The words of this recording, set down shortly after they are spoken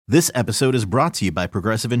This episode is brought to you by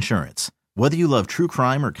Progressive Insurance. Whether you love true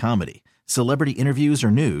crime or comedy, celebrity interviews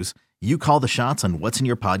or news, you call the shots on what's in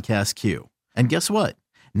your podcast queue. And guess what?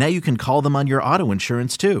 Now you can call them on your auto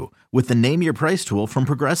insurance too with the Name Your Price tool from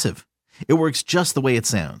Progressive. It works just the way it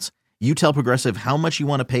sounds. You tell Progressive how much you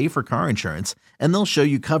want to pay for car insurance, and they'll show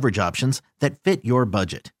you coverage options that fit your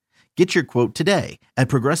budget. Get your quote today at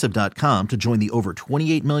Progressive.com to join the over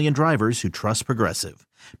 28 million drivers who trust Progressive.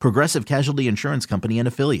 Progressive Casualty Insurance Company and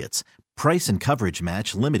Affiliates. Price and coverage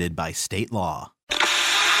match limited by state law.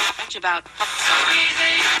 About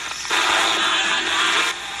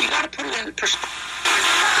you gotta put it in perspective.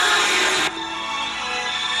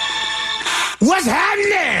 What's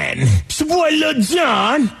happening? It's your boy Lil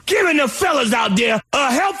Jon, giving the fellas out there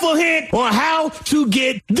a helpful hint on how to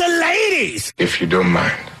get the ladies. If you don't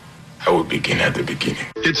mind, I will begin at the beginning.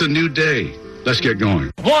 It's a new day. Let's get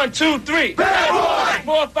going. 1, 2, 3. Bad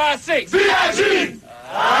boy. 4, 5, 6. VIG.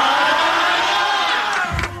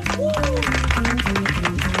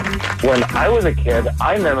 When I was a kid,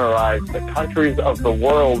 I memorized the Countries of the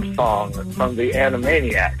World song from the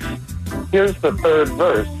Animaniacs. Here's the third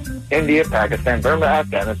verse. India, Pakistan, Burma,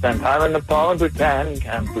 Afghanistan, Thailand, Nepal, and Bhutan,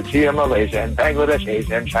 Cambodia, Malaysia, and Bangladesh,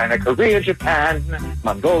 Asia, and China, Korea, Japan,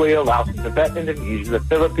 Mongolia, Laos, Tibet, Indonesia, the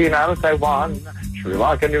Philippines, Islands, Taiwan, Sri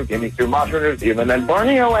Lanka, New Guinea, Sumatra, New Zealand, and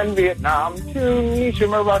Borneo, and Vietnam, Tunisia,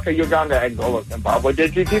 Morocco, Uganda, Angola, Zimbabwe,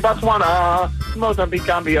 Djibouti, Botswana, Mozambique,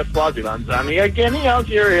 Gambia, Swaziland, Zambia, Guinea,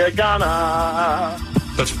 Algeria, Ghana.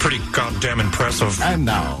 That's pretty goddamn impressive. And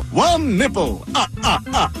now, one nipple.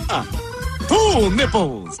 2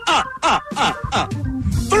 nipples.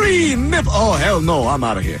 3 nipples. Oh, hell no, I'm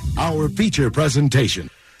out of here. Our feature presentation.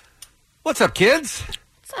 What's up, kids?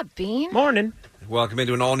 What's up, Bean? Morning. Welcome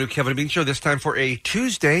into an all-new Kevin and Bean show, this time for a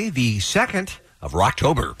Tuesday, the 2nd of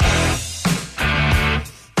Rocktober.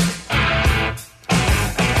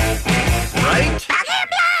 Right?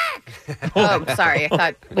 Oh, sorry. I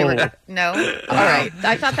thought we were... No? All right.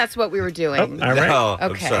 I thought that's what we were doing. Oh, all right. No,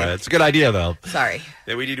 Okay. I'm sorry. It's a good idea, though. Sorry.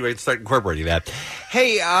 Yeah, we need to start incorporating that.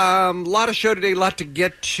 Hey, lot of show today, a lot to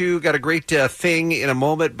get to. Got a great thing in a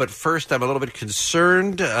moment, but first I'm a little bit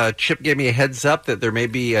concerned. Chip gave me a heads up that there may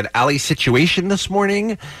be an alley situation this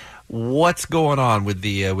morning. What's going on with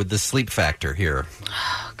the sleep factor here?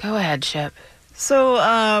 Go ahead, Chip. So,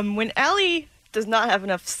 when Allie does not have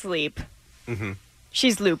enough sleep,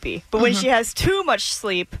 she's loopy. But when she has too much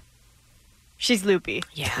sleep, she's loopy.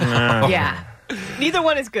 Yeah. Yeah. Neither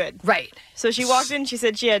one is good. Right. So she walked in, she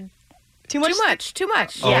said she had too much. Too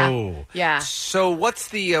much. Oh. Yeah. Yeah. So what's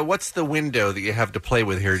the window that you have to play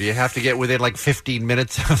with here? Do you have to get within like 15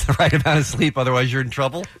 minutes of the right amount of sleep, otherwise you're in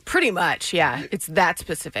trouble? Pretty much, yeah. It's that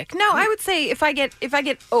specific. No, I would say if I get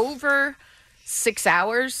over 6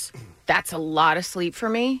 hours, that's a lot of sleep for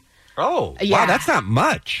me. Oh, Yeah. wow, that's not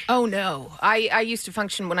much. Oh, no. I used to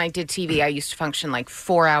function, when I did TV, I used to function like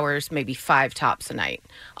 4 hours, maybe 5 tops a night.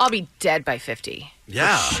 I'll be dead by 50.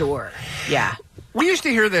 Yeah. For sure. Yeah. We used to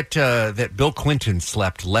hear that Bill Clinton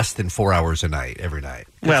slept less than 4 hours a night every night.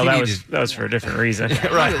 Well, that was for a different reason.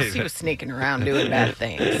 Right. He was sneaking around doing bad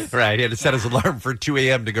things. Right. He had to set his alarm for 2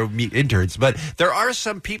 a.m. to go meet interns. But there are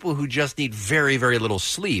some people who just need very, very little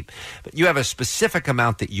sleep. But you have a specific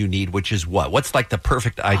amount that you need, which is what? What's like the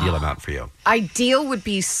perfect ideal amount for you? Ideal would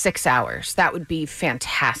be 6 hours. That would be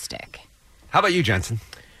fantastic. How about you, Jensen?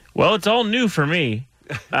 Well, it's all new for me.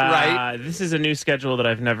 Right. This is a new schedule that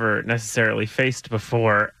I've never necessarily faced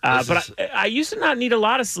before. But I used to not need a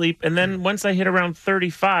lot of sleep, and then once I hit around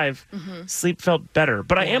 35, sleep felt better.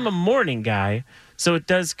 But I am a morning guy, so it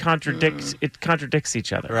does contradict. It contradicts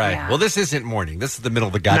each other. Right. Yeah. Well, this isn't morning. This is the middle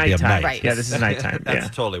of the goddamn Nighttime. night. Right. Yeah, this is nighttime. That's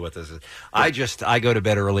Yeah. totally what this is. I go to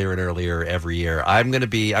bed earlier and earlier every year. I'm going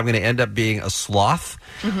to end up being a sloth.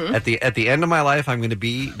 At the end of my life, I'm going to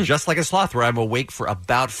be just like a sloth, where I'm awake for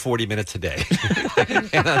about 40 minutes a day.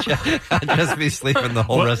 And I'll just be sleeping the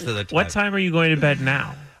whole rest of the time. What time are you going to bed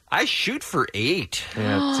now? I shoot for 8.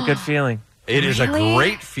 Yeah, it's a good feeling. It is a Really?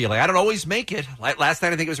 great feeling. I don't always make it. Last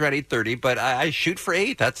night I think it was around 8:30, but I shoot for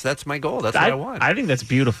 8. That's my goal. That's what I want. I think that's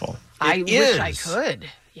beautiful. I wish I is. could.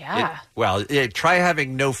 Yeah. Try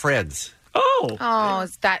having no friends. Oh.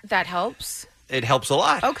 That helps. It helps a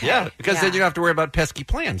lot. Okay. Yeah, because then Yeah. you don't have to worry about pesky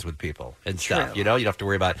plans with people and stuff. True. You know, you don't have to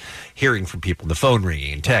worry about hearing from people, the phone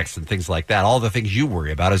ringing and texts and things like that. All the things you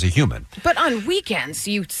worry about as a human. But on weekends,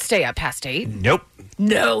 you stay up past 8? Nope.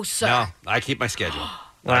 No, sir. No, I keep my schedule.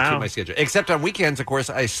 I Wow. keep my schedule. Except on weekends, of course,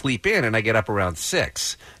 I sleep in and I get up around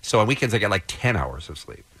 6. So on weekends, I get like 10 hours of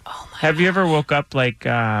sleep. Have you ever woke up like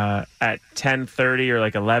at 10:30 or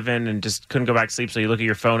like 11 and just couldn't go back to sleep, so you look at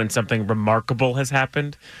your phone and something remarkable has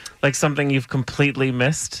happened? Like something you've completely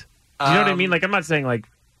missed? Do you know what I mean? Like, I'm not saying like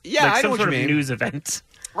Yeah, like I know some what sort you of mean. news event.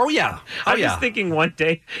 Oh, yeah. I'm just thinking one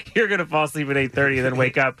day you're going to fall asleep at 8:30 and then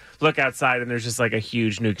wake up, look outside, and there's just like a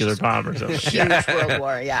huge nuclear bomb or something. Huge World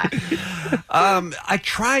War, yeah. I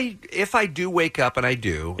try, if I do wake up, and I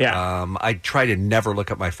do, I try to never look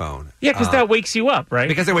at my phone. Yeah, because that wakes you up, right?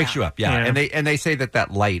 Because it wakes you up, Yeah. And they say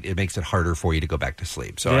that light, it makes it harder for you to go back to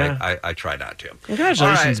sleep. So Yeah. I try not to. Congratulations,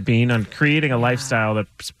 All right. Bean, on creating a lifestyle that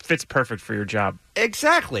fits perfect for your job.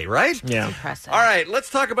 Exactly, right? Yeah. Impressive. All right, let's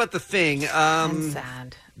talk about the thing. I'm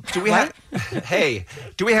sad. Do we have? Hey,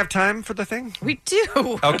 do we have time for the thing? We do.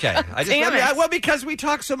 Okay, Damn it. well, because we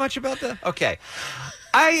talk so much about the. Okay,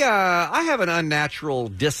 I have an unnatural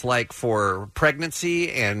dislike for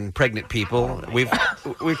pregnancy and pregnant people. We've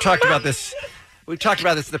talked about this. We've talked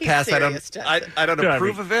about this in the past. serious, I don't Yeah,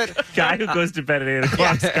 approve of it. Guy who goes to bed at 8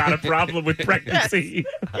 o'clock's got a problem with pregnancy.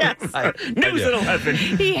 Yes. News at 11.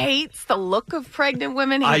 He hates the look of pregnant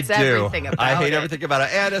women. I Hates do. everything about I hate it. everything about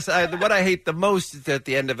it. And what I hate the most is that at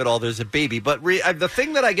the end of it all, there's a baby. But the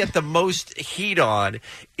thing that I get the most heat on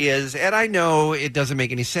is, and I know it doesn't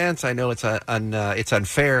make any sense. I know it's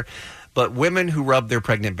unfair. But women who rub their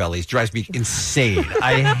pregnant bellies drives me insane.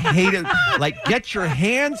 I hate it. Like, get your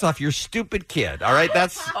hands off your stupid kid. All right,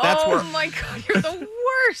 that's Oh where. my God, you're the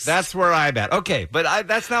worst. That's where I'm at. Okay, but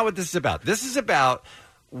that's not what this is about. This is about,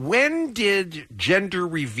 when did gender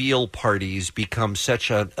reveal parties become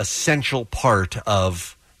such an essential part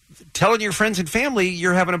of telling your friends and family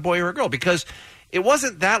you're having a boy or a girl? Because it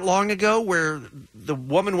wasn't that long ago where the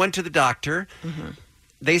woman went to the doctor. Mm-hmm.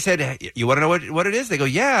 They said, hey, you want to know what it is? They go,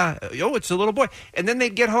 yeah. Oh, it's a little boy. And then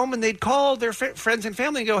they'd get home and they'd call their friends and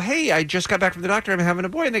family and go, hey, I just got back from the doctor. I'm having a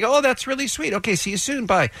boy. And they go, oh, that's really sweet. Okay, see you soon.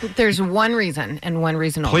 Bye. There's one reason and one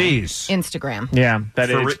reason only. Please. Instagram. Yeah,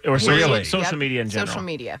 that is. Or Really? social Yep. media in general. Social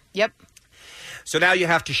media. Yep. So now you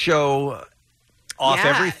have to show off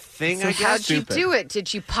Yeah. everything, So I guess. how'd you do it?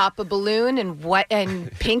 Did you pop a balloon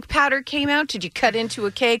and pink powder came out? Did you cut into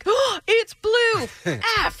a cake? Oh, it's blue.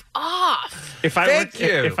 F off. If I Thank worked, you.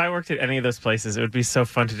 if I worked at any of those places, it would be so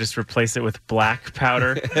fun to just replace it with black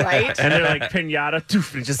powder. Right? And they're like pinata,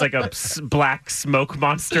 doof, and just like a black smoke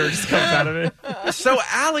monster just comes out of it. So,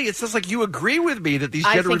 Allie, it sounds like you agree with me that these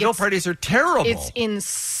I gender think reveal it's- parties are terrible. It's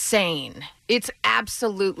insane. It's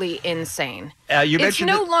absolutely insane. You It's mentioned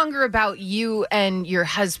no that- longer about you and your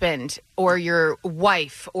husband or your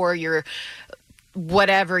wife or your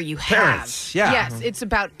whatever you have. Parents, yeah. Yes, it's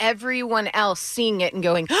about everyone else seeing it and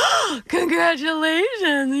going, oh,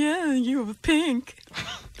 congratulations. Yeah, you have pink.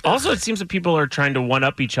 Also, it seems that people are trying to one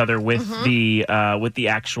up each other with the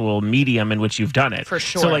actual medium in which you've done it. For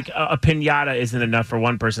sure. So, like a pinata isn't enough for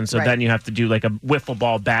one person, so Right. then you have to do like a wiffle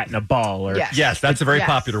ball bat and a ball. Or Yes. Yes, that's a very Yes.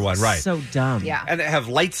 popular one, right? so dumb. Yeah. And they have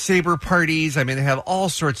lightsaber parties. I mean, they have all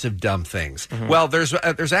sorts of dumb things. Well, there's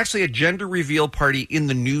actually a gender reveal party in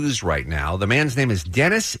the news right now. The man's name is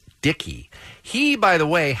Dennis Dickey. He, by the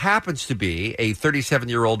way, happens to be a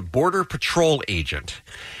 37-year-old Border Patrol agent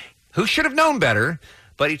who should have known better.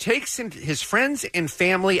 But he takes his friends and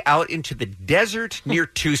family out into the desert near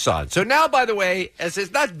Tucson. So now, by the way, as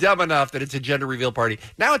it's not dumb enough that it's a gender reveal party,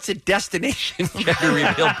 now it's a destination gender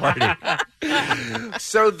reveal party.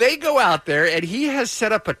 So they go out there, and he has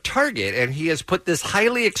set up a target, and he has put this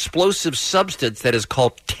highly explosive substance that is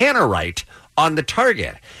called tannerite on the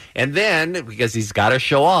target. And then, because he's got to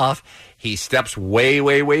show off, he steps way,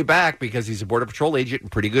 way, way back because he's a Border Patrol agent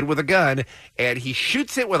and pretty good with a gun, and he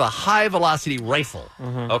shoots it with a high-velocity rifle,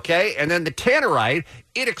 okay? And then the tannerite,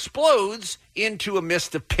 it explodes into a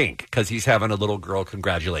mist of pink because he's having a little girl.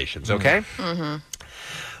 Congratulations, okay?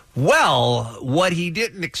 Well, what he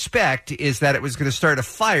didn't expect is that it was going to start a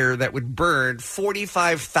fire that would burn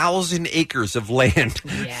 45,000 acres of land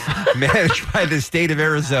managed by the state of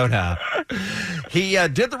Arizona. He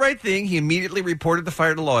did the right thing. He immediately reported the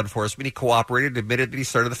fire to law enforcement. He cooperated, admitted that he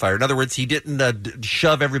started the fire. In other words, he didn't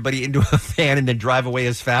shove everybody into a van and then drive away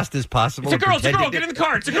as fast as possible. It's a girl, get in the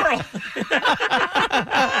car, it's a girl.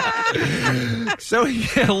 So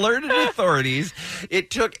he alerted authorities. It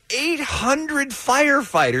took 800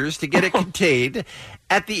 firefighters to get it contained.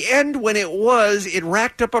 At the end, when it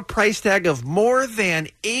racked up a price tag of more than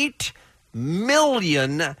 $8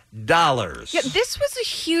 million. Yeah, this was a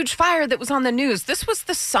huge fire that was on the news. This was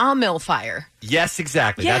the sawmill fire. Yes,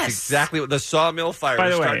 exactly. Yes. That's exactly what the sawmill fire By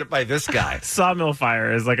was the way, started by this guy. Sawmill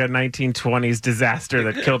fire is like a 1920s disaster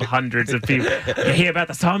that killed hundreds of people. You hear about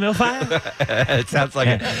the sawmill fire? It sounds like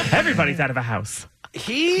it. Everybody's out of a house.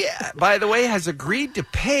 He, by the way, has agreed to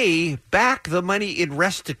pay back the money in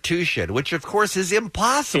restitution, which, of course, is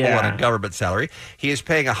impossible on a government salary. He is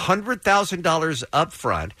paying $100,000 up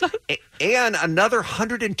front and another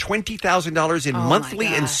 $120,000 in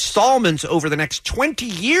monthly installments over the next 20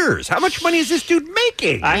 years. How much money is this dude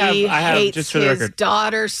making? I have hates just for the his record,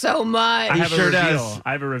 daughter so much. I have a reveal.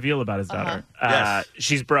 I have a reveal about his daughter. Yes.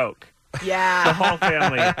 She's broke. Yeah. The whole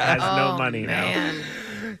family has no money now.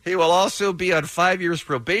 He will also be on 5 years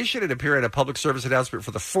probation and appear in a public service announcement for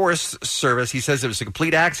the Forest Service. He says it was a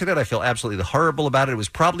complete accident. I feel absolutely horrible about it. It was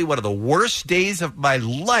probably one of the worst days of my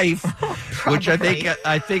life, which I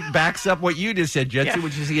think backs up what you just said, Jensen,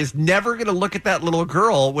 which is he is never going to look at that little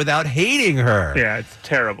girl without hating her. Yeah, it's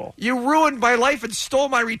terrible. You ruined my life and stole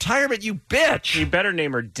my retirement, you bitch. You better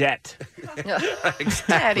name her Det.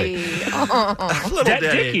 Exactly. Daddy. Oh. Little Det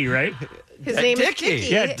Daddy. Dickey, right? His name is Dickey. Dickey.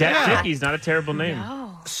 Yeah, Det Dickey's not a terrible name.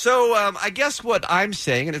 So I guess what I'm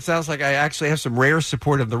saying, and it sounds like I actually have some rare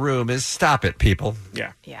support in the room, is stop it, people.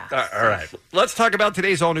 Yeah. Yeah. All right. Let's talk about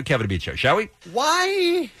today's all-new Kevin and Bean show, shall we?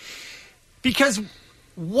 Why? Because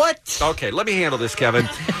what? Okay, let me handle this, Kevin.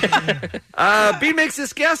 Bean makes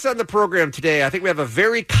this guest on the program today. I think we have a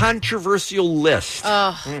very controversial list.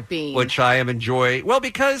 Bean. Which I am enjoying. Well,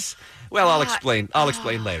 because, I'll explain. I'll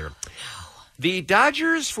explain later. The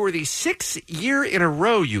Dodgers, for the 6th year in a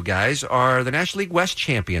row, you guys, are the National League West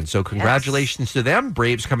champions. So congratulations to them.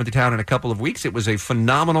 Braves coming to town in a couple of weeks. It was a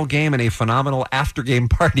phenomenal game and a phenomenal after-game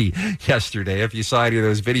party yesterday. If you saw any of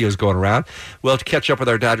those videos going around, we'll catch up with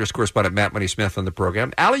our Dodgers correspondent, Matt Money Smith, on the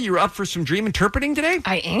program. Allie, you're up for some dream interpreting today?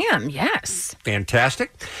 I am, yes.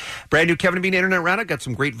 Fantastic. Brand new Kevin and Bean Internet Roundup. Got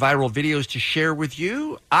some great viral videos to share with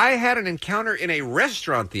you. I had an encounter in a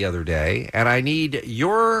restaurant the other day, and I need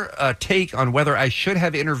your take on whether I should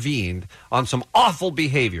have intervened on some awful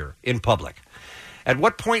behavior in public. At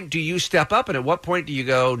what point do you step up, and at what point do you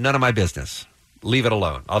go, none of my business? Leave it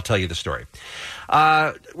alone. I'll tell you the story.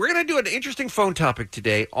 We're going to do an interesting phone topic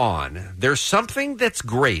today on there's something that's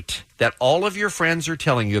great that all of your friends are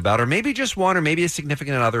telling you about, or maybe just one, or maybe a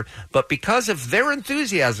significant other, but because of their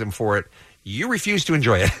enthusiasm for it, you refuse to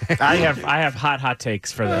enjoy it. I have hot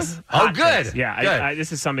takes for this. Oh, good. Takes. Yeah, Good.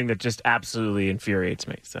 this is something that just absolutely infuriates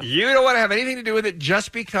me. So You don't want to have anything to do with it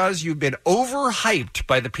just because you've been overhyped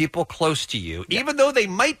by the people close to you, even though they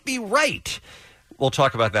might be right. We'll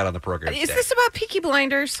talk about that on the program Is today. this about Peaky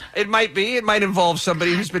Blinders? It might be. It might involve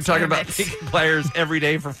somebody who's been talking about Peaky Blinders every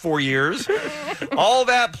day for 4 years. All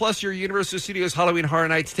that, plus your Universal Studios Halloween Horror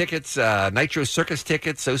Nights tickets, Nitro Circus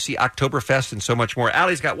tickets, OC Oktoberfest, and so much more.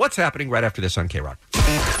 Allie's got what's happening right after this on K-Rock.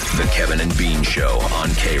 The Kevin and Bean Show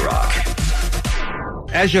on K-Rock.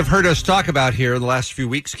 As you've heard us talk about here in the last few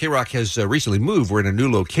weeks, K-Rock has recently moved. We're in a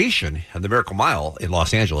new location on the Miracle Mile in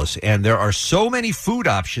Los Angeles, and there are so many food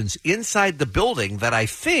options inside the building that I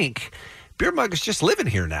think Beer Mug is just living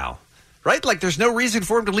here now. Right? Like, there's no reason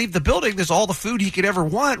for him to leave the building. There's all the food he could ever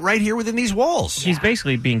want right here within these walls. He's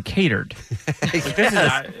basically being catered.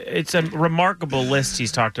 It's a remarkable list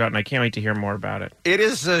he's talked about, and I can't wait to hear more about it. It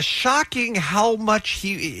is shocking how much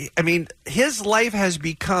his life has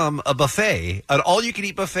become a buffet, an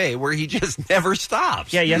all-you-can-eat buffet where he just never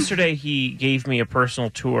stops. Yeah, yesterday he gave me a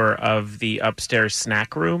personal tour of the upstairs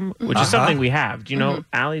snack room, which is something we have. Do you know,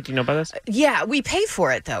 Allie, do you know about this? Yeah, we pay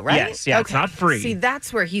for it, though, right? Yes, yeah, it's not free. See,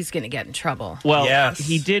 that's where he's going to get in trouble. Well,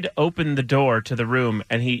 he did open the door to the room,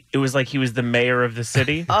 and it was like he was the mayor of the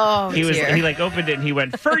city. He like opened it and he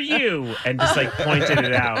went, "For you," and just like pointed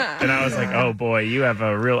it out. And I was like, "Oh boy, you have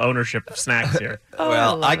a real ownership of snacks here."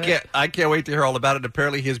 Well, I can't wait to hear all about it.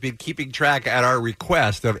 Apparently, he has been keeping track at our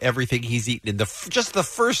request of everything he's eaten in just the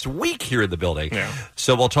first week here in the building. Yeah.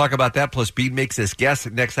 So we'll talk about that. Plus, Bean makes his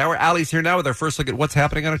guest next hour. Allie's here now with our first look at what's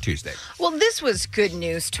happening on a Tuesday. Well, this was good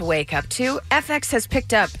news to wake up to. FX has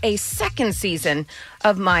picked up a second season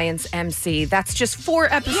of Mayans MC. That's just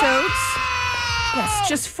 4 episodes. Yes,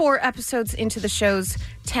 just 4 episodes into the show's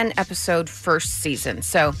 10-episode first season.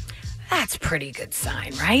 So that's pretty good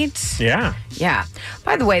sign, right? Yeah. Yeah.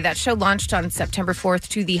 By the way, that show launched on September 4th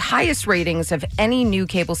to the highest ratings of any new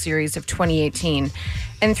cable series of 2018.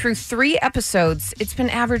 And through 3 episodes, it's been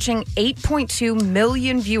averaging 8.2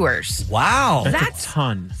 million viewers. Wow. That's a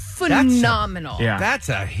ton. Phenomenal. That's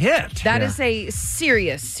a hit. That is a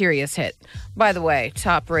serious hit. By the way,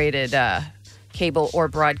 top-rated cable or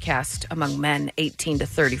broadcast among men 18 to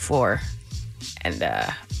 34. And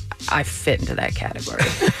I fit into that category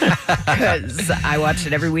because I watch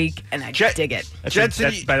it every week and I dig it.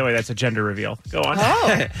 By the way, that's a gender reveal. Go on.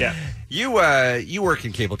 Oh. Yeah. You work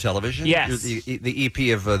in cable television. Yes. You're the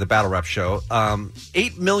EP of the Battle Rap show.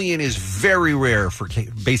 8 million is very rare for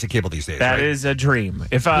basic cable these days. That right? is a dream.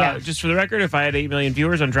 If just for the record, if I had 8 million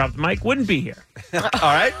viewers on Drop the Mic, wouldn't be here. All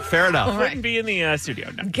right, fair enough. Wouldn't be in the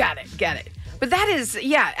studio. No. Got it. But that is,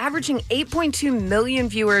 averaging 8.2 million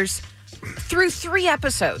viewers through 3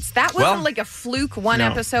 episodes. That wasn't like a fluke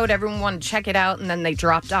episode. Everyone wanted to check it out, and then they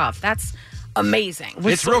dropped off. That's amazing.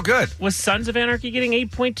 It's real good. Was Sons of Anarchy getting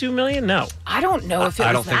 8.2 million? No. I don't know if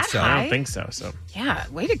it was that high. I don't think so. Yeah,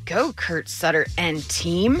 way to go, Kurt Sutter and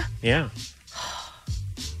team. Yeah.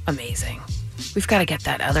 Amazing. We've got to get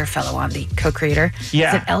that other fellow on, the co-creator.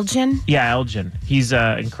 Yeah. Is it Elgin? Yeah, Elgin. He's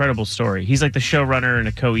an incredible story. He's like the showrunner and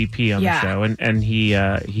a co-EP on the show, and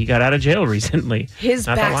he got out of jail recently. His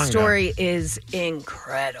not that long ago. backstory is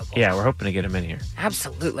incredible. Yeah, we're hoping to get him in here.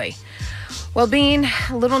 Absolutely. Well, Bean,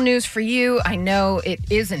 a little news for you. I know it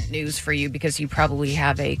isn't news for you because you probably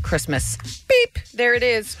have a Christmas beep. There it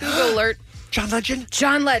is. Google alert. John Legend?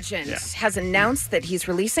 John Legend has announced that he's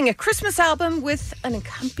releasing a Christmas album with an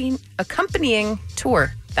accompanying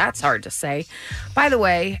tour. That's hard to say. By the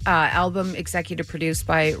way, album executive produced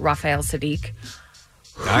by Raphael Sadiq,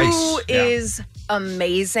 who is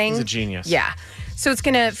amazing. He's a genius. Yeah. So it's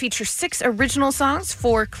going to feature 6 original songs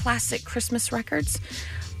for classic Christmas records.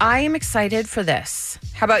 I am excited for this.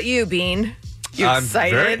 How about you, Bean? You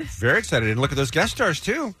excited? I'm very, very excited. And look at those guest stars,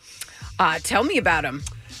 too. Tell me about them.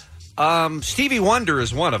 Stevie Wonder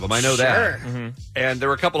is one of them. I know that. Mm-hmm. And there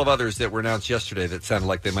were a couple of others that were announced yesterday that sounded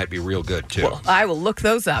like they might be real good, too. Well, I will look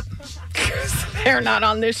those up. They're not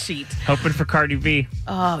on this sheet. Hoping for Cardi B.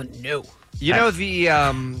 Oh, no. You know,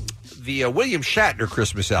 the William Shatner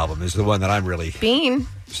Christmas album is the one that I'm really Bean,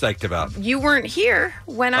 psyched about. you weren't here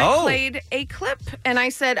when I played a clip, and I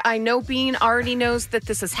said, I know Bean already knows that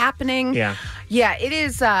this is happening. Yeah. Yeah, it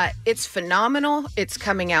is. It's phenomenal. It's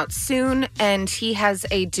coming out soon, and he has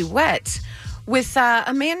a duet with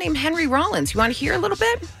a man named Henry Rollins. You want to hear a little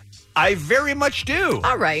bit? I very much do.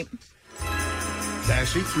 All right.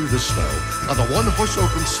 Dashing through the snow on the one-horse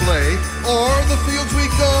open sleigh, o'er the fields we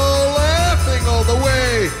go, laughing all the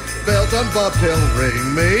way. Bells on bobtail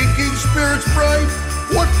ring, making spirits bright.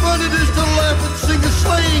 What fun it is to laugh and sing a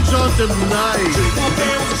sleighing song tonight. Jingle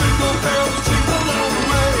bells, jingle all the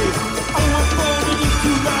way. Oh, what fun it is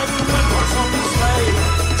to ride in one horse open sleigh.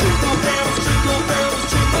 Jingle bells, jingle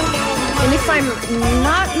all the way. And if I'm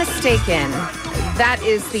not mistaken, that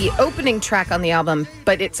is the opening track on the album,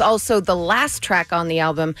 but it's also the last track on the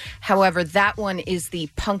album. However, that one is the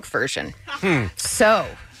punk version. So,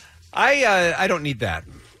 I don't need that.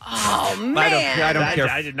 oh man, I don't care.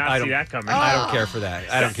 I did not see that coming. I don't care for that.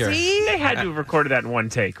 I don't care. See? They had to have recorded that in one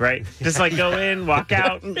take, right? Just like go in, walk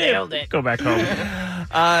out, Nailed it. go back home.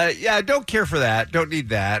 Yeah, I don't care for that. Don't need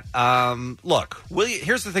that. Look,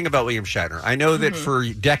 here's the thing about William Shatner. I know that for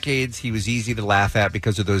decades he was easy to laugh at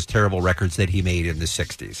because of those terrible records that he made in the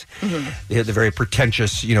 60s. They had the very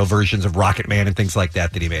pretentious, versions of Rocket Man and things like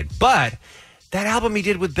that he made. But that album he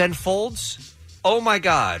did with Ben Folds, oh my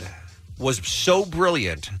God, was so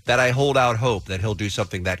brilliant that I hold out hope that he'll do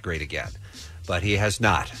something that great again. But he has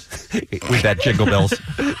not with that Jingle Bells.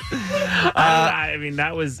 I mean,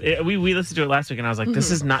 that was we listened to it last week, and I was like,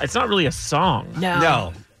 "This is not. It's not really a song.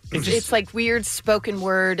 No. It's like weird spoken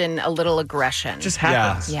word and a little aggression. Just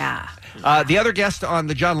happens. Yeah. The other guest on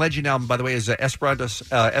the John Legend album, by the way, is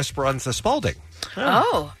Esperanza Spalding.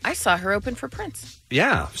 Oh, I saw her open for Prince.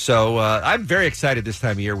 Yeah, so I'm very excited this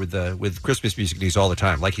time of year with Christmas music news all the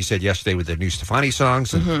time. Like you said yesterday with the new Stefani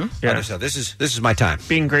songs. And so this is my time.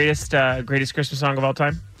 Being greatest Christmas song of all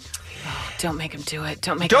time. Don't make him do it.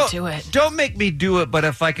 Don't make him do it. Don't make me do it. But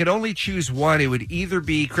if I could only choose one, it would either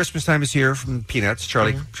be "Christmas Time Is Here" from Peanuts,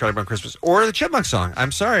 Charlie Brown Christmas, or the Chipmunk song.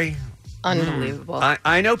 I'm sorry. Unbelievable.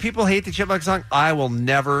 I know people hate the Chipmunk song. I will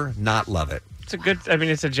never not love it. It's a good. I mean,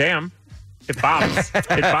 it's a jam. It bobs. It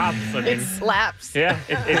bobs. I mean, it slaps. Yeah,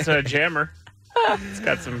 it's a jammer. It's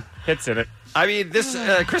got some hits in it. I mean, this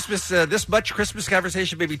this much Christmas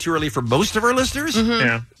conversation may be too early for most of our listeners.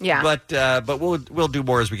 Yeah. But we'll do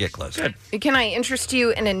more as we get close. Good. Can I interest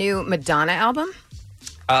you in a new Madonna album?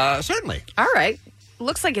 Certainly. All right.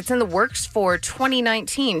 Looks like it's in the works for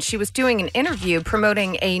 2019. She was doing an interview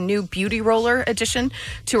promoting a new Beauty Roller addition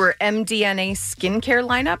to her MDNA skincare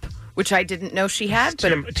lineup, which I didn't know she had,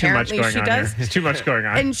 but apparently she does. There's too much going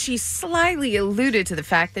on. And she slyly alluded to the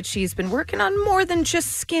fact that she's been working on more than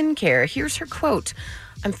just skincare. Here's her quote.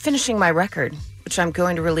 I'm finishing my record, which I'm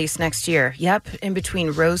going to release next year. Yep, in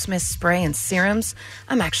between rose mist spray and serums,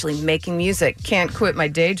 I'm actually making music. Can't quit my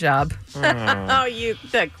day job. Oh, you,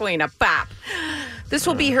 the queen of pop. This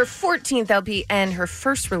will be her 14th LP and her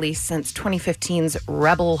first release since 2015's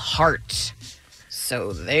Rebel Heart.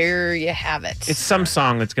 So there you have it. It's some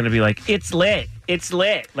song that's going to be like, it's lit. It's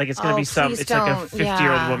lit. Like it's going to be some. It's like a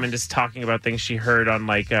 50-year-old woman just talking about things she heard on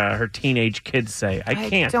like her teenage kids say. I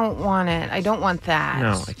can't. I don't want it. I don't want that.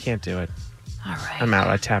 No, I can't do it. All right. I'm out.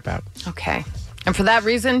 I tap out. Okay. And for that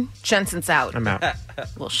reason, Jensen's out. I'm out.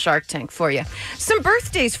 Little Shark Tank for you. Some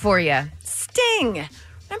birthdays for you. Sting.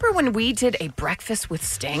 Remember when we did a breakfast with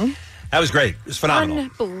Sting? That was great. It was phenomenal.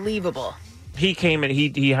 Unbelievable. He came and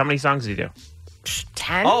he how many songs did he do?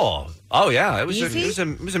 10? Oh yeah. It was Easy? a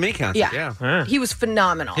mini concert. Yeah. He was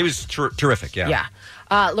phenomenal. He was terrific. Yeah.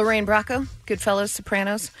 Yeah. Lorraine Bracco, Goodfellas,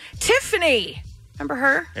 Sopranos. Tiffany. Remember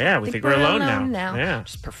her? Yeah, we think we're alone now. Yeah.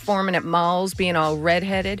 Just performing at malls, being all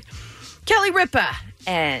redheaded. Kelly Ripa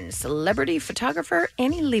and celebrity photographer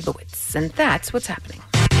Annie Leibovitz. And that's what's happening.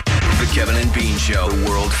 The Kevin and Bean Show,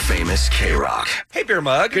 world famous K-Rock. Hey, Beer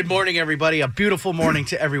Mug. Good morning, everybody. A beautiful morning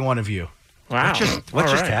to every one of you. Wow. What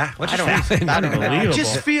just happened? I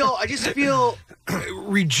just feel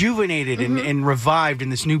rejuvenated and revived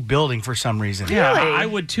in this new building for some reason. Yeah, I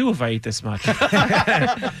would too if I ate this much.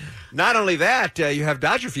 Not only that, you have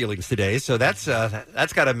Dodger feelings today, so that's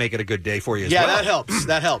got to make it a good day for you as well. Yeah, that helps.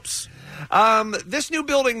 That helps. This new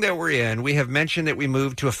building that we're in, we have mentioned that we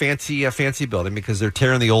moved to a fancy building because they're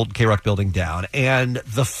tearing the old K-Rock building down. And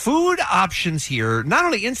the food options here, not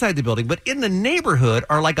only inside the building, but in the neighborhood,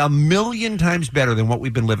 are like 1,000,000 times better than what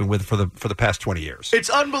we've been living with for the past 20 years. It's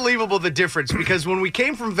unbelievable, the difference, because when we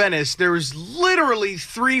came from Venice, there was literally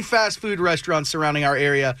 3 fast food restaurants surrounding our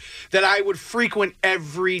area that I would frequent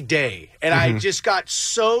every day. And I just got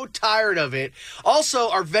so tired of it.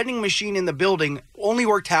 Also, our vending machine in the building only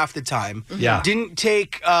worked half the time. Yeah. Didn't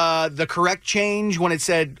take the correct change when it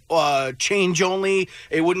said change only.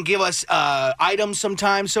 It wouldn't give us items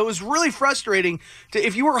sometimes. So it was really frustrating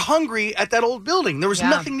if you were hungry at that old building. There was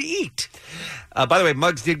nothing to eat. By the way,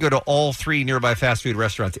 Muggs did go to all 3 nearby fast food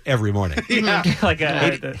restaurants every morning. Yeah. Like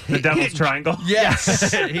the Devil's Triangle?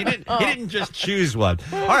 Yes. He didn't just choose one.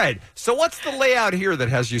 All right, so what's the layout here that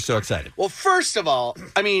has you so excited? Well, first of all,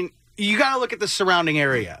 I mean, you got to look at the surrounding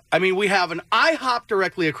area. I mean, we have an IHOP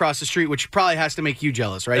directly across the street, which probably has to make you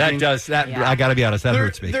jealous, right? That does. I got to be honest, that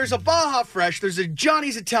hurts me. There's a Baja Fresh, there's a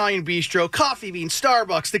Johnny's Italian Bistro, Coffee Bean,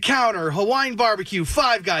 Starbucks, The Counter, Hawaiian Barbecue,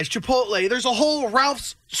 Five Guys, Chipotle. There's a whole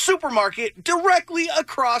Ralph's supermarket directly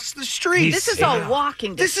across the street. This is all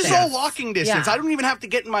walking distance. This is all walking distance. Yeah. I don't even have to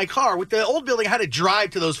get in my car. With the old building, I had to drive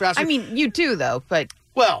to those fast food. I mean, you do, though, but...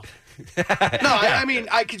 Well... I mean,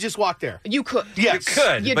 I could just walk there. You could. Yes.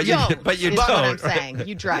 You could, but you is don't. What I'm saying.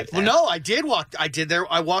 You drive there. Well, no, I did walk. I did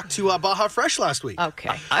there. I walked to Baja Fresh last week.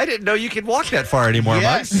 Okay. I didn't know you could walk that far anymore,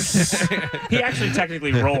 Yes. He actually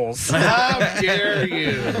technically rolls. How dare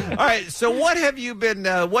you? All right, so what have you been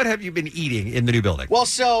eating in the new building? Well,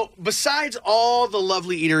 so besides all the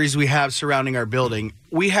lovely eateries we have surrounding our building,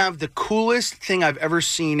 we have the coolest thing I've ever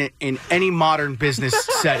seen in any modern business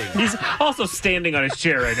setting. He's also standing on his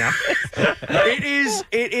chair right now.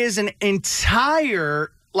 It is an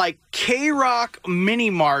entire like K-Rock mini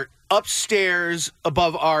mart upstairs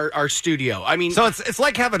above our studio. I mean, so it's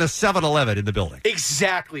like having a 7-Eleven in the building.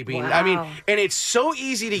 Exactly, Bean. Wow. I mean, and it's so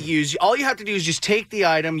easy to use. All you have to do is just take the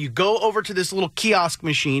item, you go over to this little kiosk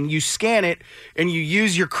machine, you scan it, and you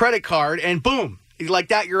use your credit card, and boom, like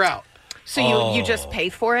that, you're out. So you just pay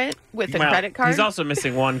for it with a credit card? He's also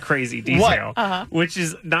missing one crazy detail, Uh-huh. which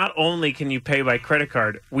is not only can you pay by credit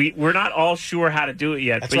card, we're not all sure how to do it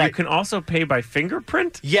yet, That's but right. you can also pay by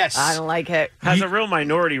fingerprint? Yes. I don't like it. Has a real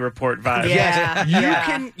Minority Report vibe.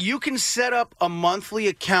 Yeah. You can set up a monthly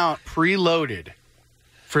account preloaded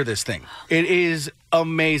for this thing. It is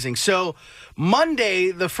amazing. So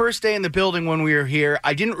Monday, the first day in the building when we were here,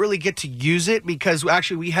 I didn't really get to use it because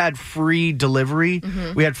actually we had free delivery.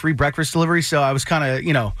 We had free breakfast delivery, so I was kind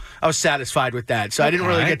of, I was satisfied with that. So I didn't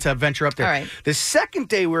really get to venture up there. All right. The second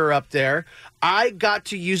day we were up there, I got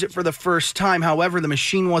to use it for the first time. However, the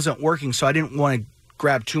machine wasn't working, so I didn't want to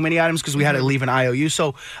grab too many items because we had to leave an IOU.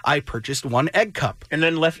 So I purchased one egg cup. And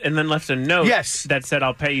then left a note Yes. that said,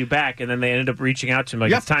 I'll pay you back. And then they ended up reaching out to him like,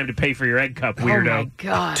 Yep. it's time to pay for your egg cup, weirdo. Oh, my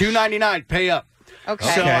gosh. $2.99, pay up.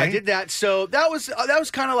 Okay. So I did that. So that was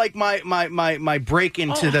kind of like my break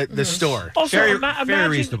into the store. Also, Very imagine,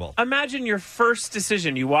 reasonable. Imagine your first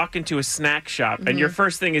decision. You walk into a snack shop, and your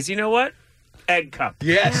first thing is, you know what? egg cup.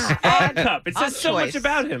 Yes. Egg cup. It says Odd so much choice.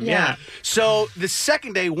 about him. Yeah. So the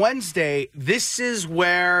second day, Wednesday, this is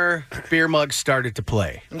where beer mugs started to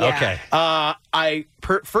play. Yeah. Okay.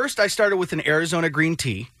 First I started with an Arizona green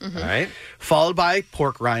tea. All right. Followed by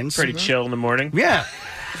pork rinds. Pretty chill in the morning. Yeah.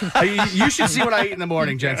 You should see what I eat in the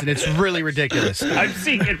morning, Jensen. It's really ridiculous. I'm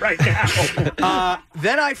seeing it right now.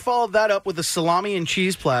 Then I followed that up with a salami and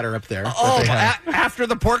cheese platter up there. Oh, after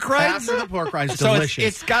the pork rinds? After the pork rinds, So delicious.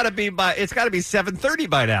 it's got to be 7:30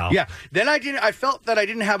 by now. Yeah. Then I felt that I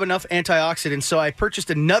didn't have enough antioxidants, so I purchased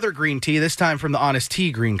another green tea, this time from the Honest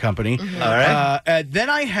Tea Green Company. All right. Then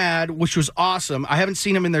I had, which was awesome, I haven't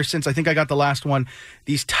seen them in there since, I think I got the last one,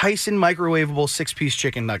 these Tyson microwavable 6-piece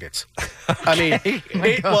chicken nuggets. I mean,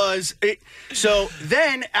 so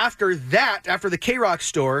then after that, after the K-Rock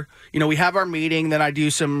store, we have our meeting, then I do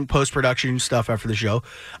some post-production stuff after the show.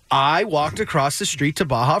 I walked across the street to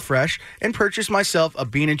Baja Fresh and purchased myself a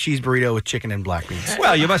bean and cheese burrito with chicken and black beans.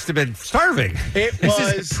 Well, you must have been starving. It This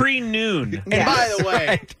was is pre-noon. And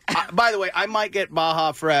by the way, I might get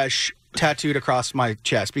Baja Fresh tattooed across my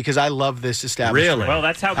chest because I love this establishment. Really? Well,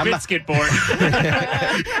 that's how bits get born.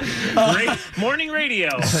 Morning radio.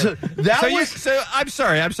 I'm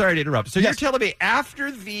sorry to interrupt. So you're telling me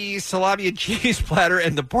after the salami and cheese platter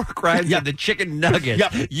and the pork rinds and the chicken nuggets,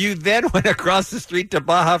 you then went across the street to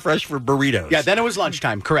Baja Fresh for burritos? Yeah, then it was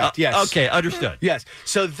lunchtime. Correct. Yes. Okay, understood. Yes.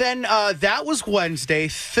 So then that was Wednesday.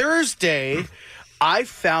 Thursday, I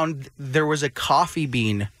found there was a coffee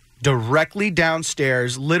bean directly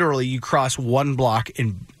downstairs. Literally, you cross one block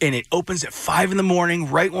and it opens at 5 a.m.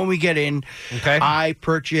 right when we get in. Okay. I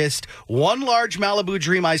purchased one large Malibu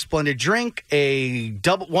Dream Ice blended drink,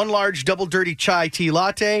 one large double dirty chai tea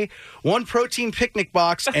latte, one protein picnic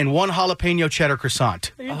box, and one jalapeno cheddar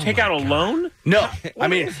croissant. You take out a loan? No,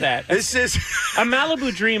 What is that? This is a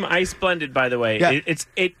Malibu Dream Ice blended. By the way, Yeah.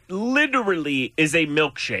 it literally is a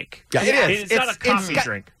milkshake. Yeah. It is. It's not a coffee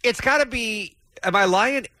drink. It's got to be. Am I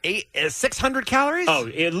lying? 600 calories? Oh,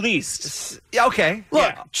 at least. Okay.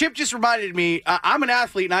 Look, Chip just reminded me. I'm an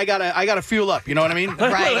athlete, and I gotta fuel up. You know what I mean?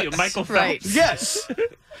 Right. Michael Phelps. Yes.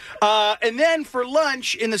 And then for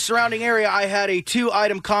lunch in the surrounding area, I had a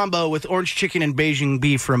 2-item combo with orange chicken and Beijing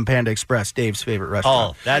beef from Panda Express, Dave's favorite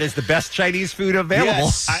restaurant. Oh, that is the best Chinese food available.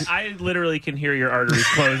 Yes. I literally can hear your arteries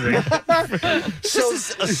closing. This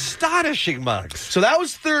is astonishing, Mugs. So that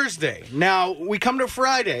was Thursday. Now we come to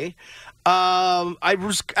Friday. I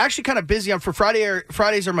was actually kind of busy. For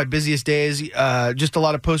Fridays are my busiest days. Just a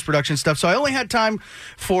lot of post-production stuff. So I only had time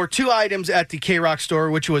for 2 items at the K-Rock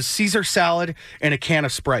store, which was Caesar salad and a can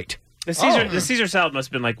of Sprite. The Caesar salad must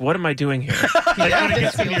have been like, what am I doing here? Like, when it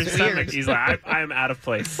gets into your stomach, he's like, I'm out of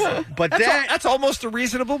place. But that's almost a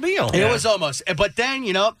reasonable meal. It was almost. But then,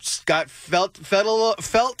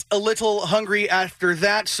 felt a little hungry after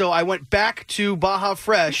that, so I went back to Baja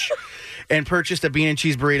Fresh and purchased a bean and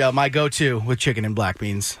cheese burrito, my go-to, with chicken and black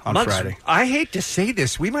beans on Mugs, Friday. I hate to say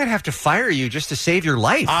this. We might have to fire you just to save your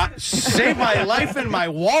life. Save my life and my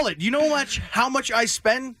wallet. You know how much I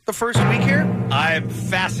spend the first week here? I'm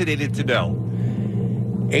fascinated to know.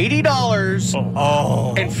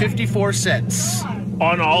 $80 and 54 cents.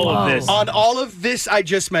 On all of this. On all of this I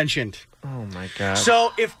just mentioned. Oh, my God.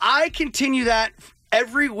 So if I continue that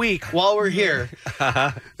every week while we're here,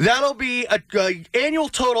 that'll be an annual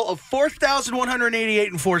total of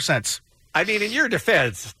 $4,188.04. I mean, in your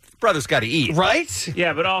defense, brother's got to eat. Right?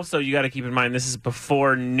 Yeah, but also you got to keep in mind this is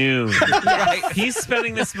before noon. Right. He's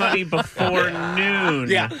spending this money before noon.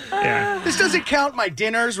 Yeah. This doesn't count my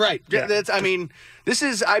dinners, right? Yeah. This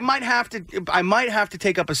is. I might have to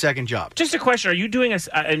take up a second job. Just a question: are you doing we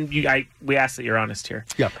ask that you're honest here.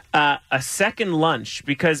 Yep. A second lunch,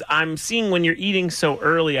 because I'm seeing when you're eating so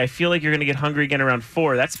early, I feel like you're going to get hungry again around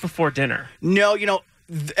 4. That's before dinner. No,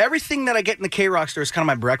 everything that I get in the K-Rock store is kind of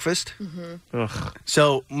my breakfast. Ugh.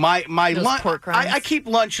 So my lunch, pork rinds. I keep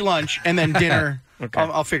lunch, and then dinner. Okay.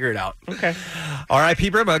 I'll figure it out. Okay.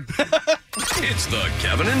 R.I.P. Brimug. It's the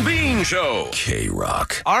Kevin and Bean Show.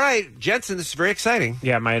 K-Rock. All right, Jensen, this is very exciting.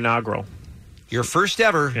 Yeah, my inaugural. Your first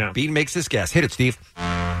ever. Yeah. Bean makes this guess. Hit it, Steve.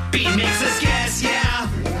 Bean makes us guess, yeah.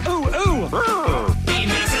 Ooh, ooh. Bean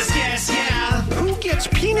makes us guess, yeah. Who gets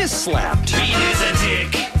penis slapped? Bean is a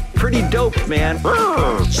dick. Pretty dope, man.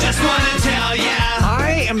 Just wanna tell ya.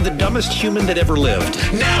 I am the dumbest human that ever lived.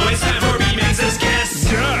 Now it's time for Bean makes us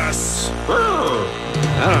guess. Yes.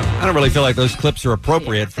 I don't really feel like those clips are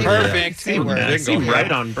appropriate for Perfect. the Seem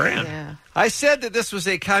right on brand. I said that this was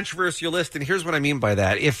a controversial list, and here's what I mean by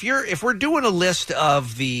that. If we're doing a list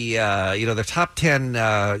of the the top 10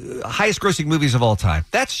 highest grossing movies of all time,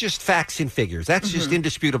 that's just facts and figures. That's just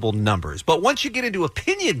indisputable numbers. But once you get into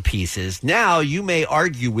opinion pieces, now you may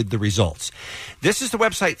argue with the results. This is the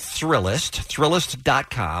website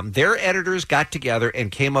Thrillist.com. Their editors got together and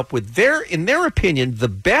came up with in their opinion, the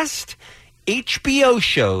best HBO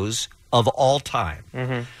shows of all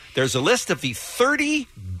time. There's a list of the 30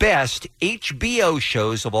 best HBO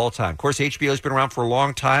shows of all time. Of course, HBO's been around for a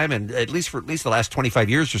long time, and at least the last 25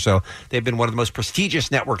 years or so, they've been one of the most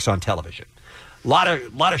prestigious networks on television. A lot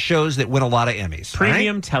of shows that win a lot of Emmys.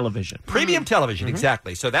 Premium television. Premium television,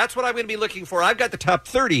 exactly. So that's what I'm going to be looking for. I've got the top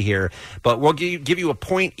 30 here, but we'll give you a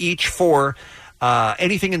point each for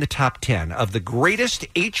anything in the top 10 of the greatest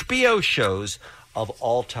HBO shows of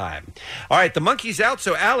all time. All right, the monkey's out.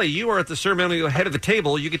 So, Allie, you are at the ceremonial head of the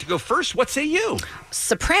table. You get to go first. What say you?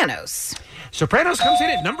 Sopranos. Sopranos comes in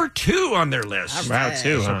at number 2 on their list. Wow,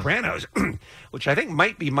 2, huh? Sopranos, which I think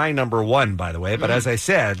might be my number 1, by the way. But as I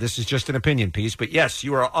said, this is just an opinion piece. But yes,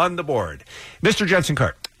 you are on the board. Mr. Jensen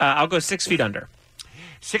Cart. I'll go 6 Feet Under.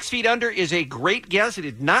 6 Feet Under is a great guess. It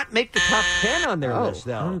did not make the top 10 on their list,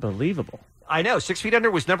 though. Unbelievable. I know. 6 Feet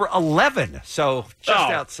Under was number 11, so just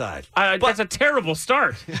outside. That's a terrible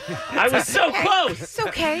start. I was so close. It's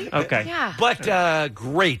okay. Okay. Yeah. But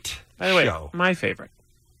great By the way, show. my favorite.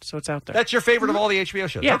 So it's out there. That's your favorite of all the HBO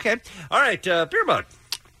shows? Yeah. Okay. All right, Beer Mug.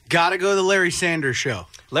 Gotta go the Larry Sanders Show.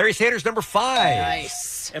 Larry Sanders, number 5.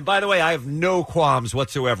 Nice. And by the way, I have no qualms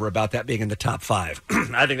whatsoever about that being in the top 5.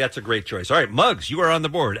 I think that's a great choice. All right, Muggs, you are on the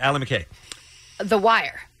board. Alan McKay. The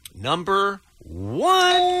Wire. Number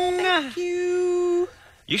 1. Thank you.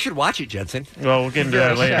 You should watch it, Jensen. Well, we'll get into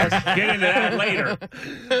that later. Get into that later.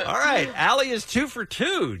 All right, Allie is 2 for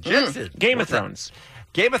 2. Jensen. Game of Thrones.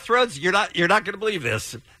 Game of Thrones, you're not going to believe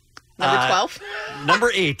this. Number 12?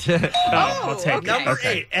 Number 8. I'll take it. Number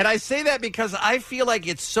 8. And I say that because I feel like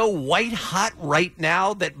it's so white hot right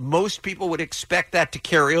now that most people would expect that to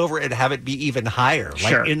carry over and have it be even higher,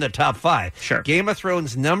 like in the top 5. Sure. Game of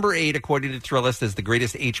Thrones, number 8, according to Thrillist, is the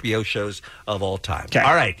greatest HBO shows of all time. Okay.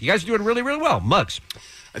 All right. You guys are doing really, really well. Muggs.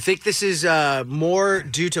 I think this is more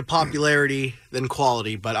due to popularity than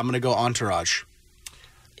quality, but I'm going to go Entourage.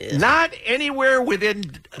 Not anywhere within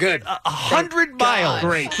 100 miles.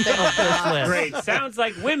 Great. Great. Sounds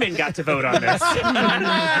like women got to vote on this.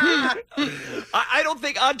 I don't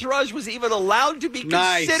think Entourage was even allowed to be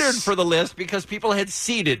considered for the list because people had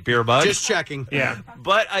seen it, Beer Mug. Just checking. Yeah.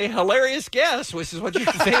 But a hilarious guess, which is what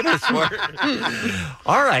you're famous for.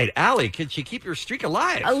 All right, Allie, can she keep your streak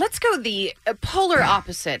alive? Let's go the polar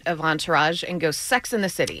opposite of Entourage and go Sex and the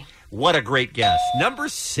City. What a great guess. Number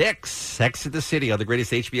 6, Sex and the City, on the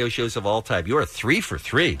greatest HBO shows of all time. You are 3 for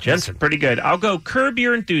 3. Jensen. Pretty good. I'll go Curb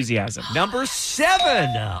Your Enthusiasm. Number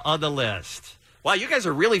 7 on the list. Wow, you guys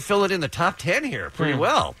are really filling in the top 10 here pretty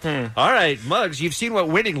well. All right, Muggs, you've seen what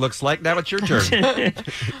winning looks like. Now it's your turn.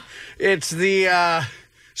 It's the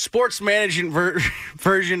sports management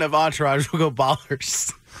version of Entourage. We'll go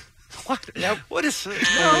Ballers. What? Nope. What is...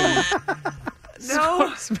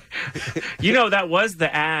 No. You know, that was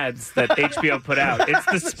the ads that HBO put out. It's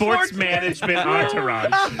the sports management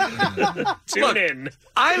Entourage. Tune in.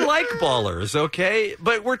 I like Ballers, okay?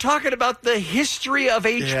 But we're talking about the history of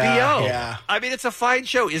HBO. Yeah. I mean, it's a fine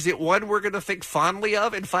show. Is it one we're going to think fondly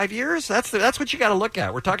of in 5 years? That's what you got to look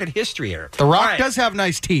at. We're talking history here. The Rock does have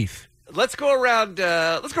nice teeth. Let's go around.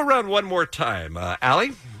 Let's go around one more time.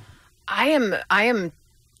 Allie? I am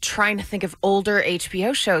trying to think of older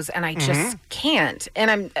HBO shows, and I just can't. And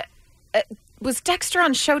I'm was Dexter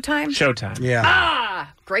on Showtime? Showtime. Yeah.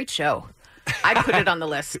 Great show. I'd put it on the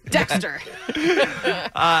list. Dexter.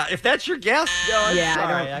 If that's your guess, no, I'm Yeah,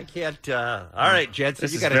 sorry. I can't. All right, Jensen,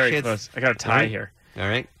 This you is got a very chance. close. I got a tie here. All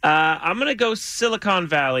right. I'm going to go Silicon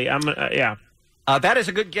Valley. Yeah. That is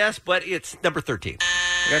a good guess, but it's number 13.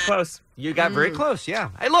 I got close. You got very close, yeah.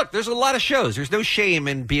 Hey, look, there's a lot of shows. There's no shame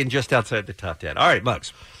in being just outside the top 10. All right,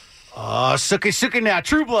 Muggs. Suki now,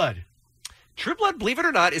 True Blood. True Blood, believe it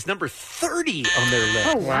or not, is number 30 on their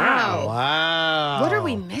list. Oh, wow. Wow. What are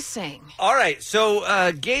we missing? All right,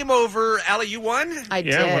 so game over. Allie, you won? I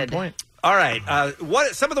did. 1 point. All right.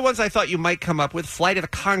 Some of the ones I thought you might come up with, Flight of the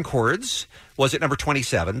Conchords was at number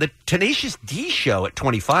 27. The Tenacious D Show at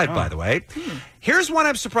 25, by the way. Here's one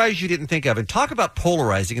I'm surprised you didn't think of. And talk about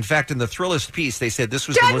polarizing. In fact, in the Thrillist piece, they said this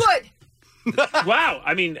was the most... Wow.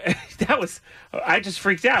 I mean, that was... I just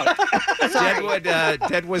freaked out.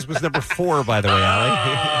 Deadwood was number 4, by the way,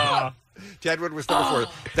 Allie. Deadwood was number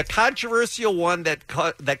 4. The controversial one that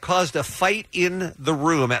caused a fight in the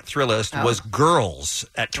room at Thrillist was Girls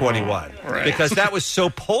at 21 right. because that was so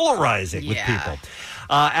polarizing with people.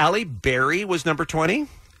 Allie, Barry was number 20.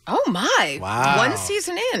 Oh, my. Wow. One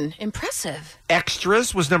season in. Impressive.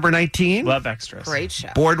 Extras was number 19. Love Extras. Great show.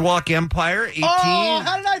 Boardwalk Empire, 18. Oh,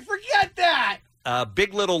 how did I forget that?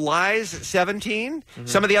 Big Little Lies, 17.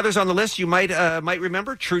 Some of the others on the list you might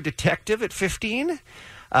remember. True Detective at 15.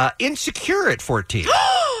 Insecure at 14.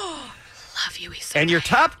 Love you, Issa. And your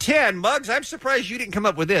top 10, Muggs, I'm surprised you didn't come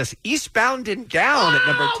up with this. Eastbound and Down at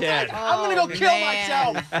number 10. I'm going to go kill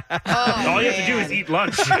myself. All you have to do is eat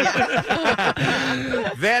lunch.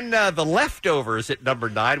 Then The Leftovers at number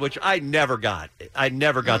 9, which I never got. I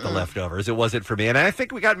never got The Leftovers. It wasn't for me. And I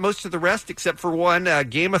think we got most of the rest except for one.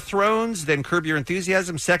 Game of Thrones, then Curb Your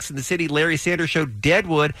Enthusiasm, Sex and the City, Larry Sanders Show,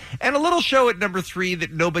 Deadwood, and a little show at number 3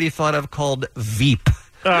 that nobody thought of called Veep.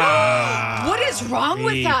 What is wrong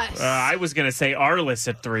with us? I was going to say Arliss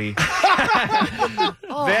at 3.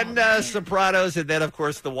 Then Sopranos, and then, of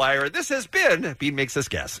course, The Wire. This has been Bean Makes Us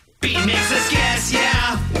Guess. Bean makes us guess,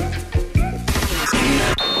 yeah.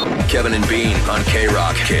 Kevin and Bean on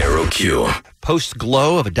K-Rock, KROQ.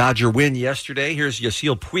 Post-glow of a Dodger win yesterday. Here's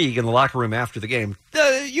Yasiel Puig in the locker room after the game.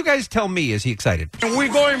 You guys tell me, is he excited?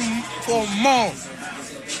 We're going for more.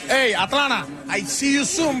 Hey, Atlanta, I see you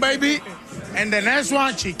soon, baby. And the next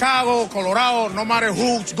one, Chicago, Colorado, no matter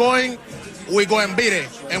who's going, we're going to beat it.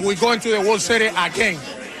 And we're going to the World Series again.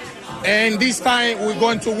 And this time, we're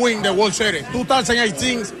going to win the World Series.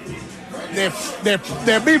 2018,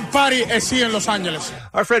 the big party is here in Los Angeles.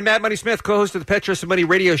 Our friend Matt Money Smith, co-host of the Petros and Money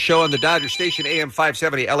radio show on the Dodger Station, AM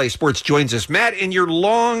 570, LA Sports, joins us. Matt, in your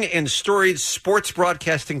long and storied sports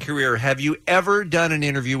broadcasting career, have you ever done an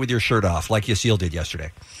interview with your shirt off like Yasiel did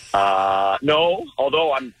yesterday? No,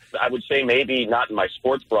 although I would say maybe not in my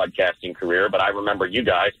sports broadcasting career, but I remember you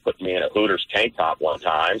guys put me in a Hooters tank top one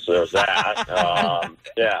time, so there's that.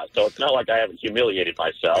 Yeah, so it's not like I haven't humiliated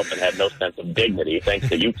myself and had no sense of dignity, thanks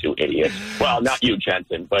to you two idiots. Well, not you,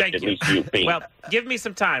 Jensen, but at least you, Bean. Well, give me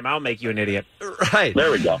some time. I'll make you an idiot. Right.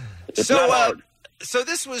 There we go. It's not hard. So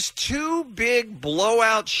this was 2 big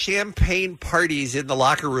blowout champagne parties in the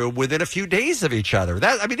locker room within a few days of each other.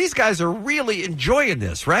 These guys are really enjoying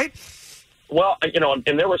this, right? Well,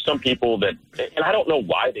 and there were some people that, and I don't know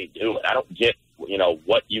why they do it. I don't get,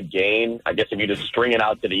 what you gain. I guess if you just string it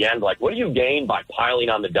out to the end, like, what do you gain by piling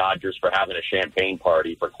on the Dodgers for having a champagne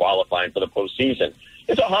party for qualifying for the postseason?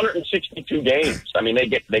 It's 162 games. I mean, they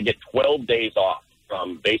get 12 days off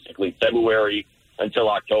from basically February until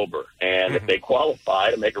October. And if they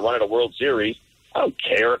qualify to make a run at a World Series, I don't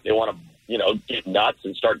care if they want to, get nuts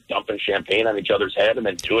and start dumping champagne on each other's head and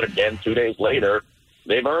then do it again 2 days later.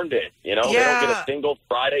 They've earned it. They don't get a single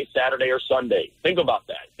Friday, Saturday, or Sunday. Think about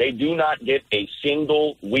that. They do not get a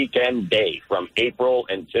single weekend day from April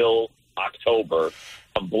until October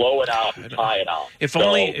to blow it out and tie it out. If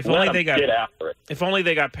only they got get after it. If only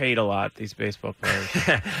they got paid a lot, these baseball players.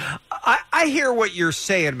 I hear what you're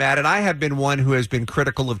saying, Matt, and I have been one who has been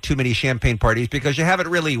critical of too many champagne parties because you haven't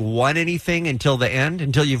really won anything until the end,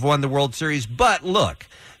 until you've won the World Series. But look,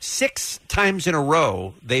 6 times in a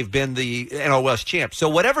row, they've been the NL West champs. So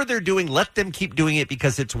whatever they're doing, let them keep doing it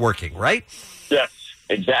because it's working, right? Yes,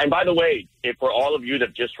 exactly. And by the way, for all of you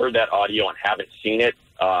that just heard that audio and haven't seen it,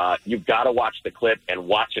 you've got to watch the clip and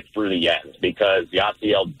watch it through the end because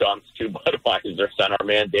Yasiel dumps 2 Budweisers on our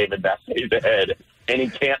man David Bassey's head, and he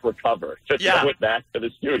can't recover. Just go with that to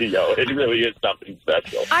the studio. It really is something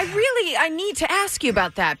special. I need to ask you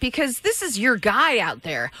about that because this is your guy out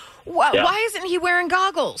there. Why isn't he wearing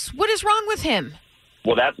goggles? What is wrong with him?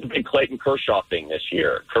 Well, that's the big Clayton Kershaw thing this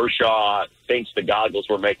year. Kershaw thinks the goggles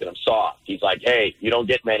were making him soft. He's like, hey, you don't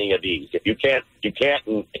get many of these. If you can't,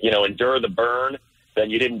 endure the burn, then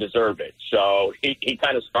you didn't deserve it. So he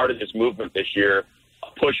kind of started this movement this year,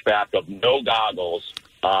 a pushback of no goggles,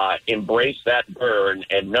 embrace that burn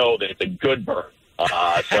and know that it's a good burn.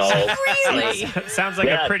 Really? Sounds like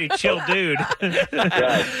a pretty chill dude. So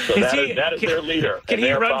that is their leader. Can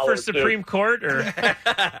he run for Supreme Court? Or?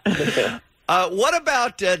 What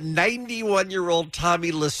about 91-year-old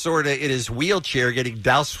Tommy Lasorda in his wheelchair getting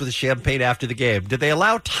doused with champagne after the game? Did they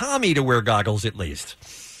allow Tommy to wear goggles at least?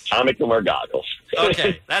 Tommy can wear goggles.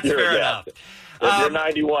 Okay, that's fair enough. If you're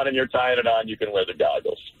 91 and you're tying it on, you can wear the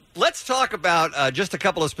goggles. Let's talk about just a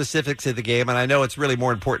couple of specifics of the game, and I know it's really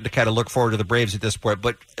more important to kind of look forward to the Braves at this point,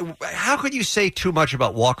 but how could you say too much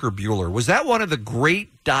about Walker Buehler? Was that one of the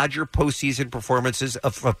great Dodger postseason performances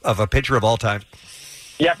of a pitcher of all time?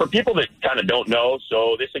 Yeah, for people that kind of don't know,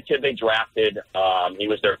 so this is a kid they drafted. He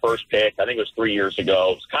was their first pick. I think it was 3 years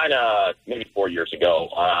ago. It was kind of maybe 4 years ago.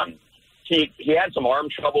 he had some arm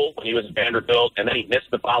trouble when he was at Vanderbilt, and then he missed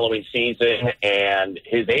the following season, and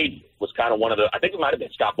his agent was kind of one of the, I think it might have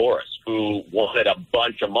been Scott Boras, who wanted a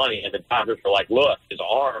bunch of money, and the Dodgers were like, look, his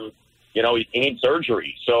arm, he needs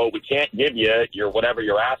surgery, so we can't give you your whatever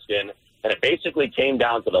you're asking. And it basically came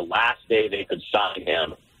down to the last day they could sign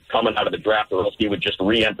him coming out of the draft, or else he would just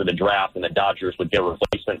re-enter the draft, and the Dodgers would get a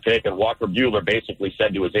replacement pick. And Walker Buehler basically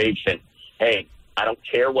said to his agent, hey, I don't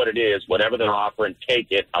care what it is, whatever they're offering, take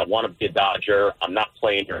it. I want to be a Dodger. I'm not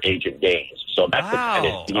playing your agent games. So that's the kind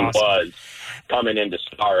of he was coming in to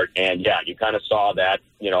start. And, yeah, you kind of saw that,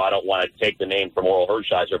 I don't want to take the name from Oral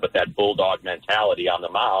Hershiser, but that bulldog mentality on the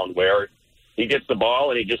mound where he gets the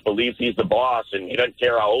ball and he just believes he's the boss, and he doesn't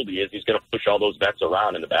care how old he is. He's going to push all those vets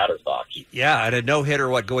around in the batter's box. Yeah, and a no-hitter,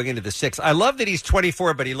 going into the sixth. I love that he's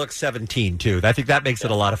 24, but he looks 17, too. I think that makes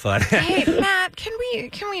it a lot of fun. Hey, Matt, can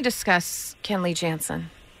we discuss Kenley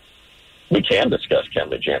Jansen? We can discuss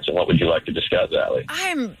Kenley Jansen. What would you like to discuss, Allie?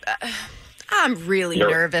 I'm really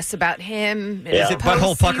nervous about him. Is it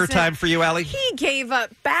butthole pucker time for you, Allie? He gave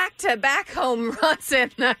up back-to-back home runs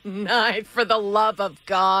in the ninth, for the love of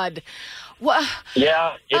God.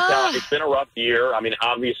 Yeah, it's been a rough year. I mean,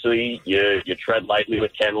 obviously, you tread lightly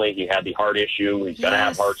with Kenley. He had the heart issue. He's going to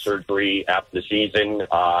have heart surgery after the season.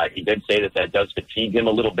 He did say that does fatigue him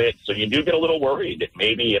a little bit. So you do get a little worried that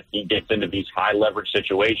maybe if he gets into these high-leverage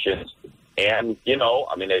situations, and,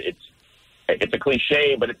 it's a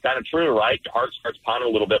cliche, but it's kind of true, right? Your heart starts pounding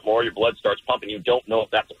a little bit more. Your blood starts pumping. You don't know if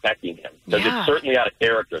that's affecting him. Because it's certainly out of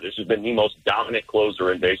character. This has been the most dominant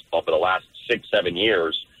closer in baseball for the last 6-7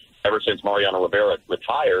 years, ever since Mariano Rivera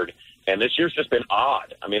retired. And this year's just been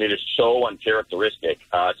odd. I mean, it is so uncharacteristic,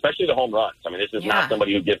 especially the home runs. I mean, this is not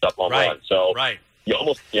somebody who gives up home runs. So you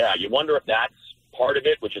you wonder if that's part of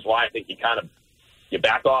it, which is why I think you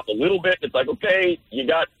back off a little bit. It's like, okay, you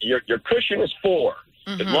got your cushion is 4.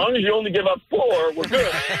 As long as you only give up 4, we're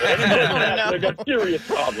good. They've got serious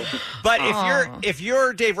problems. But if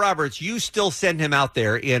you're Dave Roberts, you still send him out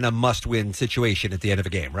there in a must-win situation at the end of a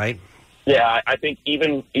game, right? Yeah, I think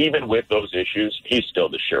even with those issues, he's still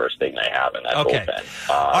the surest thing they have in that bullpen.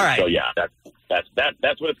 All right. So yeah,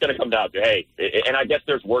 that's what it's going to come down to. Hey, and I guess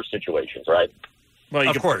there's worse situations, right? Well,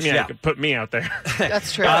 you could put me out there.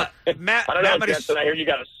 That's true. Matt, I don't know, Jensen. I hear you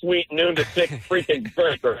got a sweet noon to 6 freaking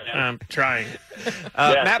drink right now. I'm trying.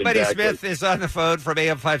 Matt Buddy Smith is on the phone from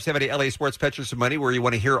AM 570 LA Sports Pitchers Some Money, where you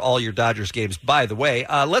want to hear all your Dodgers games. By the way,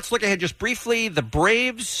 let's look ahead just briefly. The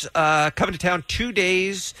Braves coming to town 2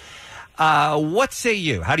 days. What say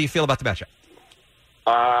you? How do you feel about the matchup?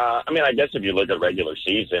 I guess if you look at regular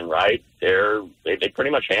season, right, they pretty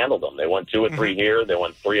much handled them. They won 2 or 3 here. They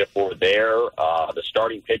won 3 or 4 there. The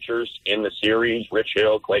starting pitchers in the series, Rich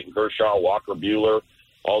Hill, Clayton Kershaw, Walker Buehler,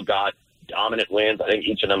 all got dominant wins. I think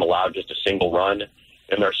each of them allowed just a single run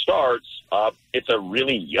in their starts. It's a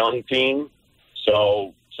really young team.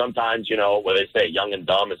 So sometimes, where they say young and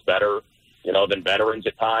dumb is better, than veterans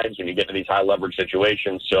at times when you get to these high-leverage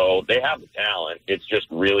situations. So they have the talent. It's just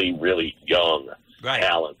really, really young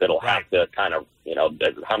talent that'll have to kind of,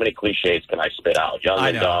 how many cliches can I spit out? Young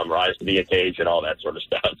and dumb, rise to the occasion, all that sort of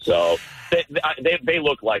stuff. So they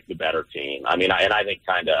look like the better team. I mean, and I think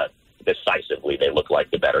kind of decisively they look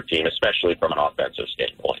like the better team, especially from an offensive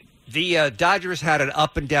standpoint. The Dodgers had an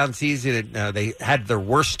up-and-down season. They had their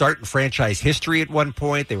worst start in franchise history at one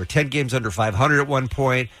point. They were 10 games under 500 at one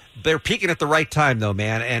point. They're peaking at the right time, though,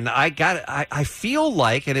 man. And I feel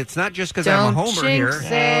like, and it's not just because I'm a homer here.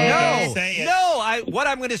 What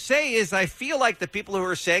I'm going to say is I feel like the people who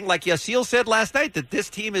are saying, like Yasiel said last night, that this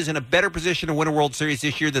team is in a better position to win a World Series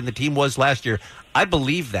this year than the team was last year. I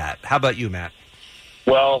believe that. How about you, Matt?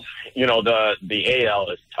 Well, the AL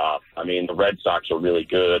is tough. I mean, the Red Sox are really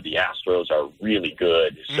good. The Astros are really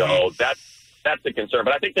good. So that's the concern.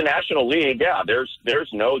 But I think the National League, there's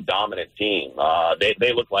no dominant team.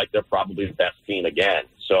 They look like they're probably the best team again.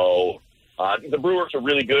 So the Brewers are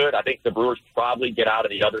really good. I think the Brewers probably get out of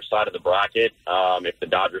the other side of the bracket if the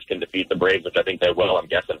Dodgers can defeat the Braves, which I think they will. I'm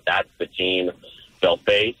guessing that's the team they'll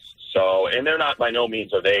face. So, and they're not, by no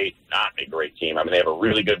means are they not a great team. I mean, they have a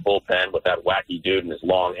really good bullpen with that wacky dude and his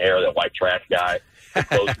long hair, that white trash guy that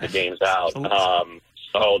closes the games out.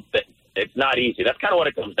 It's not easy. That's kind of what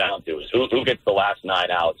it comes down to, is who gets the last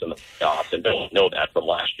 9 outs in the playoffs, and don't know that from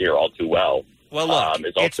last year all too well. Well, look,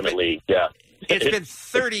 it's ultimately, It's been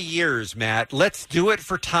 30 years, Matt. Let's do it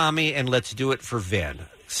for Tommy and let's do it for Vin.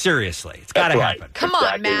 Seriously, it's got to happen. Come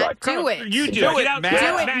on, Matt, do it. You do it, Matt.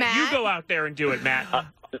 Do it, Matt. You go out there and do it, Matt.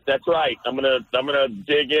 That's right. I'm gonna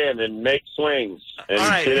dig in and make swings and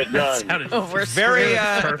get it done.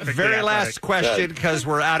 Very last question, because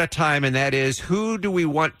we're out of time, and that is, who do we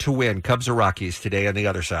want to win, Cubs or Rockies, today on the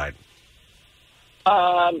other side?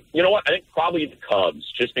 You know what? I think probably the Cubs,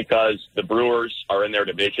 just because the Brewers are in their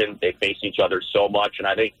division. They face each other so much, and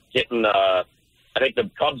I think I think the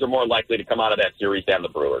Cubs are more likely to come out of that series than the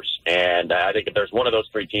Brewers. And I think if there's one of those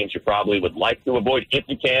three teams you probably would like to avoid, if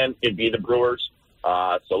you can, it'd be the Brewers.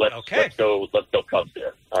 So let's go Cubs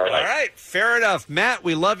there. All right. Fair enough. Matt,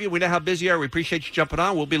 we love you. We know how busy you are. We appreciate you jumping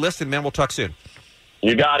on. We'll be listening, man. We'll talk soon.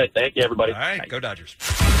 You got it. Thank you, everybody. All right. Go Dodgers.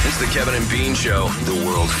 It's the Kevin and Bean Show, the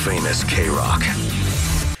world-famous K-Rock.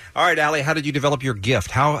 All right, Allie, how did you develop your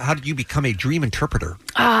gift? How did you become a dream interpreter?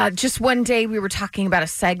 Just one day we were talking about a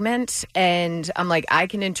segment, and I'm like, I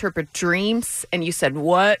can interpret dreams. And you said,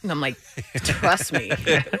 what? And I'm like, trust me.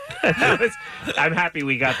 I'm happy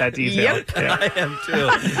we got that detail. Yep. Yeah. I am too.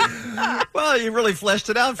 Well, you really fleshed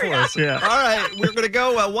it out for us. Yeah. All right, we're going to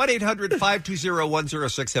go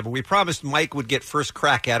 1-800-520-1067. We promised Mike would get first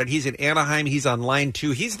crack at it. He's in Anaheim. He's on line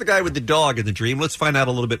 2. He's the guy with the dog in the dream. Let's find out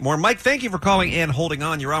a little bit more. Mike, thank you for calling and holding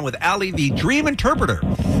on. You're on with Allie, the dream interpreter.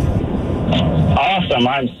 Awesome.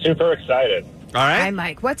 I'm super excited. All right. Hi,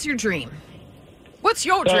 Mike. What's your dream? What's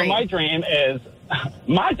your So dream? my dream is,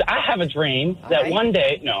 I have a dream that one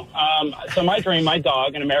day, so my dream, my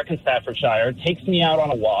dog, an American Staffordshire, takes me out on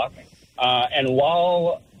a walk, and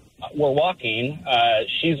while we're walking,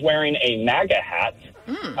 she's wearing a MAGA hat,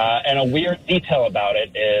 and a weird detail about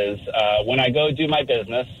it is when I go do my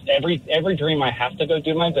business, every dream I have to go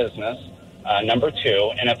do my business, number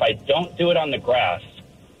 2, and if I don't do it on the grass,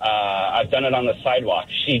 I've done it on the sidewalk,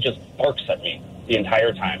 she just barks at me the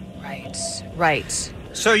entire time. Right.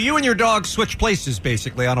 So you and your dog switch places,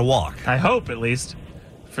 basically, on a walk. I hope, at least,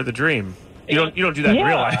 for the dream. You don't do that in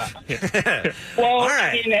real life. Well,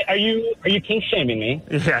 I mean, are you kink shaming me?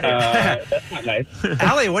 Yeah. That's not nice.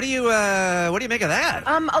 Allie, what do you make of that?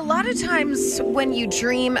 A lot of times when you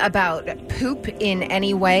dream about poop in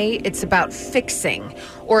any way, it's about fixing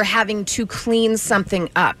or having to clean something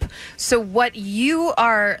up. So what you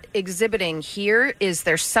are exhibiting here is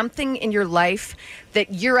there's something in your life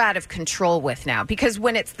that you're out of control with now. Because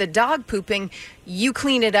when it's the dog pooping, you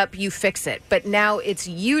clean it up, you fix it. But now it's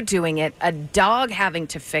you doing it, a dog having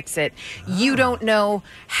to fix it. You don't know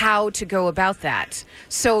how to go about that.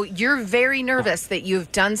 So you're very nervous that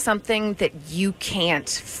you've done something that you can't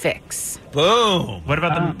fix. Boom. What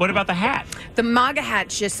about the hat? The MAGA hat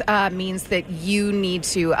just means that you need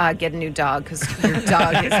to get a new dog because your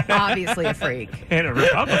dog is obviously a freak. And a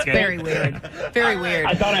Republican. Very weird. Very weird.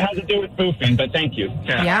 I thought it had to do with pooping, but thank you.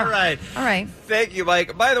 Yeah. All right. Thank you,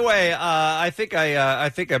 Mike. By the way, I think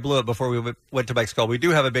I blew it before we went to Mike's call. We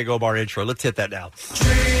do have a big Omar intro. Let's hit that now.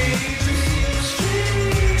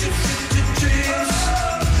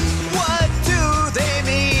 What do they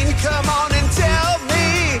mean? Come on and tell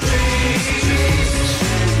me.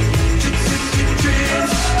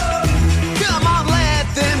 Come on,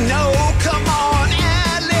 let them know. Come on,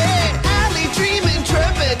 Allie Dream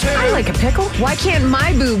Interpreter. I like a pickle. Why can't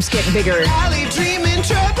my boobs get bigger? Allie Dream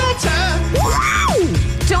Interpreter. Wow!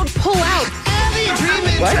 Don't pull out. Allie Dream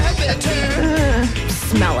Interpreter.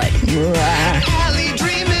 Smell it. Allie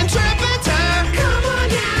Dream Interpreter. Come on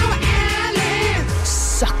now, Allie.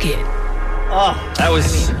 Suck it. Oh, that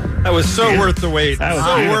was so worth the wait. That was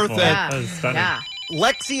so beautiful. worth it. That was stunning. Yeah.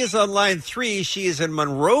 Lexi is on line 3. She is in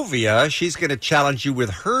Monrovia. She's going to challenge you with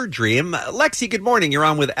her dream. Lexi, good morning. You're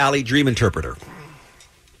on with Allie, Dream Interpreter.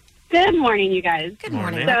 Good morning, you guys. Good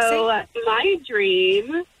morning, So my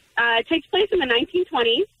dream takes place in the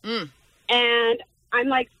 1920s, and I'm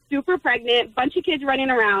like super pregnant, bunch of kids running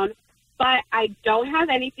around, but I don't have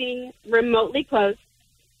anything remotely close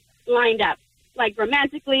lined up, like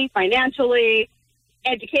romantically, financially,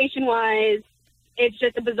 education-wise. It's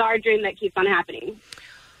just a bizarre dream that keeps on happening.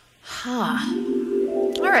 All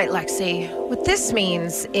right, Lexi. What this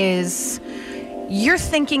means is you're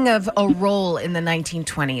thinking of a role in the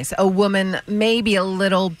 1920s, a woman maybe a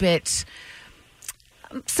little bit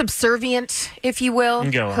subservient, if you will.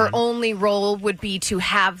 Her only role would be to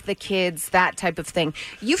have the kids, that type of thing.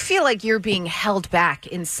 You feel like you're being held back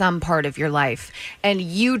in some part of your life, and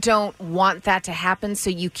you don't want that to happen, so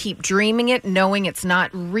you keep dreaming it, knowing it's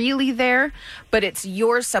not really there, but it's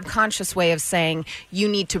your subconscious way of saying you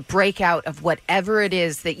need to break out of whatever it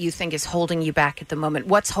is that you think is holding you back at the moment.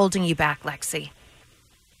 What's holding you back, Lexi?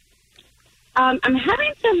 I'm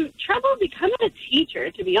having some trouble becoming a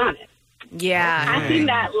teacher, to be honest. Yeah. Passing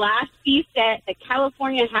that last piece that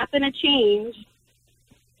California happened to change.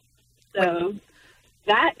 So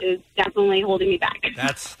that is definitely holding me back.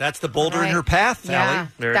 That's the boulder in her path, Yeah,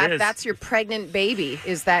 Allie. that's your pregnant baby,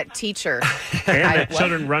 is that teacher. And the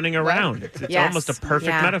children running around. It's Yes. almost a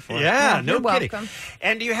perfect Yeah. metaphor. Yeah, no You're kidding. welcome.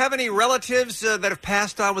 And do you have any relatives that have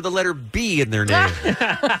passed on with the letter B in their name?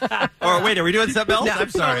 Or wait, are we doing something else? No, I'm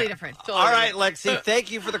sorry. totally different. Totally All right, Lexi,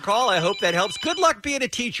 thank you for the call. I hope that helps. Good luck being a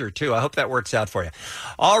teacher, too. I hope that works out for you.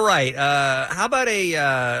 All right. How about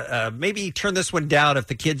maybe turn this one down if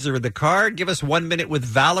the kids are in the car. Give us 1 minute with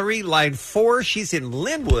Valerie, line 4. She's in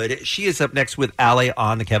Linwood. She is up next with Allie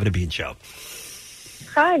on the Kevin and Bean Show.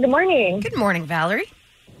 Hi, good morning. Good morning, Valerie.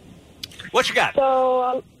 What you got?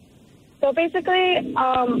 So basically,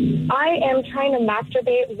 I am trying to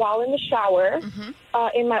masturbate while in the shower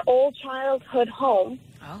in my old childhood home.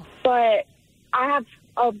 Oh. But I have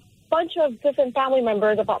a bunch of different family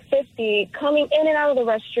members, about 50, coming in and out of the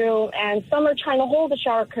restroom, and some are trying to hold the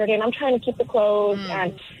shower curtain. I'm trying to keep it closed,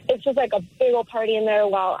 and it's just like a big old party in there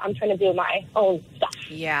while I'm trying to do my own stuff.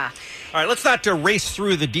 Yeah. All right, let's not race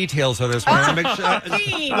through the details of this. I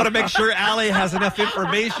want to make sure Allie has enough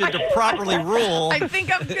information to properly rule. I think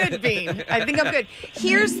I'm good, Bean. I think I'm good.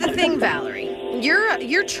 Here's the thing, Valerie.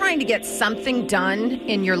 You're trying to get something done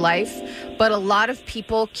in your life, but a lot of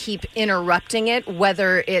people keep interrupting it,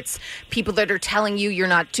 whether it's people that are telling you you're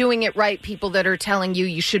not doing it right, people that are telling you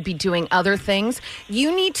you should be doing other things.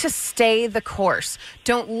 You need to stay the course.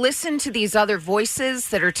 Don't listen to these other voices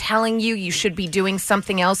that are telling you you should be doing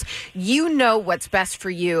something else. You know what's best for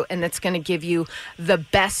you, and that's going to give you the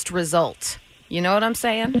best result. You know what I'm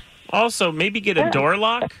saying? Also, maybe get a door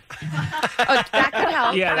lock. That could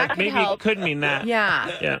help. Yeah, that that maybe help. could mean that. Yeah.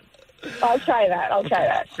 Yeah. I'll try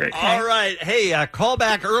that. Great. All right. Hey, call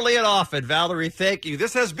back early and often. Valerie, thank you.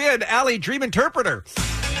 This has been Allie Dream Interpreter.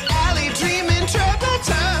 Allie Dream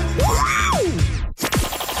Interpreter.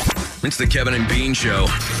 It's the Kevin and Bean Show.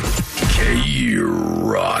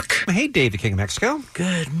 K-Rock. Hey, Dave, the King of Mexico.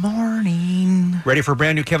 Good morning. Ready for a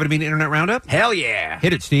brand new Kevin and Bean Internet Roundup? Hell yeah.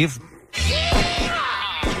 Hit it, Steve.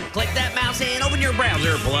 Click that mouse and open your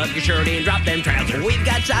browser. Pull up your shirt and drop them trousers. We've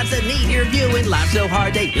got shots that need your viewing. Live so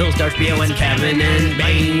hard that you'll start spewing. Kevin and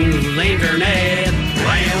Bean's Internet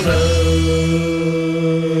Roundup.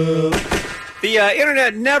 The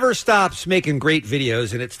internet never stops making great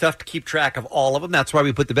videos, and it's tough to keep track of all of them. That's why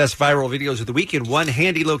we put the best viral videos of the week in one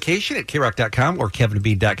handy location at krock.com or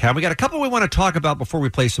kevinandbean.com. We got a couple we want to talk about before we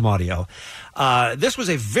play some audio. This was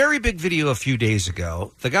a very big video a few days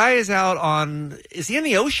ago. The guy is out on, is he in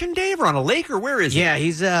the ocean, Dave, or on a lake, or where is he? Yeah,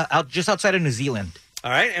 he's out just outside of New Zealand.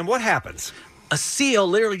 All right, and what happens? A seal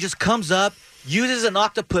literally just comes up, uses an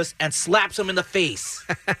octopus, and slaps him in the face.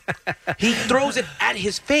 He throws it at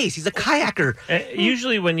his face. He's a kayaker.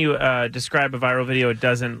 Usually when you describe a viral video, it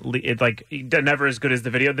doesn't, never as good as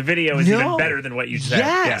the video. The video is even better than what you said.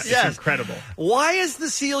 Yes. Yeah, it's incredible. Why is the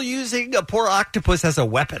seal using a poor octopus as a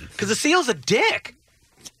weapon? Because the seal's a dick.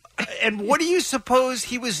 And what do you suppose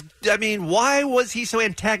he was, why was he so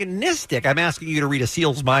antagonistic? I'm asking you to read a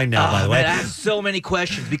seal's mind now, by the way. Man, I have so many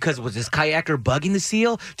questions because was this kayaker bugging the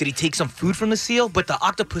seal? Did he take some food from the seal? But the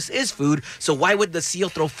octopus is food, so why would the seal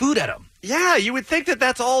throw food at him? Yeah, you would think that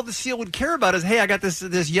that's all the seal would care about is, hey, I got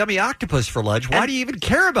this yummy octopus for lunch. Why do you even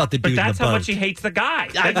care about the dude in the boat? But that's how much he hates the guy.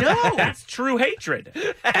 I know. That's true hatred.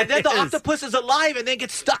 And then the octopus is alive and then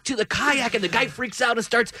gets stuck to the kayak and the guy freaks out and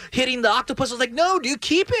starts hitting the octopus. I was like, no, dude,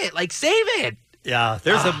 keep it. Like, save it. Yeah,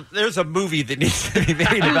 there's a movie that needs to be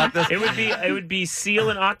made about this. It would be seal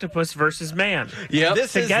and octopus versus man. Yeah,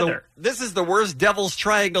 together. This is the worst devil's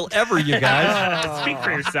triangle ever, you guys. Speak for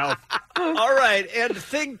yourself. All right, and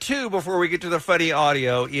thing two before we get to the funny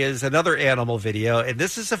audio is another animal video, and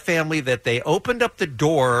this is a family that they opened up the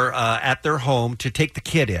door at their home to take the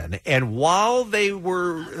kid in, and while they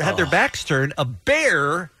had their backs turned, a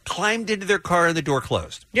bear climbed into their car and the door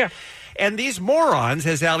closed. Yeah. And these morons,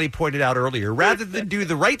 as Allie pointed out earlier, rather than do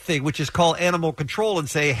the right thing, which is call animal control and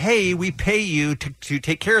say, hey, we pay you to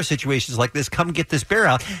take care of situations like this, come get this bear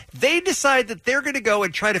out, they decide that they're going to go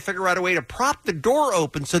and try to figure out a way to prop the door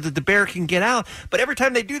open so that the bear can get out. But every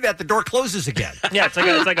time they do that, the door closes again. Yeah, it's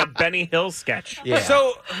like a Benny Hill sketch. Yeah.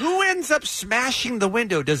 So who ends up smashing the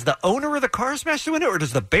window? Does the owner of the car smash the window, or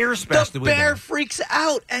does the bear smash the window? The bear freaks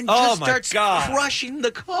out and just starts God. crushing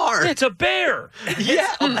the car. It's a bear.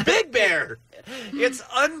 Yeah, a big bear. It's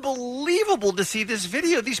unbelievable to see this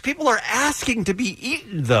video. These people are asking to be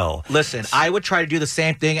eaten, though. Listen, I would try to do the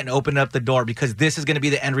same thing and open up the door because this is going to be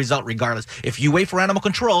the end result regardless. If you wait for animal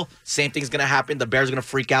control, same thing's going to happen. The bear's going to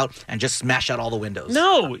freak out and just smash out all the windows.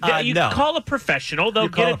 No, you call a professional. They'll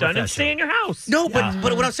get it done and stay in your house. No, but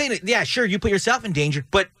what I'm saying is, yeah, sure, you put yourself in danger,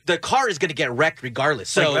 but the car is going to get wrecked regardless.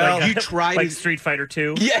 So you try like to... Street Fighter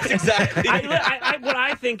 2. Yes, exactly. What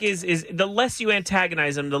I think is the less you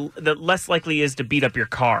antagonize him, the less likely he is to beat up your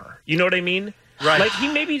car. You know what I mean? Right. Like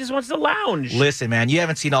maybe he just wants to lounge. Listen, man, you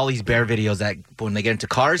haven't seen all these bear videos that when they get into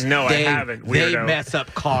cars? No, I haven't. Weirdo. They mess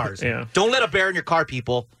up cars. Yeah. Don't let a bear in your car,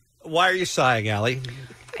 people. Why are you sighing, Allie?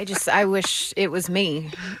 I wish it was me.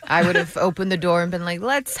 I would have opened the door and been like,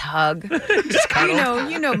 let's hug.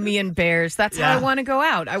 You know me and bears. That's how I want to go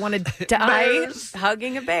out. I want to die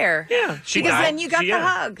hugging a bear. Yeah. Then you got the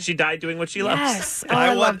hug. She died doing what she loves. Yes. Oh,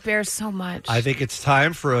 I love bears so much. I think it's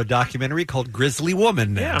time for a documentary called Grizzly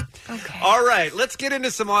Woman now. Yeah. Okay. All right, let's get into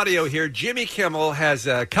some audio here. Jimmy Kimmel has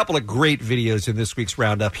a couple of great videos in this week's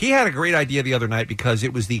roundup. He had a great idea the other night because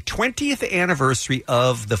it was the 20th anniversary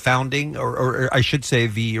of the founding, or I should say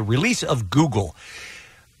the release of Google.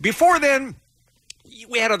 Before then,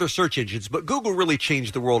 we had other search engines, but Google really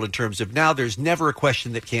changed the world in terms of now there's never a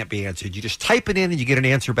question that can't be answered. You just type it in and you get an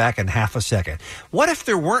answer back in half a second. What if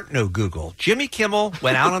there weren't no Google? Jimmy Kimmel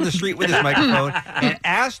went out on the street with his microphone and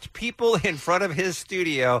asked people in front of his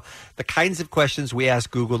studio the kinds of questions we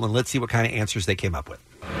asked Google, and let's see what kind of answers they came up with.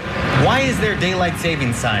 Why is there daylight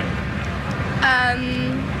savings time?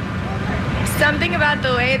 Something about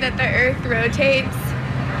the way that the Earth rotates,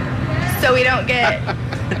 so we don't get,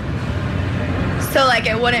 so like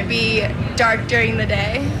it wouldn't be dark during the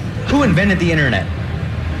day. Who invented the internet?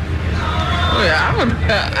 Oh,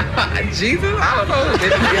 yeah, Jesus, I don't know.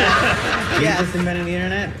 Jesus invented the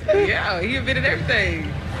internet? Yeah, he invented everything.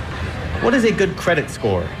 What is a good credit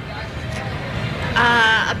score?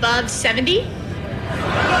 Above 70.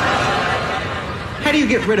 How do you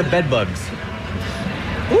get rid of bed bugs?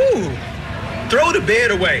 Ooh, throw the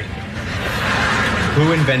bed away.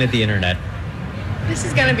 Who invented the internet? This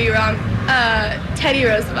is gonna be wrong. Teddy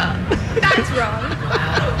Roosevelt. That's wrong.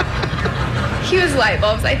 He was light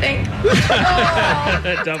bulbs, I think.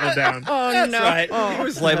 Double down. Oh, That's no. right. Oh. He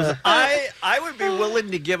was labeled. I would be willing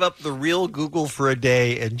to give up the real Google for a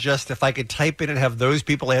day, and just if I could type in and have those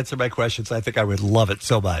people answer my questions, I think I would love it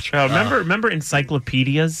so much. Remember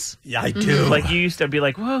encyclopedias? Yeah, I do. Like you used to be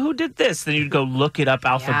like, well, who did this? Then you'd go look it up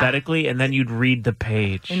alphabetically, and then you'd read the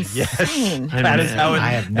page. Insane. That is how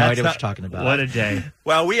I have no idea what you're talking about. What a day.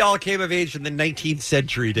 Well, we all came of age in the 19th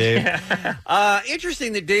century, Dave.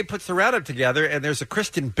 Interesting that Dave puts the roundup together, and there's a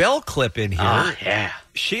Kristen Bell clip in here. Yeah.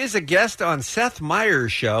 She is a guest on Seth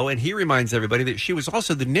Meyers' show, and he reminds everybody that she was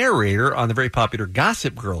also the narrator on the very popular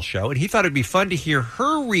Gossip Girl show, and he thought it'd be fun to hear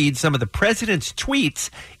her read some of the president's tweets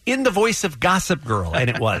in the voice of Gossip Girl, and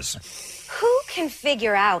it was. Who can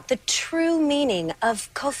figure out the true meaning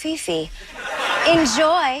of Kofifi?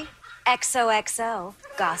 Enjoy XOXO,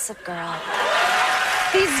 Gossip Girl.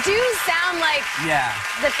 These do sound like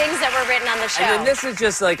the things that were written on the show. And then this is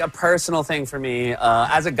just like a personal thing for me.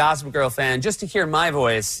 As a Gossip Girl fan, just to hear my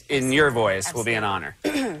voice in your voice will be an honor.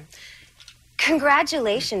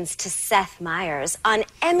 Congratulations to Seth Meyers on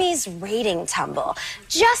Emmy's rating tumble.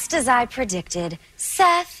 Just as I predicted,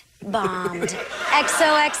 Seth bombed.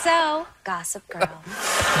 XOXO, Gossip Girl.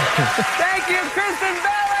 Thank you, Kristen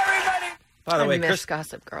Bell, everybody. By the way, miss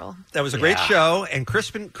Gossip Girl. That was a great show, and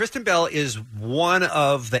Kristen Bell is one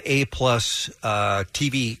of the A-plus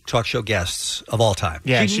TV talk show guests of all time.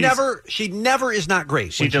 Yeah, she never is not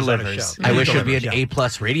great. She when she's on a delivers. show. I wish she'd be an Yeah.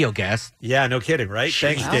 A-plus radio guest. Yeah, no kidding, right?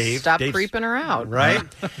 Thanks, Well, Dave. Stop Dave's- creeping her out. Right?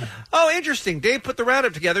 Oh, interesting. Dave put the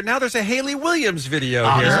roundup together. Now there's a Haley Williams video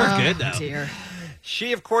Oh, here. this one's good, though. Dear.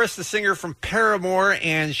 She, of course, the singer from Paramore,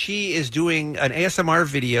 and she is doing an ASMR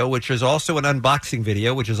video, which is also an unboxing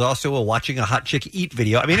video, which is also a watching a hot chick eat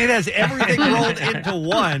video. I mean, it has everything rolled into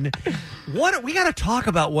one. We got to talk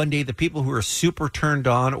about one day the people who are super turned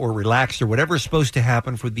on or relaxed or whatever is supposed to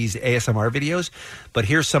happen for these ASMR videos. But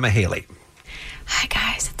here's some of Haley. Hi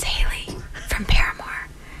guys, it's Haley from Paramore,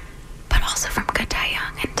 but also from Good Die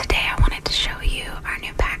Young, and today I wanted to show you our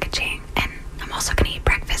new packaging, and I'm also going to eat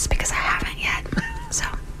breakfast because I haven't yet, so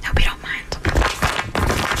hope you don't mind.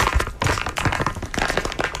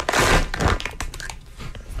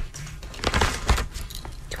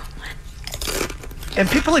 And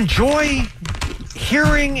people enjoy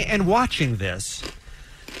hearing and watching this.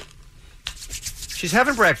 She's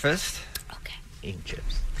having breakfast. Eating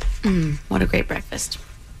chips. What a great breakfast.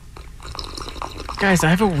 Guys, I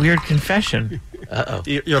have a weird confession. Uh-oh.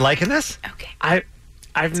 You're liking this? Okay.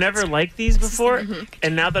 I've never liked these before,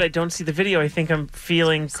 and now that I don't see the video, I think I'm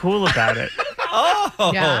feeling cool about it.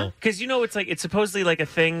 Oh. Yeah. Because it's like it's supposedly like a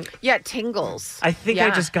thing. Yeah, it tingles. I think I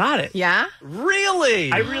just got it. Yeah?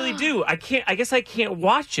 Really? I really do. I guess I can't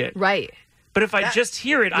watch it. Right. But if I just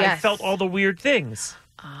hear it, I Yes. felt all the weird things.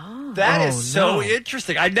 That Oh, is so no.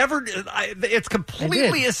 interesting. It's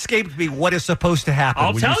completely escaped me what is supposed to happen.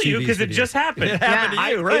 I'll when tell see you these because it videos. just happened. It happened to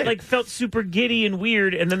you, It right? like felt super giddy and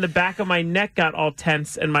weird, and then the back of my neck got all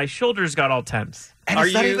tense, and my shoulders got all tense. And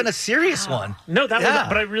it's not even a serious one. No, that Yeah. was,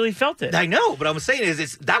 but I really felt it. I know, but I'm saying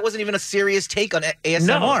that wasn't even a serious take on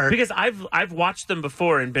ASMR. No, because I've watched them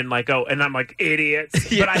before and been like, oh, and I'm like idiots.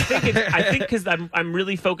 But I think because I'm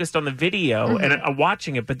really focused on the video and I'm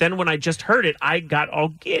watching it. But then when I just heard it, I got all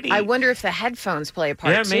giddy. I wonder if the headphones play a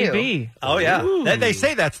part Yeah, too. maybe. Oh yeah, Ooh. they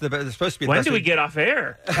say that's supposed to be. the When best do we way- get off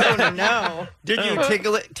air? Oh no! Did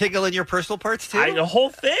you tickle in your personal parts too? The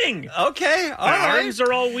whole thing. Okay, all My right. arms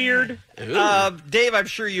are all weird. Dave, I'm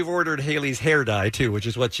sure you've ordered Haley's hair dye too, which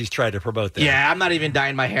is what she's trying to promote there. Yeah, I'm not even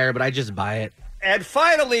dyeing my hair, but I just buy it. And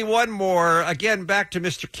finally, one more. Again, back to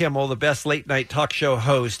Mr. Kimmel, the best late night talk show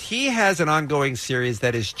host. He has an ongoing series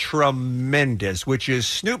that is tremendous, which is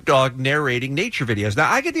Snoop Dogg narrating nature videos.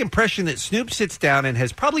 Now, I get the impression that Snoop sits down and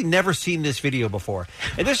has probably never seen this video before.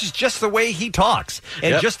 And this is just the way he talks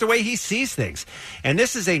and Yep. just the way he sees things. And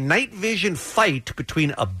this is a night vision fight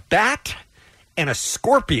between a bat and a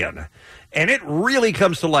scorpion. And it really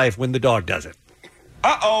comes to life when the dog does it.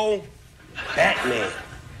 Uh-oh. Batman.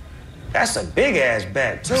 That's a big-ass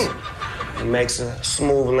bat, too. He makes a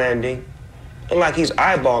smooth landing. Look like he's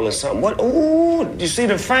eyeballing something. What? Ooh, you see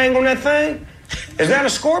the fang on that thing? Is that a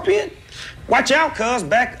scorpion? Watch out, cuz.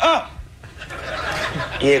 Back up.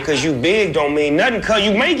 Yeah, because you big don't mean nothing, cuz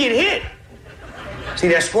you may get hit. See,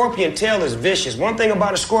 that scorpion tail is vicious. One thing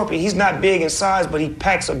about a scorpion, he's not big in size, but he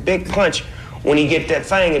packs a big punch when he get that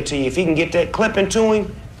fang into you. If he can get that clip into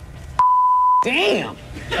him, damn.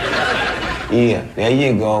 Yeah, there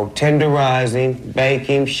you go. Tenderizing,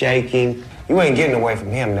 baking, shaking. You ain't getting away from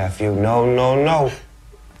him, nephew. No, no, no.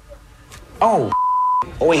 Oh,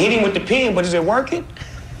 he hit him with the pin, but is it working?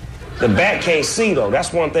 The bat can't see, though.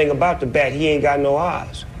 That's one thing about the bat. He ain't got no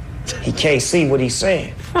eyes. He can't see what he's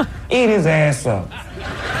saying. Eat his ass up.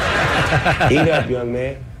 Eat up, young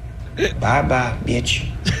man. Bye-bye, bitch.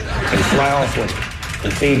 And fly off with it.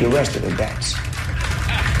 And feed the rest of the bats.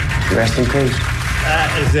 Rest in peace.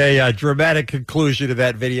 That is a dramatic conclusion to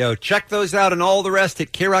that video. Check those out and all the rest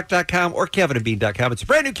at KROC.com or KevinandBean.com. It's a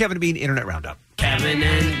brand new Kevin and Bean Internet Roundup. Kevin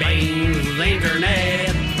and Bean's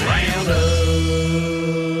Internet Roundup.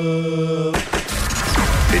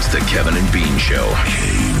 It's the Kevin and Bean Show.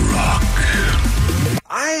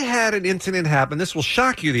 I had an incident happen. This will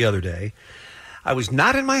shock you the other day. I was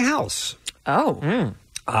not in my house. Oh.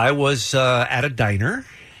 I was at a diner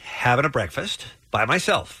having a breakfast by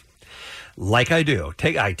myself. Like I do.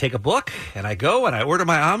 I take a book and I go and I order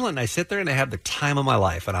my omelet and I sit there and I have the time of my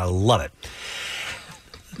life and I love it.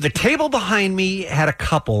 The table behind me had a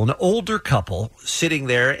couple, an older couple, sitting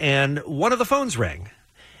there, and one of the phones rang.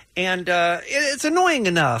 And it's annoying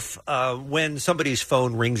enough when somebody's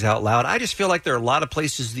phone rings out loud. I just feel like there are a lot of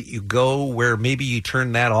places that you go where maybe you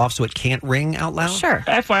turn that off so it can't ring out loud. Sure.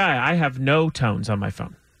 FYI, I have no tones on my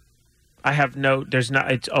phone.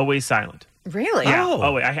 It's always silent. Really? Yeah.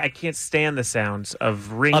 Oh, wait, I can't stand the sounds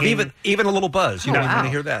of ringing. Of even a little buzz. You don't even want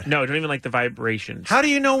to hear that. No, I don't even like the vibrations. How do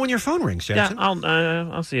you know when your phone rings, Jensen? Yeah,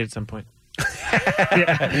 I'll see it at some point.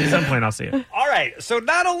 At some point, I'll see it. All right. So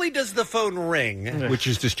not only does the phone ring, which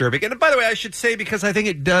is disturbing, and by the way, I should say, because I think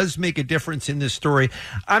it does make a difference in this story,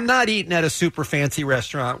 I'm not eating at a super fancy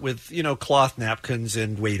restaurant with, cloth napkins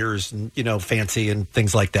and waiters and, fancy and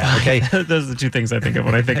things like that, okay? Those are the two things I think of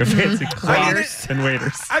when I think of fancy cloths and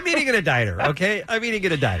waiters. I'm eating at a diner, okay? I'm eating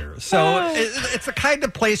at a diner. So it's the kind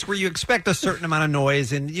of place where you expect a certain amount of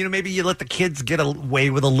noise and, maybe you let the kids get away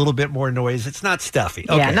with a little bit more noise. It's not stuffy.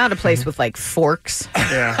 Okay. Yeah, not a place with like forks.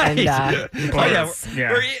 Yeah. And plates.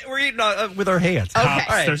 We're eating with our hands. Cups.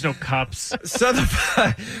 All right. There's no cups. So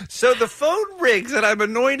the phone rings and I'm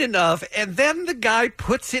annoyed enough, and then the guy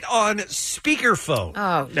puts it on speakerphone.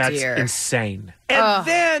 Oh, That's dear. insane. And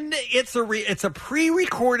then it's a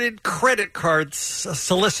pre-recorded credit card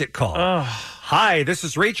solicit call. Hi, this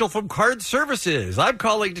is Rachel from Card Services. I'm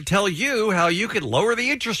calling to tell you how you can lower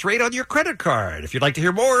the interest rate on your credit card. If you'd like to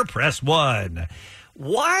hear more, press 1.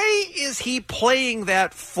 Why is he playing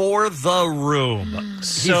that for the room?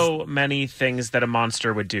 So many things that a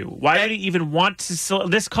monster would do. Why would he even want to?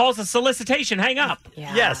 This calls a solicitation. Hang up.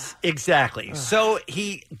 Yeah. Yes, exactly. So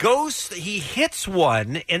he hits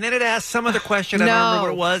one, and then it asks some other question. I don't remember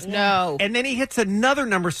what it was. No. And then he hits another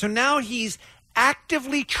number. So now he's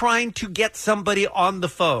actively trying to get somebody on the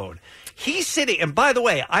phone. He's sitting, and by the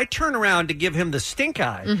way, I turn around to give him the stink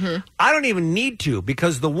eye. Mm-hmm. I don't even need to,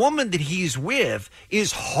 because the woman that he's with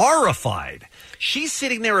is horrified. She's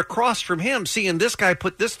sitting there across from him, seeing this guy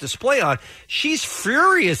put this display on. She's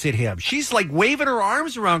furious at him. She's like waving her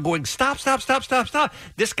arms around, going, stop, stop, stop, stop, stop.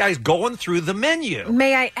 This guy's going through the menu.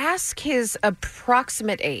 May I ask his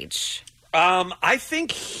approximate age? I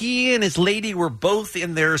think he and his lady were both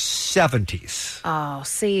in their 70s. Oh,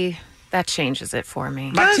 see, that changes it for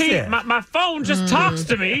me. My phone just talks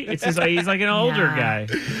to me. He's like an older guy.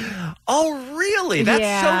 Oh, really? That's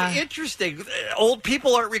Yeah. so interesting. Old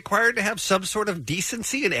people aren't required to have some sort of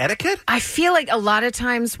decency and etiquette? I feel like a lot of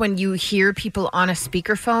times when you hear people on a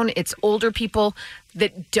speakerphone, it's older people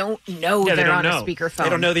that don't know Yeah, they they're don't on know. a speakerphone. They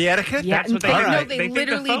don't know the etiquette? Yeah, That's what they they, think. no, Alright. they They think the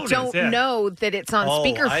literally phone is, don't yeah. know that it's on Oh, I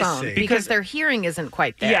speakerphone see. because their hearing isn't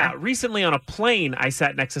quite there. Yeah, recently on a plane, I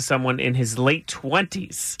sat next to someone in his late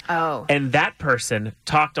 20s. Oh. And that person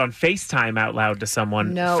talked on FaceTime out loud to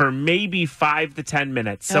someone No. for maybe 5 to 10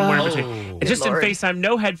 minutes, somewhere in between. Good And just Lord. in FaceTime,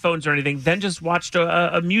 no headphones or anything, then just watched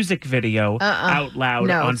a music video out loud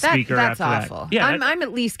no, on speaker that's after awful. that. Yeah, I'm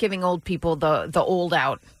at least giving old people the old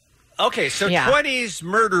out. Okay, so Yeah. 20s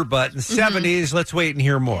murder button, 70s, let's wait and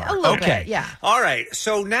hear more. A little okay. bit, yeah. All right,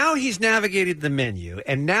 so now he's navigated the menu,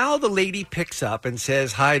 and now the lady picks up and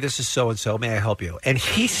says, hi, this is so-and-so, may I help you? And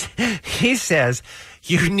he says,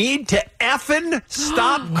 you need to effing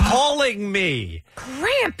stop calling me.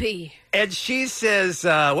 Grampy. And she says,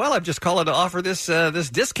 well, I'm just calling to offer this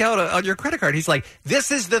discount on your credit card. He's like,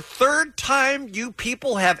 this is the third time you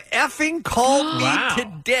people have effing called me Wow.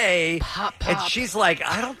 today. And she's like,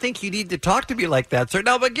 I don't think you need to talk to me like that, sir.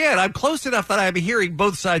 Now, again, I'm close enough that I'm hearing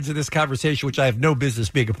both sides of this conversation, which I have no business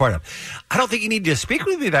being a part of. I don't think you need to speak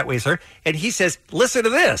with me that way, sir. And he says, listen to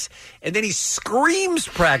this. And then he screams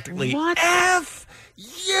practically, F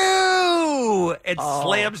you! And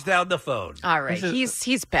slams down the phone. All right,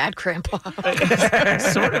 he's bad, Grandpa.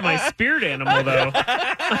 sort of my spirit animal, though.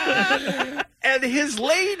 And his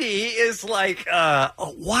lady is like,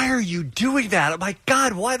 why are you doing that? Oh, my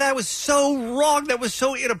God, why? That was so wrong. That was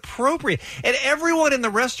so inappropriate. And everyone in the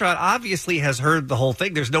restaurant obviously has heard the whole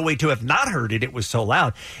thing. There's no way to have not heard it. It was so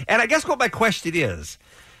loud. And I guess what my question is,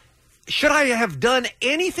 should I have done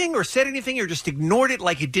anything or said anything or just ignored it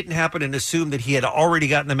like it didn't happen and assumed that he had already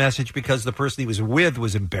gotten the message because the person he was with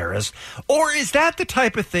was embarrassed? Or is that the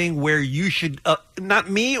type of thing where you should, not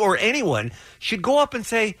me or anyone, should go up and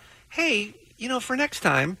say, hey, for next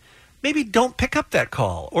time, maybe don't pick up that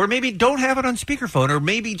call, or maybe don't have it on speakerphone, or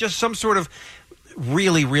maybe just some sort of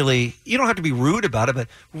really, really, you don't have to be rude about it, but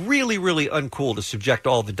really, really uncool to subject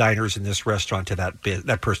all the diners in this restaurant to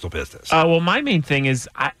that personal business. Well, my main thing is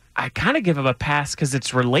I kind of give him a pass because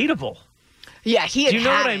it's relatable. Yeah, he had Do you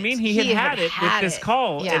know had what I it. mean? He had it with this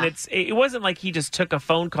call, Yeah. and it wasn't like he just took a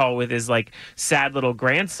phone call with his like sad little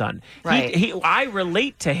grandson. Right. I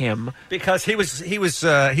relate to him because he was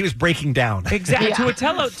breaking down exactly Yeah.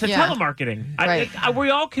 to Yeah. telemarketing. Right.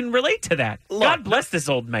 We all can relate to that. God bless this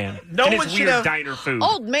old man. No and one his should weird have- diner food.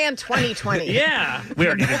 Old man 2020. Yeah, we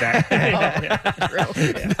already did that.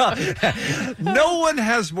 No one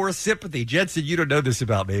has more sympathy. Jensen, you don't know this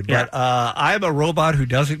about me, but I'm a robot who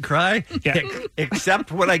doesn't cry,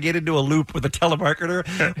 except when I get into a loop with a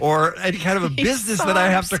telemarketer or any kind of a business that I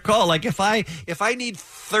have to call. Like if I need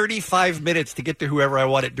 35 minutes to get to whoever I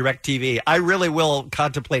want at DirecTV, I really will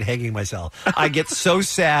contemplate hanging myself. I get so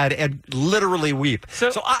sad and literally weep.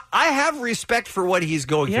 So I have respect for what he's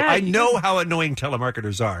going through. Yeah, I you know how annoying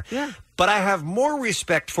telemarketers are. Yeah. But I have more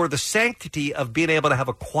respect for the sanctity of being able to have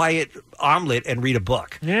a quiet omelet and read a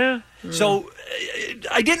book. Yeah. So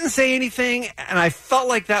I didn't say anything, and I felt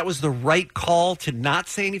like that was the right call to not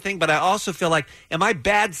say anything. But I also feel like, am I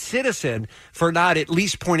bad citizen for not at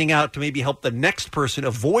least pointing out to maybe help the next person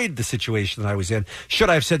avoid the situation that I was in? Should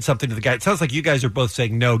I have said something to the guy? It sounds like you guys are both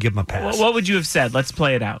saying no, give him a pass. What would you have said? Let's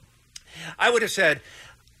play it out. I would have said,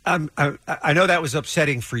 I know that was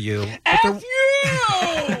upsetting for you. F you!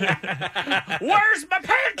 Where's my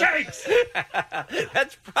pancakes?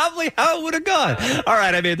 That's probably how it would have gone. All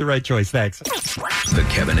right, I made the right choice. Thanks. The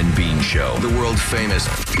Kevin and Bean Show, the world famous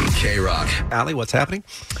K-Rock. Allie, what's happening?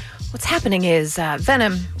 What's happening is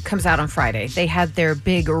Venom comes out on Friday. They had their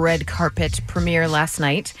big red carpet premiere last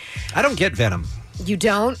night. I don't get Venom. You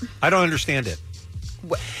don't? I don't understand it.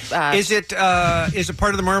 Is it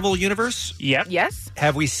part of the Marvel universe? Yep. Yes.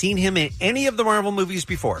 Have we seen him in any of the Marvel movies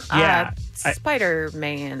before? Yeah.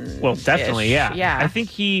 Spider-Man. Well, definitely, yeah. Yeah. I think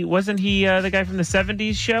he the guy from the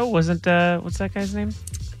 70s show? Wasn't, what's that guy's name?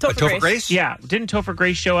 Topher Grace? Yeah. Didn't Topher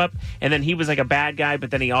Grace show up? And then he was like a bad guy, but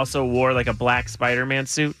then he also wore like a black Spider-Man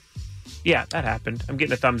suit? Yeah, that happened. I'm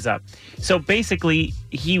getting a thumbs up. So basically,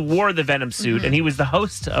 he wore the Venom suit, and he was the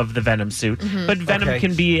host of the Venom suit. But Venom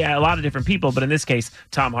can be a lot of different people, but in this case,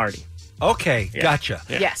 Tom Hardy. Okay, Yeah. gotcha.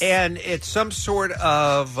 Yeah. Yes. And it's some sort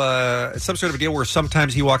of a deal where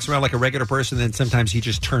sometimes he walks around like a regular person, and then sometimes he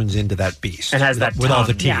just turns into that beast And has that with all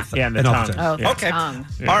the tongue. teeth. Yeah, and the and all tongue. Oh, the okay. tongue.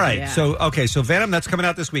 All right. Yeah. So Venom, that's coming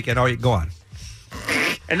out this weekend. All right, go on.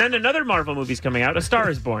 And then another Marvel movie's coming out, A Star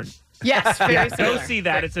is Born. Yes, very Yeah, similar. go see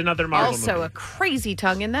that. It's another Marvel Also movie. a crazy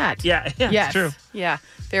tongue in that. Yeah, yes. it's true. Yeah,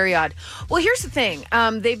 very odd. Well, here's the thing.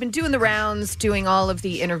 They've been doing the rounds, doing all of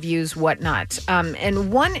the interviews, whatnot.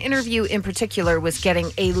 And one interview in particular was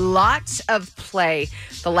getting a lot of play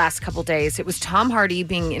the last couple days. It was Tom Hardy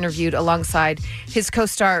being interviewed alongside his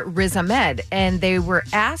co-star Riz Ahmed. And they were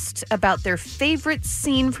asked about their favorite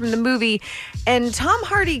scene from the movie. And Tom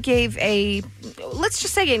Hardy gave a, let's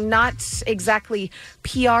just say, a not exactly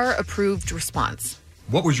PR-approved response.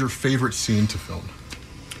 What was your favorite scene to film?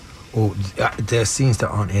 Well, there are scenes that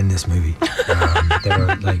aren't in this movie. There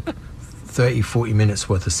are like 30, 40 minutes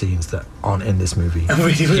worth of scenes that aren't in this movie.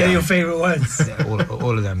 Really, what are your favorite ones? Yeah,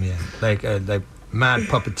 all of them, yeah. Like mad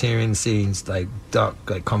puppeteering scenes, like dark,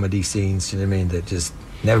 like comedy scenes. You know what I mean? That just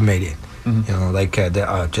never made it. You know, like that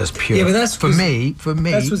are just pure. Yeah, but that's for me.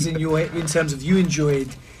 That's what's in your in terms of you enjoyed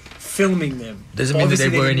filming them. Doesn't mean that Obviously,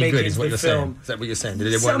 they were didn't any make good. it Is what into you're the film. saying? Is that what you're saying? That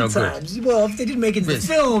they weren't no good. Sometimes, well, if they didn't make it into Riz,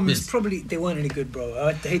 the film, Riz. it's probably they weren't any good, bro.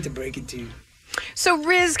 I hate to break it to you. So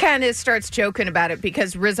Riz kind of starts joking about it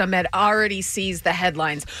because Riz Ahmed already sees the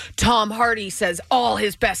headlines. Tom Hardy says all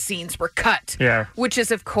his best scenes were cut. Yeah. Which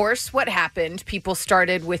is, of course, what happened. People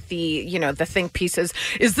started with the think pieces.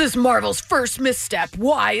 Is this Marvel's first misstep?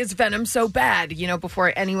 Why is Venom so bad?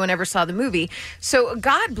 Before anyone ever saw the movie. So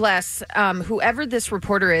God bless whoever this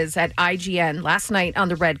reporter is at IGN last night on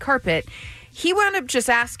the red carpet. He wound up just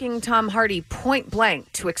asking Tom Hardy point blank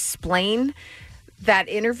to explain that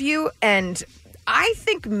interview, and I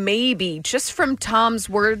think maybe just from Tom's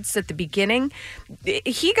words at the beginning,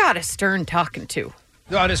 he got a stern talking to.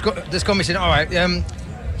 Oh, that's got me saying, all right,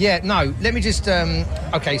 yeah, no, let me just,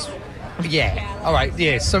 okay, yeah, all right,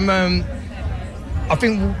 yeah, I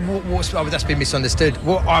think that's been misunderstood.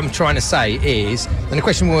 What I'm trying to say is, and the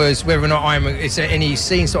question was whether or not is there any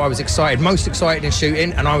scenes that I was most excited in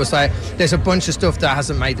shooting, and I was like, there's a bunch of stuff that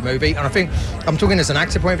hasn't made the movie, and I think I'm talking as an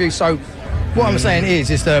actor point of view, so what I'm saying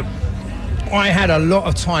is that I had a lot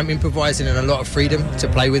of time improvising and a lot of freedom to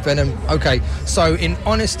play with Venom. Okay, so in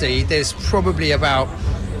honesty, there's probably about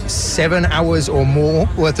 7 hours or more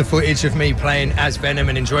worth of footage of me playing as Venom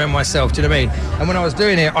and enjoying myself, do you know what I mean? And when I was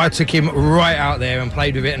doing it, I took him right out there and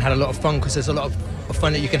played with it and had a lot of fun, because there's a lot of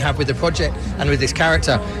fun that you can have with the project and with this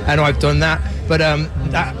character, and I've done that. But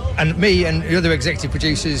that, and me and the other executive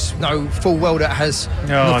producers know full well that has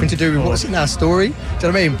nothing to do with what's in our story, do you know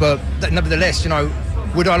what I mean? But nevertheless,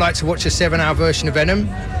 would I like to watch a 7-hour version of Venom?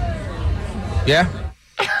 Yeah.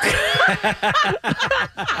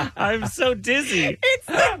 I'm so dizzy. It's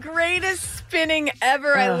the greatest spinning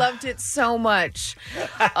ever. I loved it so much.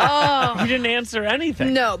 Oh, He didn't answer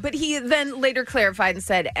anything. no, but he then later clarified and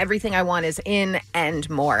said, everything I want is in and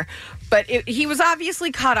more. But he was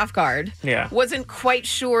obviously caught off guard. Yeah. Wasn't quite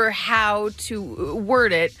sure how to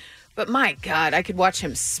word it. But my God, I could watch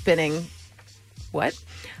him spinning,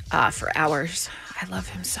 for hours. I love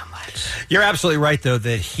him so much. You're absolutely right, though,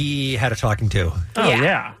 that he had a talking to. Oh,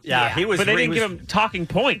 yeah. He was. But they he didn't was- give him talking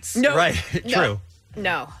points. No. Right. No. True.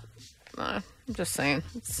 No. I'm just saying.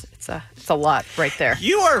 It's a lot right there.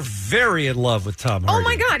 You are very in love with Tom Oh Hardy.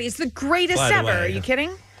 my God, he's the greatest By the ever. way, Are you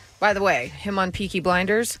kidding? By the way, him on Peaky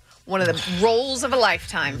Blinders, one of the roles of a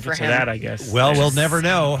lifetime for him. that, I guess. Well, we'll never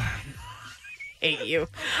know. Hate you.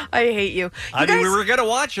 I hate you. I You mean, guys- we were going to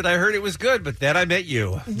watch it. I heard it was good, but then I met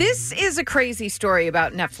you. This is a crazy story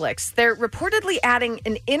about Netflix. They're reportedly adding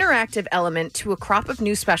an interactive element to a crop of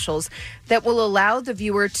new specials that will allow the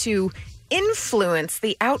viewer to influence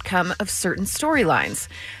the outcome of certain storylines.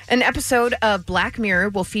 An episode of Black Mirror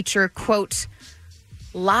will feature, quote,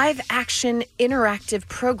 live action interactive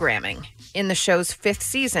programming in the show's 5th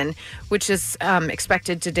season, which is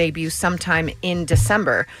expected to debut sometime in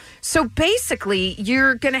December. So basically,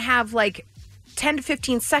 you're going to have like 10 to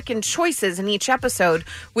 15 second choices in each episode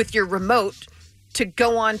with your remote to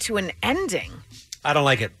go on to an ending. I don't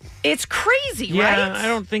like it. It's crazy, Yeah, right? I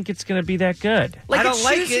don't think it's going to be that good. Like I a don't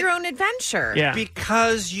like choose it. your own adventure. Yeah.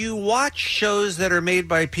 Because you watch shows that are made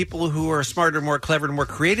by people who are smarter, more clever, and more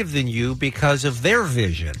creative than you because of their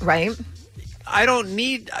vision. Right. I don't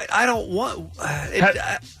need. I don't want.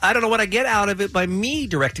 I don't know what I get out of it by me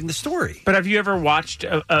directing the story. But have you ever watched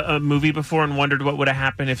a movie before and wondered what would have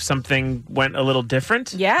happened if something went a little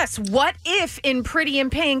different? Yes. What if in Pretty in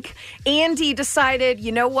Pink, Andy decided,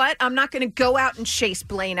 you know what? I'm not going to go out and chase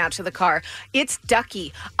Blaine out to the car. It's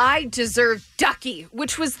Ducky. I deserve Ducky,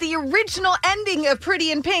 which was the original ending of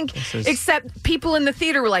Pretty in Pink, except people in the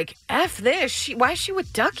theater were like, F this. Why is she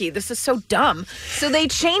with Ducky? This is so dumb. So they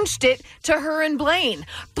changed it to her and Blaine.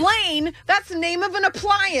 Blaine, that's the name of an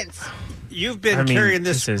appliance. You've been carrying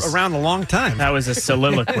this around a long time. That was a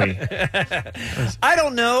soliloquy. I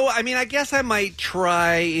don't know. I mean, I guess I might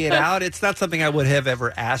try it out. It's not something I would have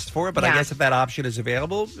ever asked for, but I guess if that option is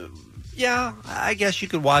available, yeah, I guess you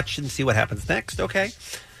could watch and see what happens next. Okay.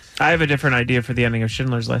 I have a different idea for the ending of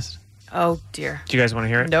Schindler's List. Oh, dear. Do you guys want to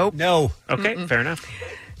hear it? Nope. No. Okay, fair enough.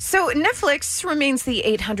 So Netflix remains the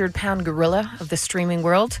 800-pound gorilla of the streaming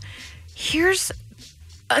world. Here's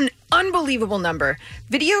an unbelievable number.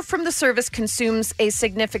 Video from the service consumes a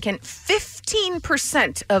significant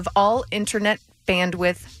 15% of all internet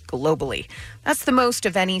bandwidth globally. That's the most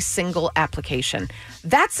of any single application.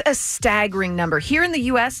 That's a staggering number. Here in the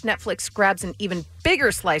U.S., Netflix grabs an even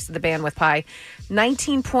bigger slice of the bandwidth pie,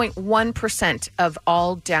 19.1% of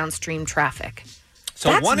all downstream traffic. So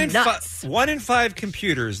That's one in five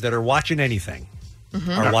computers that are watching anything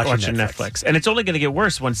are watching Netflix. And it's only going to get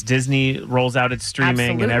worse once Disney rolls out its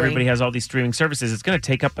streaming and everybody has all these streaming services. It's going to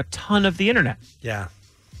take up a ton of the internet. Yeah.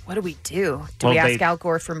 What do we do? Do we ask Al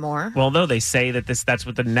Gore for more? Well, no, they say that that's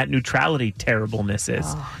what the net neutrality terribleness is.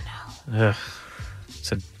 Oh, no. Ugh.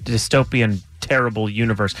 It's a dystopian, terrible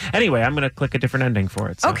universe. Anyway, I'm going to click a different ending for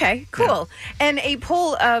it. So. Okay, cool. Yeah. And a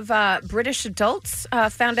poll of British adults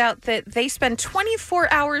found out that they spend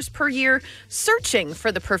 24 hours per year searching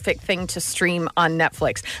for the perfect thing to stream on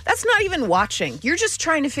Netflix. That's not even watching. You're just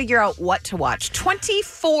trying to figure out what to watch.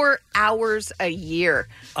 24 hours a year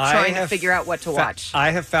trying to figure out what to watch. I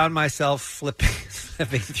have found myself flipping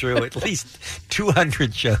through at least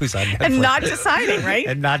 200 shows on Netflix. And not deciding, right?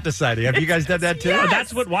 And not deciding. Have you guys done that too? Yes.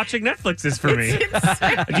 That's what watching Netflix is for me. You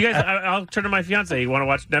guys, I'll turn to my fiance. You want to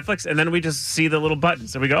watch Netflix? And then we just see the little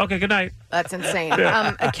buttons. And we go, okay, good night. That's insane.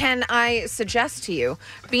 Can I suggest to you,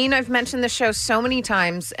 Bean, I've mentioned the show so many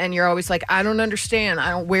times, and you're always like, I don't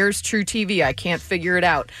understand. Where's True TV? I can't figure it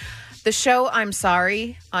out. The show I'm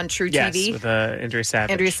Sorry on True TV. With Andrea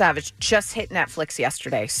Savage. Andrea Savage just hit Netflix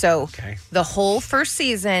yesterday. So the whole first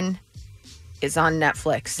season is on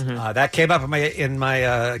Netflix. That came up in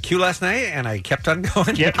my queue last night, and I kept on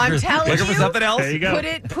going. Yep. I'm telling looking you, for something else. There you go.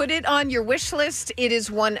 Put it on your wish list. It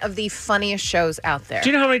is one of the funniest shows out there. Do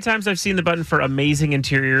you know how many times I've seen the button for amazing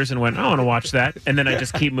interiors and went, I want to watch that, and then I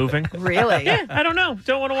just keep moving? Really? Yeah, I don't know.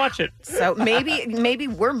 Don't want to watch it. So maybe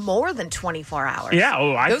we're more than 24 hours.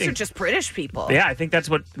 Yeah. Those are just British people. Yeah, I think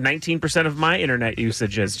that's what 19% of my internet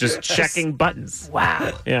usage is, just checking buttons.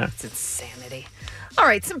 Wow. Yeah. It's insanity. All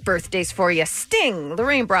right, some birthdays for you. Sting,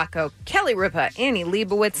 Lorraine Bracco, Kelly Ripa, Annie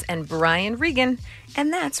Leibovitz, and Brian Regan.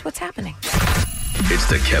 And that's what's happening. It's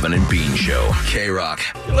the Kevin and Bean Show. K-Rock.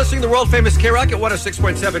 You're listening to the world-famous K-Rock at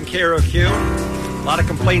 106.7 KROQ. A lot of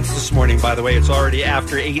complaints this morning, by the way. It's already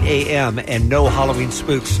after 8 a.m. and no Halloween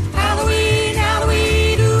spooks. Halloween,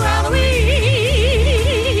 Halloween, ooh, Halloween.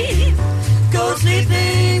 Ghostly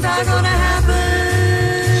things are gonna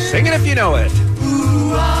happen. Sing it if you know it.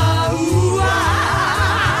 Ooh, ah, ooh, ah.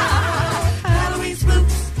 Halloween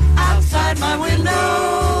spooks outside my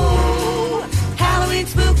window. Halloween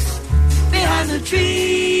spooks behind the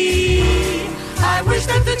tree. I wish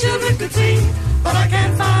that the children could see, but I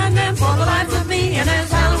can't find them for the life of me. And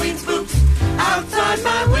there's Halloween spooks outside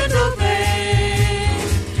my window pane.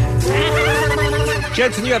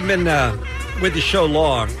 Jensen, you haven't been with the show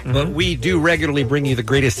long, but we do regularly bring you the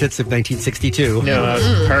greatest hits of 1962. No, that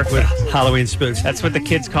was perfect. With Halloween spooks. That's what the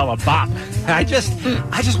kids call a bop. I just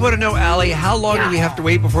want to know, Allie, how long do we have to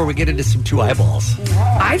wait before we get into some two eyeballs?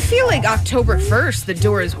 I feel like October 1st, the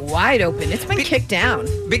door is wide open. It's been kicked down.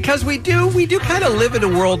 Because we do kind of live in a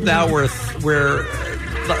world now where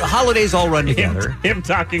the holidays all run together. Him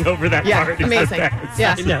talking over that part. Amazing.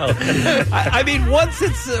 Yeah. I know. I mean, once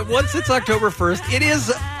it's October 1st, it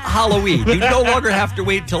is Halloween. You no longer have to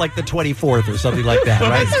wait until like the 24th or something like that,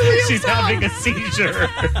 right? She's having a seizure.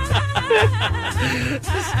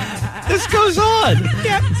 This goes on.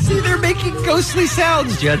 Yeah. See, they're making ghostly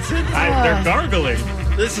sounds, Jensen. They're gargling.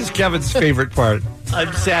 This is Kevin's favorite part.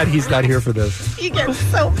 I'm sad he's not here for this. He gets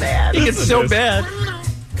so mad. He gets so mad.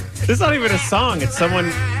 It's not even a song. It's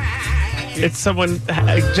someone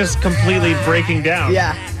just completely breaking down.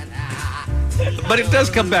 Yeah. But it does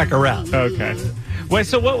come back around. Okay. Wait,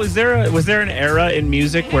 so what was there? Was there an era in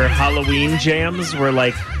music where Halloween jams were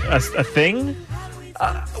like a thing?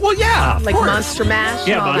 Well, yeah, like Monster Mash.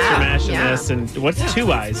 Yeah, and all Monster that. Mash and Yeah. this, and what's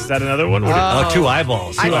Two Eyes? Is that another one? Two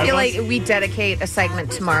Eyeballs. I feel like we dedicate a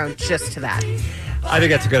segment tomorrow just to that. I think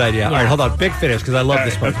that's a good idea. All right, hold on. Big finish because I love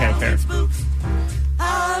this part. Okay, fair.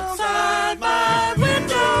 Outside my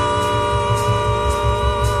window.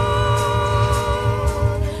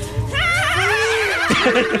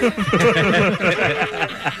 And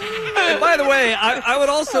by the way, I would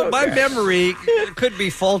also, my memory could be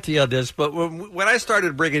faulty on this, but when I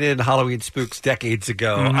started bringing in Halloween Spooks decades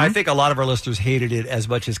ago, I think a lot of our listeners hated it as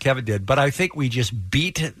much as Kevin did, but I think we just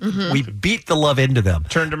beat the love into them.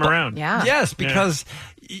 Turned them around. Yeah. Yes, because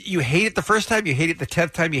you hate it the first time, you hate it the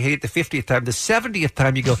 10th time, you hate it the 50th time, the 70th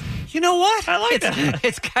time, you go, you know what? I like that.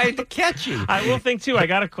 It's kind of catchy. I will think, too, I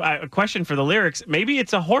got a question for the lyrics. Maybe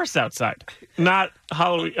it's a horse outside, not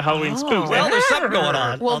Halloween Spooks. Well, there's something going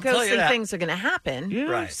on. Well, I'll tell you ghostly that. things are going to happen. Yeah.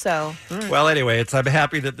 Right. So, Well, anyway, I'm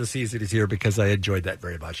happy that the season is here because I enjoyed that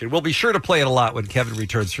very much. And we'll be sure to play it a lot when Kevin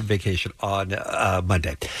returns from vacation on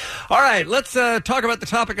Monday. All right, let's talk about the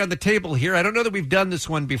topic on the table here. I don't know that we've done this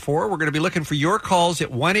one before. We're going to be looking for your calls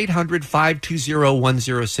at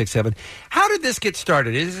 1-800-520-1067. How did this get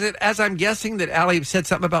started? Is it, as I'm guessing, that Allie said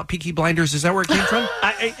something about Peaky Blinders? Is that where it came from?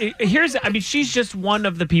 She's just one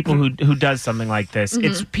of the people who does something like this.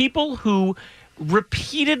 It's people who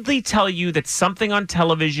repeatedly tell you that something on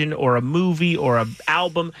television or a movie or an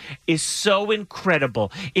album is so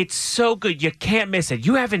incredible. It's so good. You can't miss it.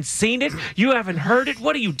 You haven't seen it. You haven't heard it.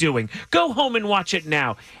 What are you doing? Go home and watch it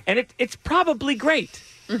now. And it's probably great.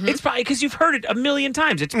 It's probably because you've heard it a million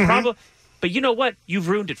times. It's probably... But you know what? You've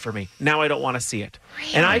ruined it for me. Now I don't want to see it.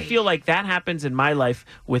 Really? And I feel like that happens in my life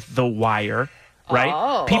with The Wire. Right?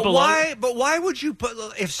 Oh. People But why would you put?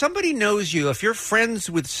 If somebody knows you, if you're friends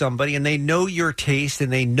with somebody and they know your taste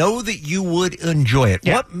and they know that you would enjoy it,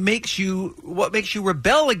 what makes you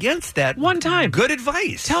rebel against that? One time. Good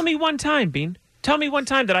advice. Tell me one time, Bean. Tell me one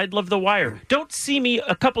time that I'd love The Wire. Don't see me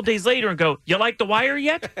a couple days later and go, you like The Wire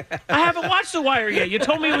yet? I haven't watched The Wire yet. You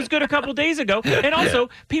told me it was good a couple days ago. And also,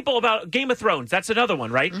 people about Game of Thrones. That's another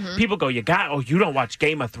one, right? People go, you don't watch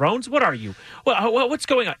Game of Thrones? What are you? Well, what's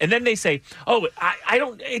going on? And then they say, I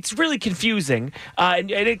don't, it's really confusing. And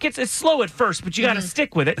it's slow at first, but you got to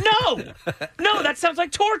stick with it. No, that sounds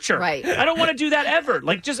like torture. Right. I don't want to do that ever.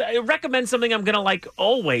 Like, just recommend something I'm going to like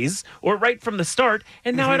always or right from the start.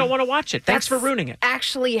 And now I don't want to watch it. Thanks for ruining it.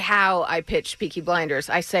 Actually, how I pitch Peaky Blinders,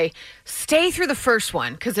 I say, stay through the first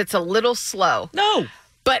one because it's a little slow. No.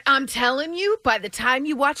 But I'm telling you, by the time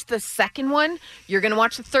you watch the second one, you're going to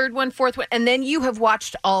watch the third one, fourth one, and then you have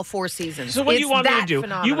watched all 4 seasons. So what It's you want me to that do?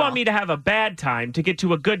 phenomenal. You want me to have a bad time to get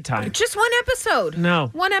to a good time? Just one episode. No.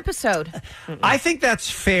 One episode. I think that's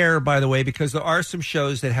fair, by the way, because there are some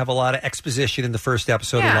shows that have a lot of exposition in the first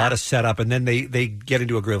episode, a lot of setup, and then they get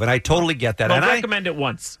into a groove. And I totally get that. Well, and recommend it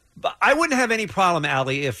once. But I wouldn't have any problem,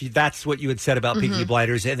 Allie, if that's what you had said about Peaky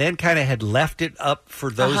Blinders and then kind of had left it up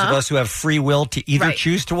for those of us who have free will to either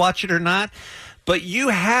choose to watch it or not. But you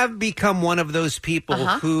have become one of those people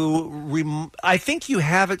who I think you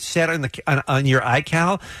have it set on your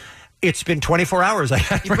iCal. It's been 24 hours. I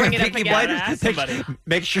got to bring it up Peaky Blinders.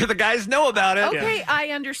 Make sure the guys know about it. Okay, I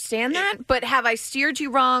understand that, but have I steered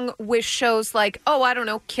you wrong with shows like, I don't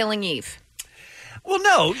know, Killing Eve? Well,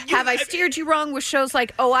 no. Have I steered you wrong with shows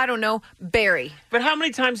like, I don't know, Barry? But how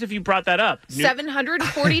many times have you brought that up?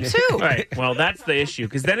 742. Right. Well, that's the issue,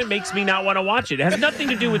 because then it makes me not want to watch it. It has nothing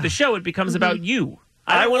to do with the show. It becomes about you.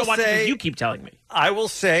 I don't want to watch it because you keep telling me. I will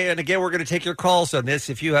say, and again, we're going to take your calls on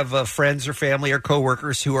this. If you have friends or family or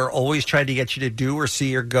coworkers who are always trying to get you to do or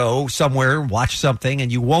see or go somewhere and watch something,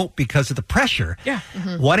 and you won't because of the pressure,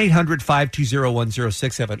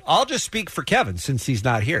 1-800-520-1067. I'll just speak for Kevin since he's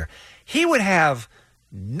not here. He would have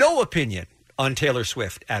no opinion on Taylor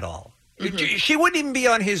Swift at all. She wouldn't even be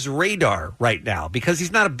on his radar right now because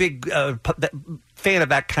he's not a big fan of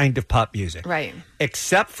that kind of pop music. Right.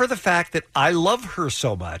 Except for the fact that I love her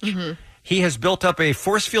so much. He has built up a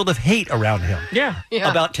force field of hate around him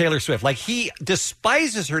about Taylor Swift. Like, he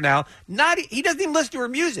despises her now. He doesn't even listen to her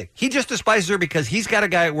music. He just despises her because he's got a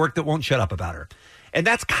guy at work that won't shut up about her. And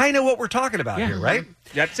that's kind of what we're talking about here, right?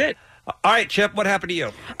 That's it. All right, Chip, what happened to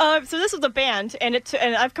you? So this was a band, and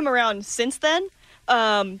I've come around since then,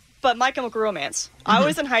 but My Chemical Romance. I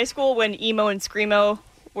was in high school when emo and screamo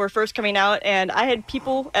were first coming out, and I had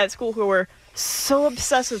people at school who were so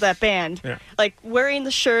obsessed with that band. Like, wearing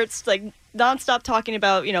the shirts, like, nonstop talking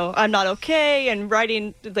about, I'm not okay, and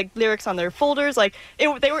writing like lyrics on their folders. Like they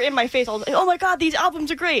were in my face all like, oh my God, these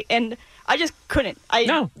albums are great. And I just couldn't.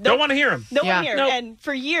 Don't want to hear them. Don't want to hear them. And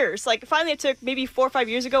for years, like finally it took maybe 4 or 5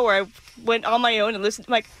 years ago where I went on my own and listened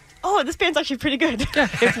to like, oh, this band's actually pretty good.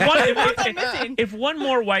 If one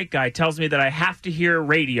more white guy tells me that I have to hear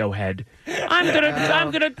Radiohead,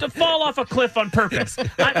 I'm gonna fall off a cliff on purpose.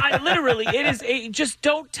 I literally, it is just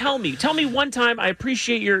don't tell me. Tell me one time. I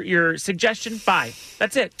appreciate your suggestion. Bye.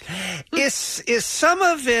 That's it. Is some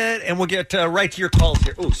of it, and we'll get right to your calls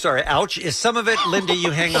here. Oh, sorry, ouch. Is some of it, Linda?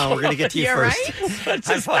 You hang on. We're gonna get to you first. Right?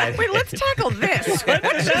 I'm fine. Wait, let's tackle this.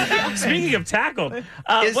 Speaking of tackled,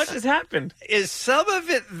 what just happened? Is some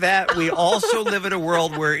of it that we also live in a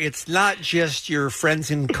world where it's not just your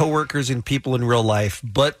friends and coworkers and people in real life,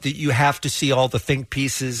 but that you have to see all the think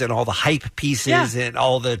pieces and all the hype pieces and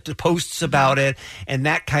all the posts about it, and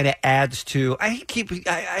that kind of adds to. I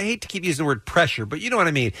hate to keep using the word pressure, but you know what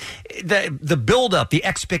I mean. The build up, the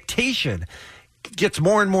expectation gets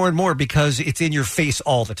more and more and more because it's in your face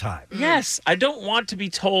all the time. Yes, I don't want to be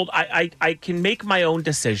told. I can make my own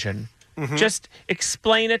decision. Mm-hmm. Just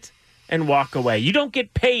explain it and walk away. You don't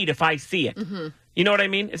get paid if I see it. Mm-hmm. You know what I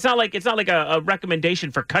mean? It's not like a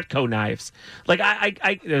recommendation for Cutco knives. Like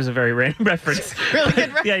there's a very random reference. Really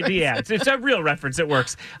good reference. The idea, it's a real reference. It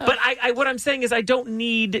works. But what I'm saying is I don't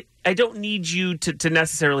need you to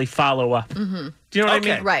necessarily follow up. Mm-hmm. Do you know what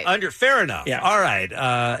I mean? Right. Fair enough. Yeah. All right.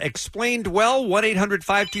 Explained well.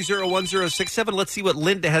 1-800-520-1067. Let's see what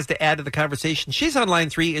Linda has to add to the conversation. She's on line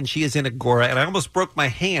 3 and she is in Agora. And I almost broke my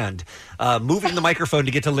hand moving the microphone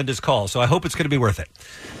to get to Linda's call. So I hope it's going to be worth it.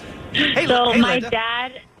 Hey, my Linda.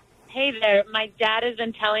 dad, hey there, my dad has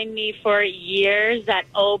been telling me for years that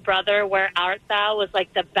Oh Brother, Where Art Thou was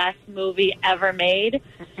like the best movie ever made.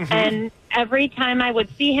 Mm-hmm. And every time I would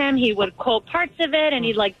see him, he would quote parts of it and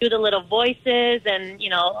he'd like do the little voices and,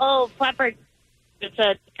 Flapper, it's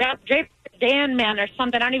a Draper Dan man or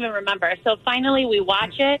something. I don't even remember. So finally we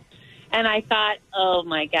watch it. And I thought, oh,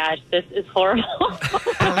 my gosh, this is horrible.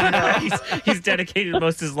 He's dedicated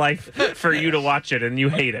most of his life for you to watch it, and you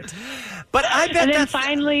hate it. But I bet and then that's...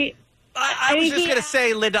 finally... I was just going to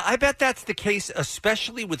say, Linda, I bet that's the case,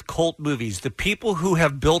 especially with cult movies. The people who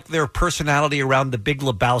have built their personality around the Big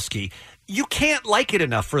Lebowski, you can't like it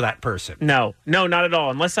enough for that person. No, not at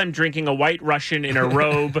all. Unless I'm drinking a White Russian in a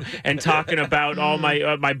robe and talking about all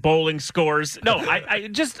my bowling scores. No,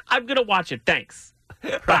 I'm going to watch it. Thanks.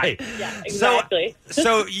 Right. Yeah, exactly.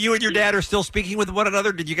 So you and your dad are still speaking with one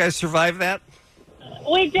another? Did you guys survive that?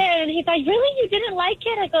 We did, and he's like, really? You didn't like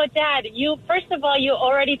it? I go, Dad, first of all, you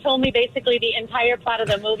already told me basically the entire plot of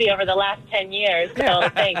the movie over the last 10 years, so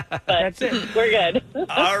thanks, but that's it. We're good.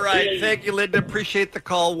 All right. Thank you, Linda. Appreciate the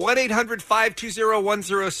call.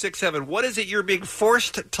 1-800-520-1067. What is it you're being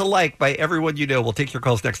forced to like by everyone you know? We'll take your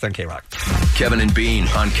calls next on K-Rock. Kevin and Bean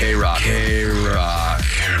on K-Rock. K-Rock.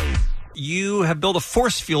 You have built a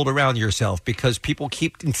force field around yourself because people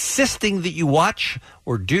keep insisting that you watch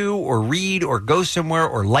or do or read or go somewhere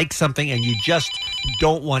or like something, and you just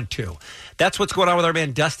don't want to. That's what's going on with our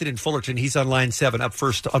man Dustin in Fullerton. He's on line 7, up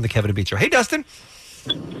first on the Kevin and Bean Show. Hey, Dustin.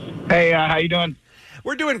 Hey, how you doing?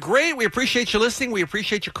 We're doing great. We appreciate you listening. We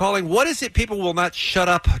appreciate you calling. What is it people will not shut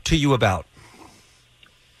up to you about?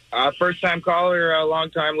 First-time caller,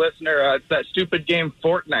 long-time listener. It's that stupid game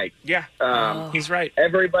Fortnite. Yeah, he's right.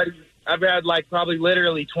 Everybody... I've had probably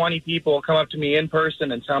literally 20 people come up to me in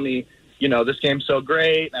person and tell me, this game's so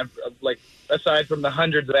great. And I've aside from the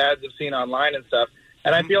hundreds of ads I've seen online and stuff.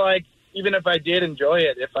 And I feel like even if I did enjoy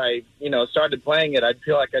it, if I, started playing it, I'd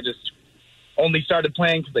feel like I just only started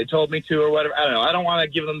playing because they told me to or whatever. I don't know. I don't want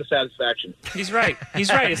to give them the satisfaction. He's right.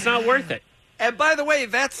 It's not worth it. And by the way,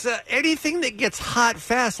 that's anything that gets hot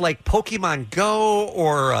fast, like Pokemon Go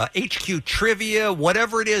or HQ Trivia,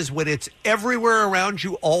 whatever it is, when it's everywhere around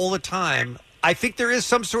you all the time. I think there is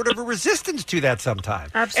some sort of a resistance to that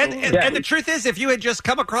sometimes. Absolutely. And the truth is, if you had just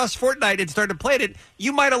come across Fortnite and started playing it,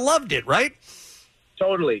 you might have loved it, right?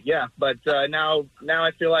 Totally, yeah. But now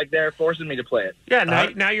I feel like they're forcing me to play it.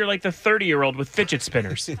 Yeah, now you're like the 30-year-old with fidget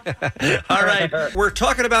spinners. All right. We're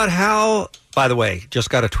talking about how, by the way, just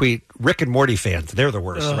got a tweet, Rick and Morty fans, they're the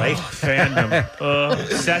worst, right? Fandom.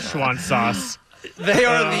 Szechuan sauce. They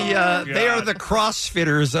are the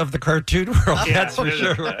CrossFitters of the cartoon world. Yeah, that's for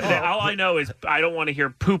sure. All I know is I don't want to hear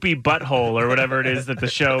poopy butthole or whatever it is that the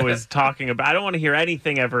show is talking about. I don't want to hear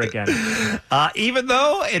anything ever again. Even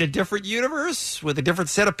though in a different universe with a different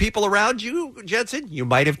set of people around you, Jensen, you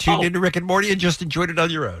might have tuned into Rick and Morty and just enjoyed it on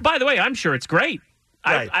your own. By the way, I'm sure it's great.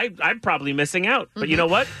 Right. I'm probably missing out. But you know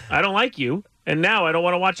what? I don't like you. And now I don't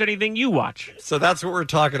want to watch anything you watch. So that's what we're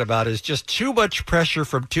talking about, is just too much pressure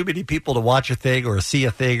from too many people to watch a thing or see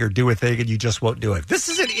a thing or do a thing, and you just won't do it. This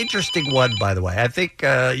is an interesting one, by the way. I think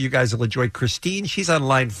you guys will enjoy Christine. She's on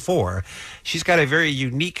line 4. She's got a very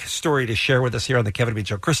unique story to share with us here on the Kevin and Bean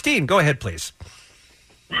Show. Christine, go ahead, please.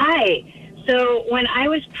 Hi. So when I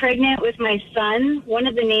was pregnant with my son, one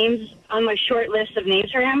of the names on my short list of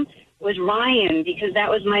names for him was Ryan, because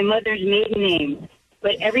that was my mother's maiden name.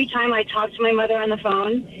 But every time I talked to my mother on the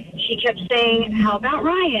phone, she kept saying, how about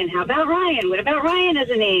Ryan? How about Ryan? What about Ryan as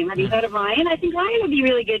a name? Have you thought of Ryan? I think Ryan would be a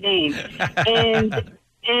really good name.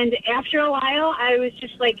 And after a while, I was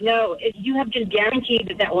just like, no, if you have just guaranteed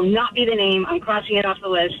that that will not be the name, I'm crossing it off the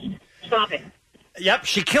list. Stop it. Yep,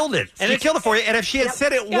 she killed it. She killed it for you. And if she had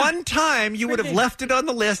said it one time, you would have left it on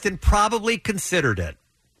the list and probably considered it.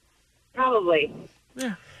 Probably.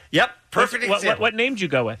 Yeah. Yep, perfect example. What name did you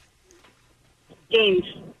go with? James.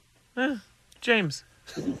 James.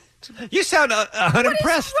 You sound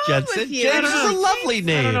unimpressed, Jensen. you? James is a lovely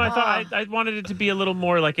name. I don't know. I thought I wanted it to be a little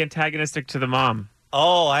more like antagonistic to the mom.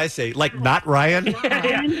 Oh, I see. Like not Ryan?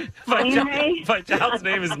 Yeah. My child's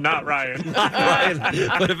name is not Ryan. Not Ryan.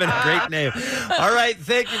 Would have been a great name. All right.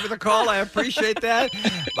 Thank you for the call. I appreciate that.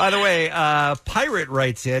 By the way, Pirate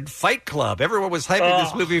writes in, Fight Club. Everyone was hyping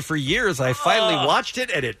this movie for years. I finally watched it,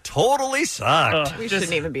 and it totally sucked. We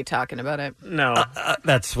shouldn't even be talking about it. No.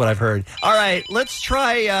 That's what I've heard. All right. Let's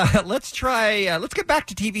get back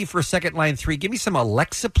to TV for a second. Line 3. Give me some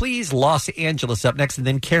Alexa, please. Los Angeles up next, and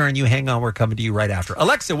then Karen, you hang on. We're coming to you right after.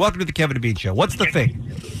 Alexa, welcome to the Kevin and Bean Show. What's the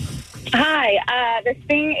thing? Hi. The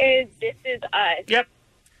thing is, This Is Us. Yep.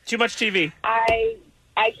 Too much TV. I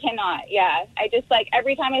cannot. Yeah. I just, like,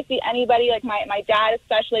 every time I see anybody, like my dad,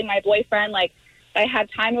 especially my boyfriend, like, I have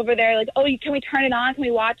time over there, like, oh, can we turn it on? Can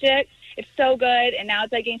we watch it? It's so good. And now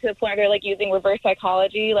it's, like, getting to the point where they're, like, using reverse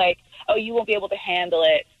psychology. Like, oh, you won't be able to handle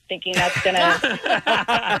it. Thinking that's going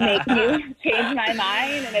to make me change my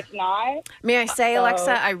mind, and it's not. May I say,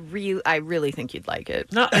 Alexa, I really think you'd like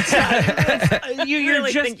it. No,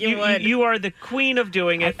 you are the queen of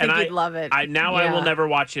doing it, I think you'd love it. I will never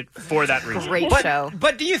watch it for that reason. Great show.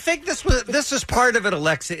 But do you think this is part of it,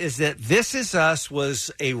 Alexa? Is that This Is Us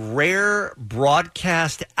was a rare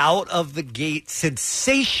broadcast out of the gate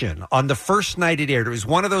sensation on the first night it aired? It was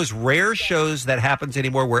one of those rare shows that happens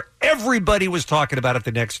anymore where everybody was talking about it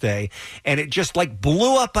the next day, and it just like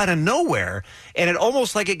blew up out of nowhere, and it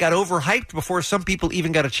almost like it got overhyped before some people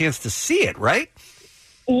even got a chance to see it, right?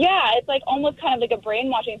 Yeah, it's like almost kind of like a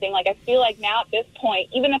brainwashing thing. Like, I feel like now at this point,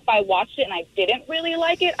 even if I watched it and I didn't really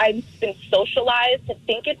like it, I've been socialized to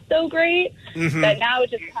think it's so great that now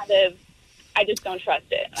it's just kind of, I just don't trust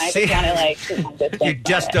it. And I just kind of like... You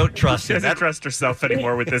just don't trust it. She doesn't trust herself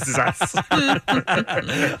anymore with This Is Us.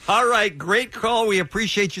 All right, great call. We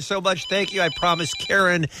appreciate you so much. Thank you. I promised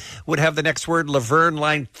Karen would have the next word. Laverne,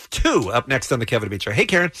 line 2, up next on the Kevin and Bean Show. Hey,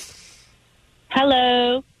 Karen.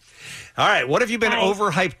 Hello. All right, what have you been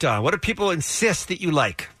overhyped on? What do people insist that you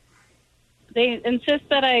like? They insist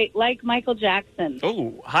that I like Michael Jackson.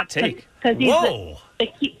 Oh, hot take. Because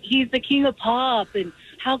he's the king of pop, and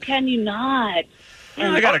how can you not?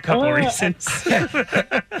 I got a couple reasons.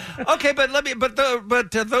 Okay, but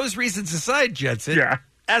those reasons aside, Jensen. Yeah.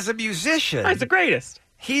 As a musician, he's the greatest.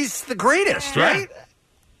 He's the greatest, right?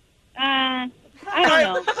 I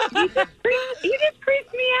don't know. He just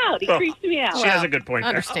creeps me out. He creeps me out. She has a good point there.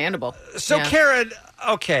 Understandable. So, Yeah. Karen,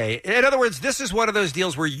 okay. In other words, this is one of those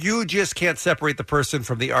deals where you just can't separate the person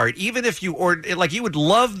from the art. Even if you you would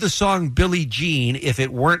love the song Billie Jean if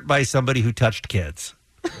it weren't by somebody who touched kids.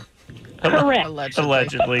 Correct.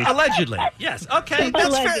 Allegedly. Allegedly. Yes. Okay.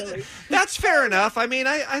 That's fair enough. I mean,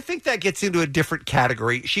 I think that gets into a different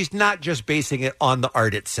category. She's not just basing it on the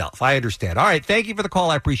art itself. I understand. All right. Thank you for the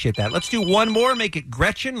call. I appreciate that. Let's do one more. Make it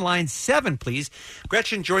Gretchen, line 7, please.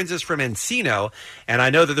 Gretchen joins us from Encino, and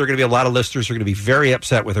I know that there are going to be a lot of listeners who are going to be very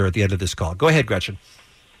upset with her at the end of this call. Go ahead, Gretchen.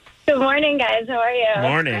 Good morning, guys. How are you?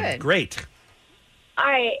 Morning. Good. Great. All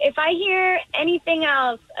right. If I hear anything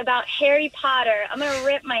else about Harry Potter, I'm going to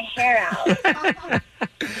rip my hair out.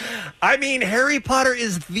 I mean, Harry Potter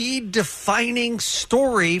is the defining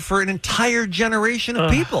story for an entire generation of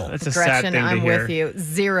people. That's a Gretchen, sad thing to I'm hear. with you.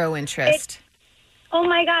 Zero interest. Oh,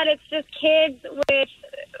 my God. It's just kids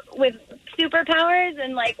with superpowers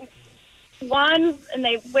and, like, wands, and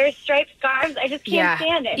they wear striped scarves. I just can't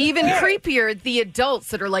stand it. Even creepier, the adults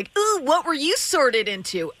that are like, ooh, what were you sorted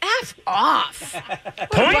into? F off.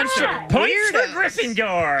 Points for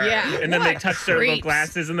Gryffindor. Yeah. And then they What touch their little creeps.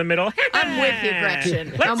 glasses in the middle. I'm with you,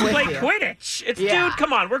 Gretchen. Let's I'm with play you. Quidditch. Yeah. Dude,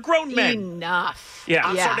 come on. We're grown men. Enough. Yeah.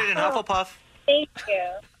 I'm sorted in Hufflepuff. Thank you.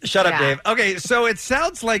 Shut up, Yeah. Dave. Okay, so it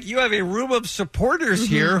sounds like you have a room of supporters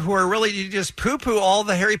here who are really you just poo-poo all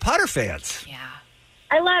the Harry Potter fans.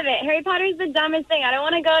 I love it. Harry Potter's the dumbest thing. I don't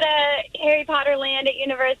want to go to Harry Potter Land at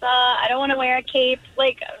Universal. I don't want to wear a cape.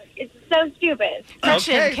 Like, it's so stupid.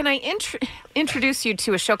 Gretchen, can I introduce you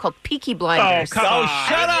to a show called Peaky Blinders? Shut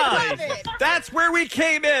up! That's where we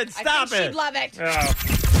came in. Stop it. She'd love it.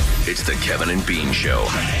 It's the Kevin and Bean Show.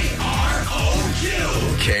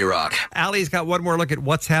 K-Rock. Allie's got one more look at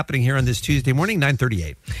what's happening here on this Tuesday morning,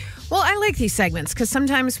 9:38. Well, I like these segments because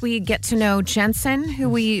sometimes we get to know Jensen, who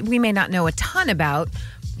we may not know a ton about,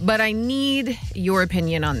 but I need your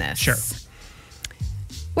opinion on this. Sure.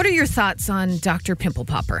 What are your thoughts on Dr. Pimple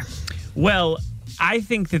Popper? Well, I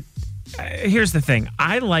think that here's the thing.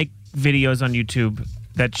 I like videos on YouTube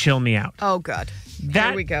that chill me out. Oh, God. That,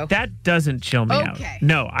 Here we go. That doesn't chill me out. Okay.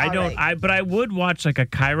 No, I All don't. right. But I would watch like a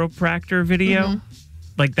chiropractor video.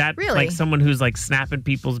 Like that, Really? like someone who's like snapping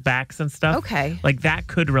people's backs and stuff. Okay. Like that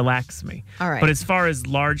could relax me. All right. But as far as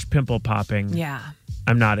large pimple popping, Yeah.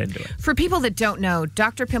 I'm not into it. For people that don't know,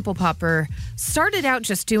 Dr. Pimple Popper started out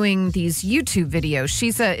just doing these YouTube videos.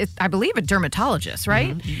 She's I believe, a dermatologist,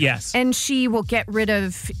 right? Yes. And she will get rid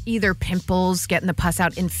of either pimples, getting the pus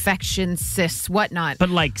out, infections, cysts, whatnot. But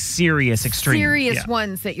like serious, extreme. Serious yeah.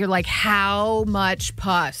 ones that you're like, how much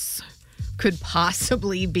pus could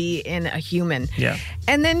possibly be in a human? Yeah.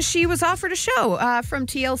 And then she was offered a show from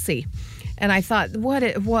TLC. And I thought,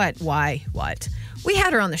 why? We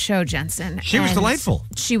had her on the show, Jensen. She was and delightful.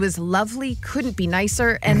 She was lovely, couldn't be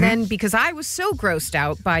nicer. And then because I was so grossed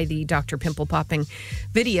out by the Dr. Pimple Popping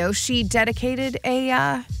video, she dedicated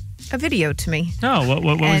a video to me. Oh,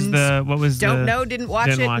 what was don't know, didn't watch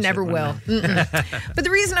it, never will. Okay. But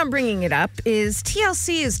the reason I'm bringing it up is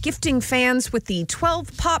TLC is gifting fans with the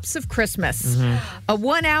 12 Pops of Christmas, a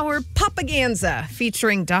 1-hour Popaganza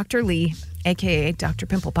featuring Dr. Lee, a.k.a. Dr.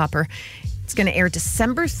 Pimple Popper. It's going to air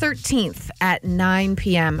December 13th at 9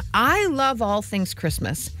 p.m. I love all things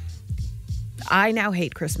Christmas. I now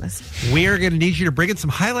hate Christmas. We are going to need you to bring in some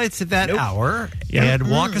highlights at that hour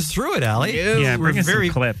and walk us through it, Allie. Yeah, we're bring us some very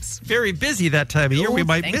clips. Very busy that time of year. We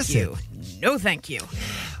might miss it. No, thank you.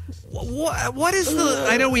 What is the...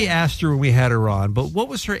 I know we asked her when we had her on, but what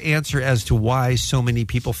was her answer as to why so many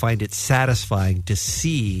people find it satisfying to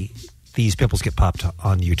see these pimples get popped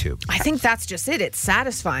on YouTube? I think that's just it. It's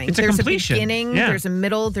satisfying. It's a there's completion. a beginning, Yeah. there's a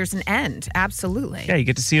middle, there's an end. Absolutely. Yeah, you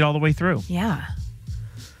get to see it all the way through. Yeah.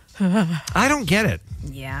 I don't get it.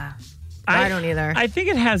 Yeah. I don't either. I think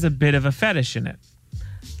it has a bit of a fetish in it.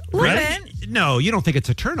 Right? No, you don't think it's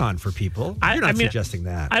a turn on for people. You're not suggesting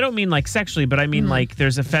that. I don't mean like sexually, but I mean like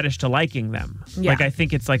there's a fetish to liking them. Yeah. Like I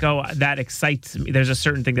think it's like, oh, that excites me. There's a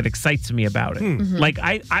certain thing that excites me about it. Like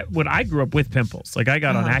when I grew up with pimples, like I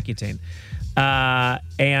got on Accutane.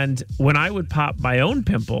 And when I would pop my own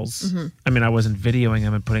pimples, I mean, I wasn't videoing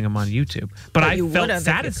them and putting them on YouTube, but I you felt would've if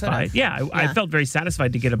you satisfied. could've. Yeah, I Yeah. felt very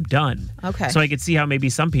satisfied to get them done. Okay. So I could see how maybe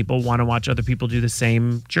some people want to watch other people do the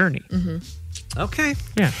same journey. Okay.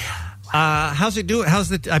 Yeah. How's it doing?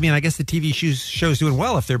 I mean, I guess the TV show's doing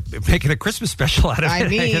well if they're making a Christmas special out of it. I I guess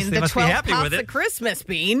mean, they the must be 12 happy Pops with it. of Christmas,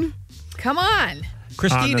 Bean. Come on.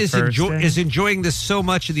 Christine is enjoying this so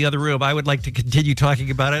much in the other room. I would like to continue talking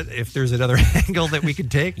about it if there's another angle that we can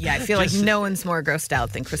take. Yeah, I feel like no one's more grossed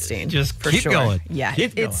out than Christine. Just for keep sure. going. Yeah,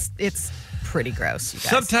 Keep it's pretty gross. You guys.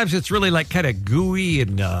 Sometimes it's really like kind of gooey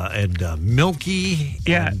and milky.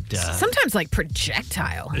 Yeah. And, Sometimes like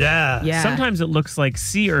projectile. Yeah. Sometimes it looks like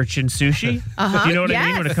sea urchin sushi. Uh-huh. You know what I mean?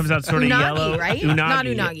 Yes. When it comes out sort of Unagi, yellow. right? Unagi. Not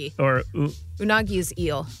unagi. Or Unagi is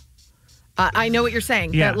eel. I know what you're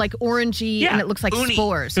saying. Yeah. That, like orangey, Yeah. and it looks like Uni.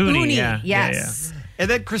 spores. Uni, yeah. Yes. And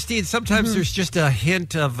then, Christine, sometimes there's just a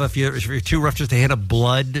hint of, if you're too rough, just a hint of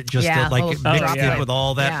blood, just Yeah, to, like a mixed little in with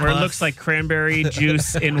all that. Where it pus. looks like cranberry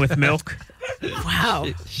juice in with milk. Wow.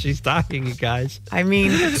 She's talking, you guys. I mean,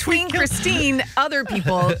 between Christine, other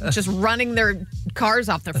people just running their cars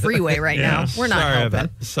off the freeway right now. We're not Sorry helping. about-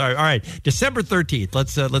 Sorry. All right. December 13th.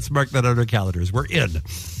 Let's mark that on our calendars. We're in.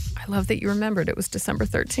 I love that you remembered it was December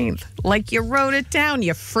 13th. Like you wrote it down,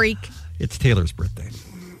 you freak. It's Taylor's birthday.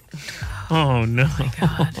 Oh, no.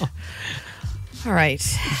 God. All right.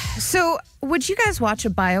 So, would you guys watch a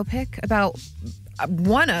biopic about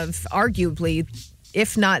one of, arguably,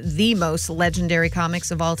 if not the most legendary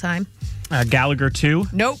comics of all time? Gallagher 2.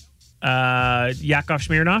 Nope. Yakov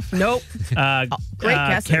Smirnoff. Nope. Great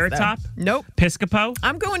guesses, Carrot though. Top. Nope. Piscopo.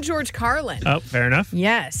 I'm going George Carlin. Oh, fair enough.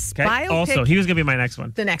 Yes. Okay. Biopic. Also, he was going to be my next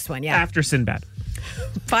one. The next one, yeah. After Sinbad.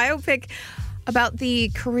 Biopic about the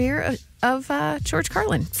career of George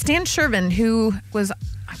Carlin. Stan Shervin, who was,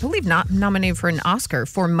 I believe, not nominated for an Oscar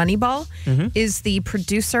for Moneyball, is the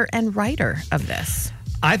producer and writer of this.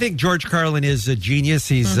 I think George Carlin is a genius.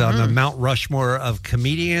 He's on the Mount Rushmore of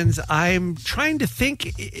comedians. I'm trying to think.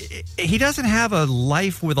 He doesn't have a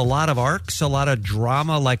life with a lot of arcs, a lot of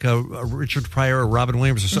drama, like a Richard Pryor or Robin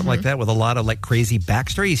Williams or something like that, with a lot of like crazy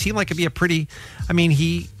backstory. He seemed like it'd be a pretty. I mean,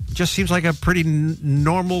 he just seems like a pretty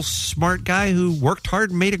normal, smart guy who worked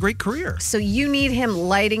hard and made a great career. So you need him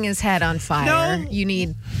lighting his head on fire. No. You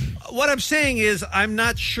need. What I'm saying is, I'm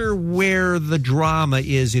not sure where the drama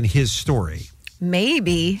is in his story.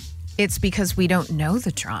 Maybe it's because we don't know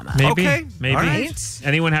the drama. Maybe. Okay. Maybe. All right.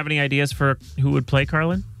 Anyone have any ideas for who would play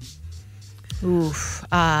Carlin? Oof.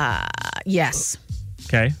 Yes.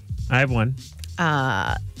 Okay. I have one.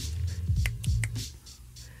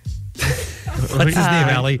 What's his name,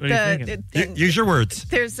 Allie? What are you thinking? Use your words.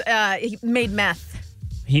 There's he made meth.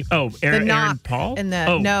 Aaron Knock Paul? and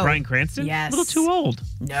the- no. Bryan Cranston? Yes. A little too old.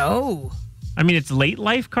 No. I mean, it's late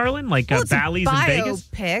life Carlin, like Well, it's Bally's a in Vegas.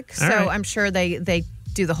 biopic, so All right. I'm sure they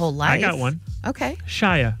do the whole life. I got one. Okay.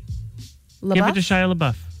 Shia. LaBeouf? Give it to Shia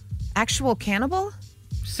LaBeouf. Actual cannibal?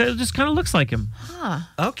 So it just kind of looks like him. Huh.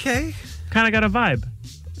 Okay. Kind of got a vibe.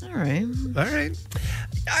 All right. All right.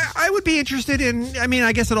 I would be interested in, I mean,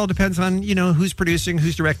 I guess it all depends on, who's producing,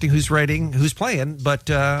 who's directing, who's writing, who's playing. But,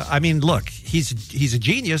 I mean, look, he's a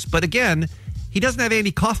genius. But again, he doesn't have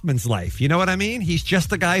Andy Kaufman's life. You know what I mean? He's just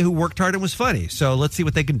the guy who worked hard and was funny. So let's see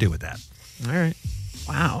what they can do with that. All right.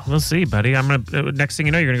 Wow. We'll see, buddy. Next thing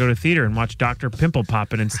you know, you're going to go to the theater and watch Dr. Pimple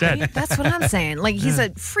Poppin' instead. Right? That's what I'm saying. Like, he's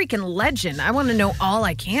a freaking legend. I want to know all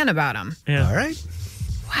I can about him. Yeah. All right.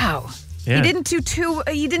 Wow. Yeah.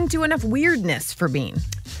 He didn't do enough weirdness for Bean.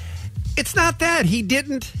 It's not that. He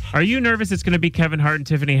didn't. Are you nervous it's going to be Kevin Hart and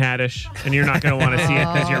Tiffany Haddish, and you're not going to want to see it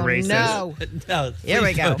because you're racist? No. Here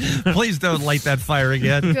we go. Please don't light that fire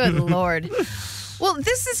again. Good Lord. Well,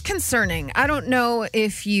 this is concerning. I don't know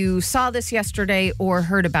if you saw this yesterday or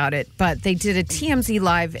heard about it, but they did a TMZ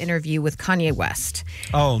Live interview with Kanye West.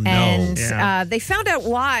 Oh, no. And they found out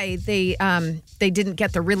why they didn't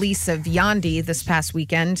get the release of Yandi this past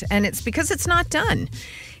weekend, and it's because it's not done.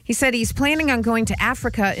 He said he's planning on going to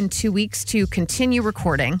Africa in 2 weeks to continue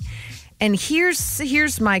recording. And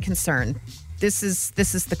here's my concern. This is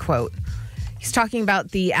the quote. He's talking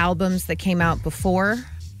about the albums that came out before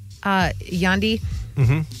Yandi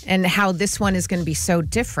and how this one is going to be so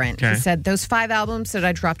different. Okay. He said those 5 albums that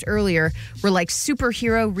I dropped earlier were like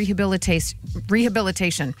superhero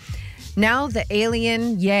rehabilitation. Now the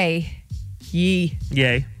alien Yay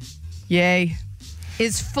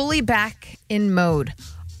is fully back in mode.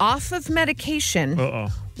 Off of medication,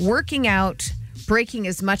 working out, breaking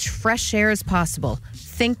as much fresh air as possible,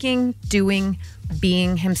 thinking, doing,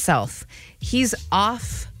 being himself. He's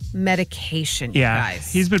off medication, you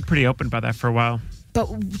guys. He's been pretty open about that for a while.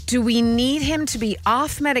 But do we need him to be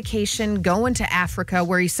off medication, going to Africa,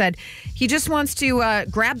 where he said he just wants to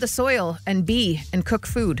grab the soil and cook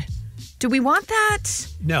food? Do we want that?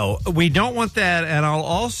 No, we don't want that. And I'll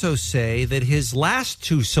also say that his last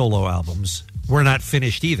 2 solo albums were not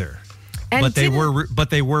finished either. And but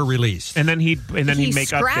they were released. And then he'd make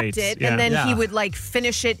scrapped updates. it, and then he would like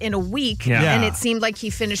finish it in a week, Yeah. and it seemed like he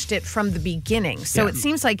finished it from the beginning. So it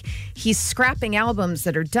seems like he's scrapping albums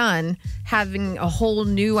that are done, having a whole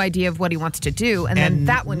new idea of what he wants to do, and then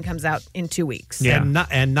that one comes out in 2 weeks. And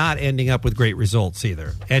not ending up with great results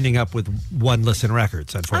either. Ending up with one listen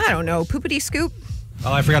records, unfortunately. I don't know, Poopity Scoop.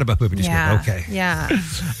 Oh, I forgot about Poopity Yeah, Scoop. Okay. Yeah.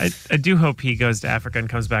 I do hope he goes to Africa and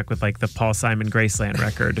comes back with like the Paul Simon Graceland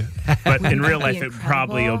record. But in real life, it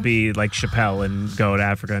probably will be like Chappelle and go to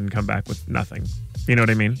Africa and come back with nothing. You know what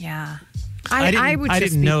I mean? Yeah. I would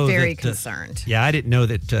just be very concerned. Yeah, I didn't know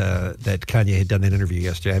that that Kanye had done that interview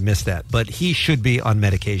yesterday. I missed that. But he should be on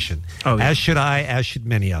medication. Oh, yeah. As should I, as should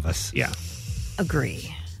many of us. Yeah.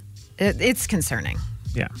 Agree. It's concerning.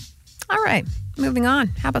 Yeah. All right, moving on.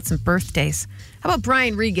 How about some birthdays? How about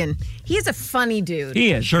Brian Regan? He's a funny dude.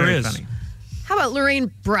 He is. Sure very is. funny. How about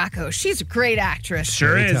Lorraine Bracco? She's a great actress.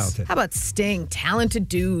 Sure Very is. talented. How about Sting? Talented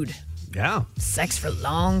dude. Yeah. Sex for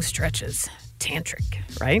long stretches. Tantric,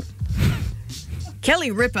 right?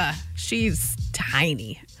 Kelly Ripa. She's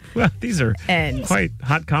tiny. Well, these are And- quite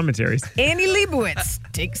hot commentaries. Annie Leibovitz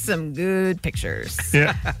takes some good pictures.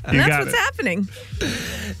 Yeah, And you that's got what's it. happening.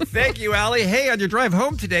 Thank you, Allie. Hey, on your drive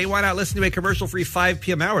home today, why not listen to a commercial-free 5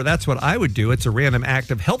 p.m. hour? That's what I would do. It's a random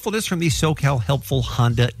act of helpfulness from the SoCal Helpful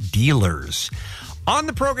Honda dealers. On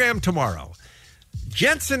the program tomorrow,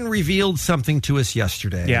 Jensen revealed something to us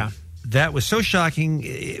yesterday. Yeah. That was so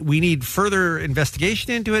shocking. We need further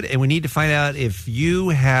investigation into it, and we need to find out if you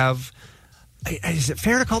have is it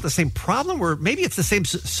fair to call it the same problem, or maybe it's the same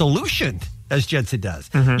solution as Jensen does?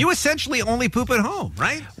 Mm-hmm. You essentially only poop at home,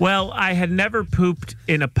 right? Well, I had never pooped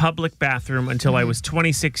in a public bathroom until I was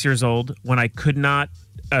 26 years old, when I could not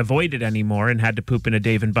avoid it anymore and had to poop in a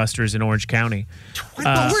Dave & Buster's in Orange County.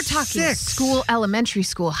 But we're talking school, elementary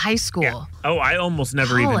school, high school. Yeah. Oh, I almost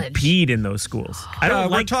never College. even peed in those schools. I don't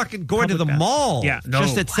we're like talking going to the public mall. Yeah, no.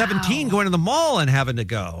 Just at 17, going to the mall and having to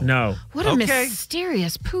go. No. What a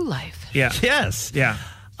mysterious poo life. Yeah. Yes. Yeah.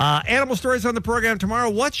 Animal stories on the program tomorrow.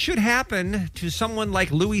 What should happen to someone like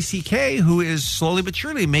Louis C.K., who is slowly but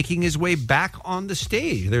surely making his way back on the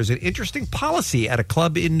stage? There's an interesting policy at a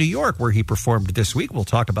club in New York where he performed this week. We'll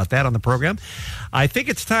talk about that on the program. I think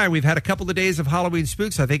it's time. We've had a couple of days of Halloween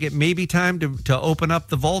spooks. I think it may be time to open up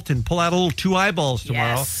the vault and pull out a little 2 eyeballs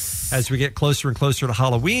tomorrow as we get closer and closer to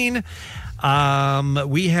Halloween.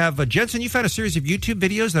 We have Jensen. You found a series of YouTube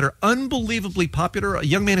videos that are unbelievably popular. A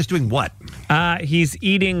young man is doing what? He's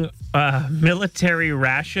eating military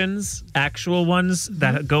rations, actual ones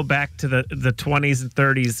that go back to the 20s and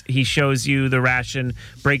 30s. He shows you the ration,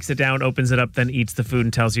 breaks it down, opens it up, then eats the food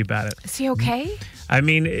and tells you about it. Is he okay? I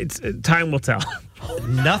mean, it's time will tell.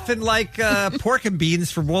 Nothing like pork and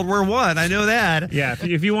beans from World War I. I know that. Yeah,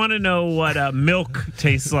 if you want to know what milk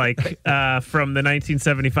tastes like from the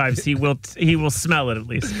 1975s, he will smell it at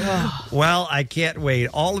least. Well, I can't wait.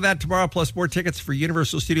 All of that tomorrow, plus more tickets for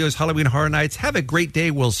Universal Studios Halloween Horror Nights. Have a great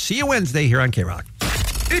day. We'll see you Wednesday here on K-Rock.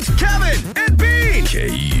 It's Kevin and Bean.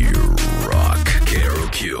 K-Rock.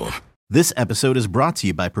 KROQ. This episode is brought to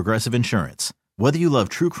you by Progressive Insurance. Whether you love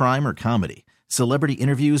true crime or comedy, celebrity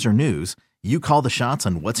interviews or news, you call the shots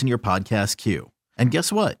on what's in your podcast queue. And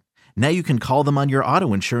guess what? Now you can call them on your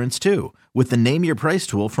auto insurance too with the Name Your Price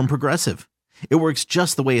tool from Progressive. It works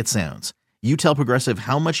just the way it sounds. You tell Progressive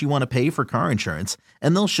how much you want to pay for car insurance,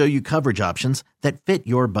 and they'll show you coverage options that fit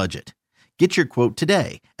your budget. Get your quote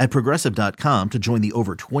today at Progressive.com to join the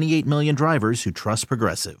over 28 million drivers who trust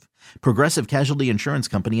Progressive. Progressive Casualty Insurance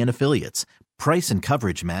Company and Affiliates. Price and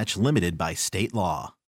coverage match limited by state law.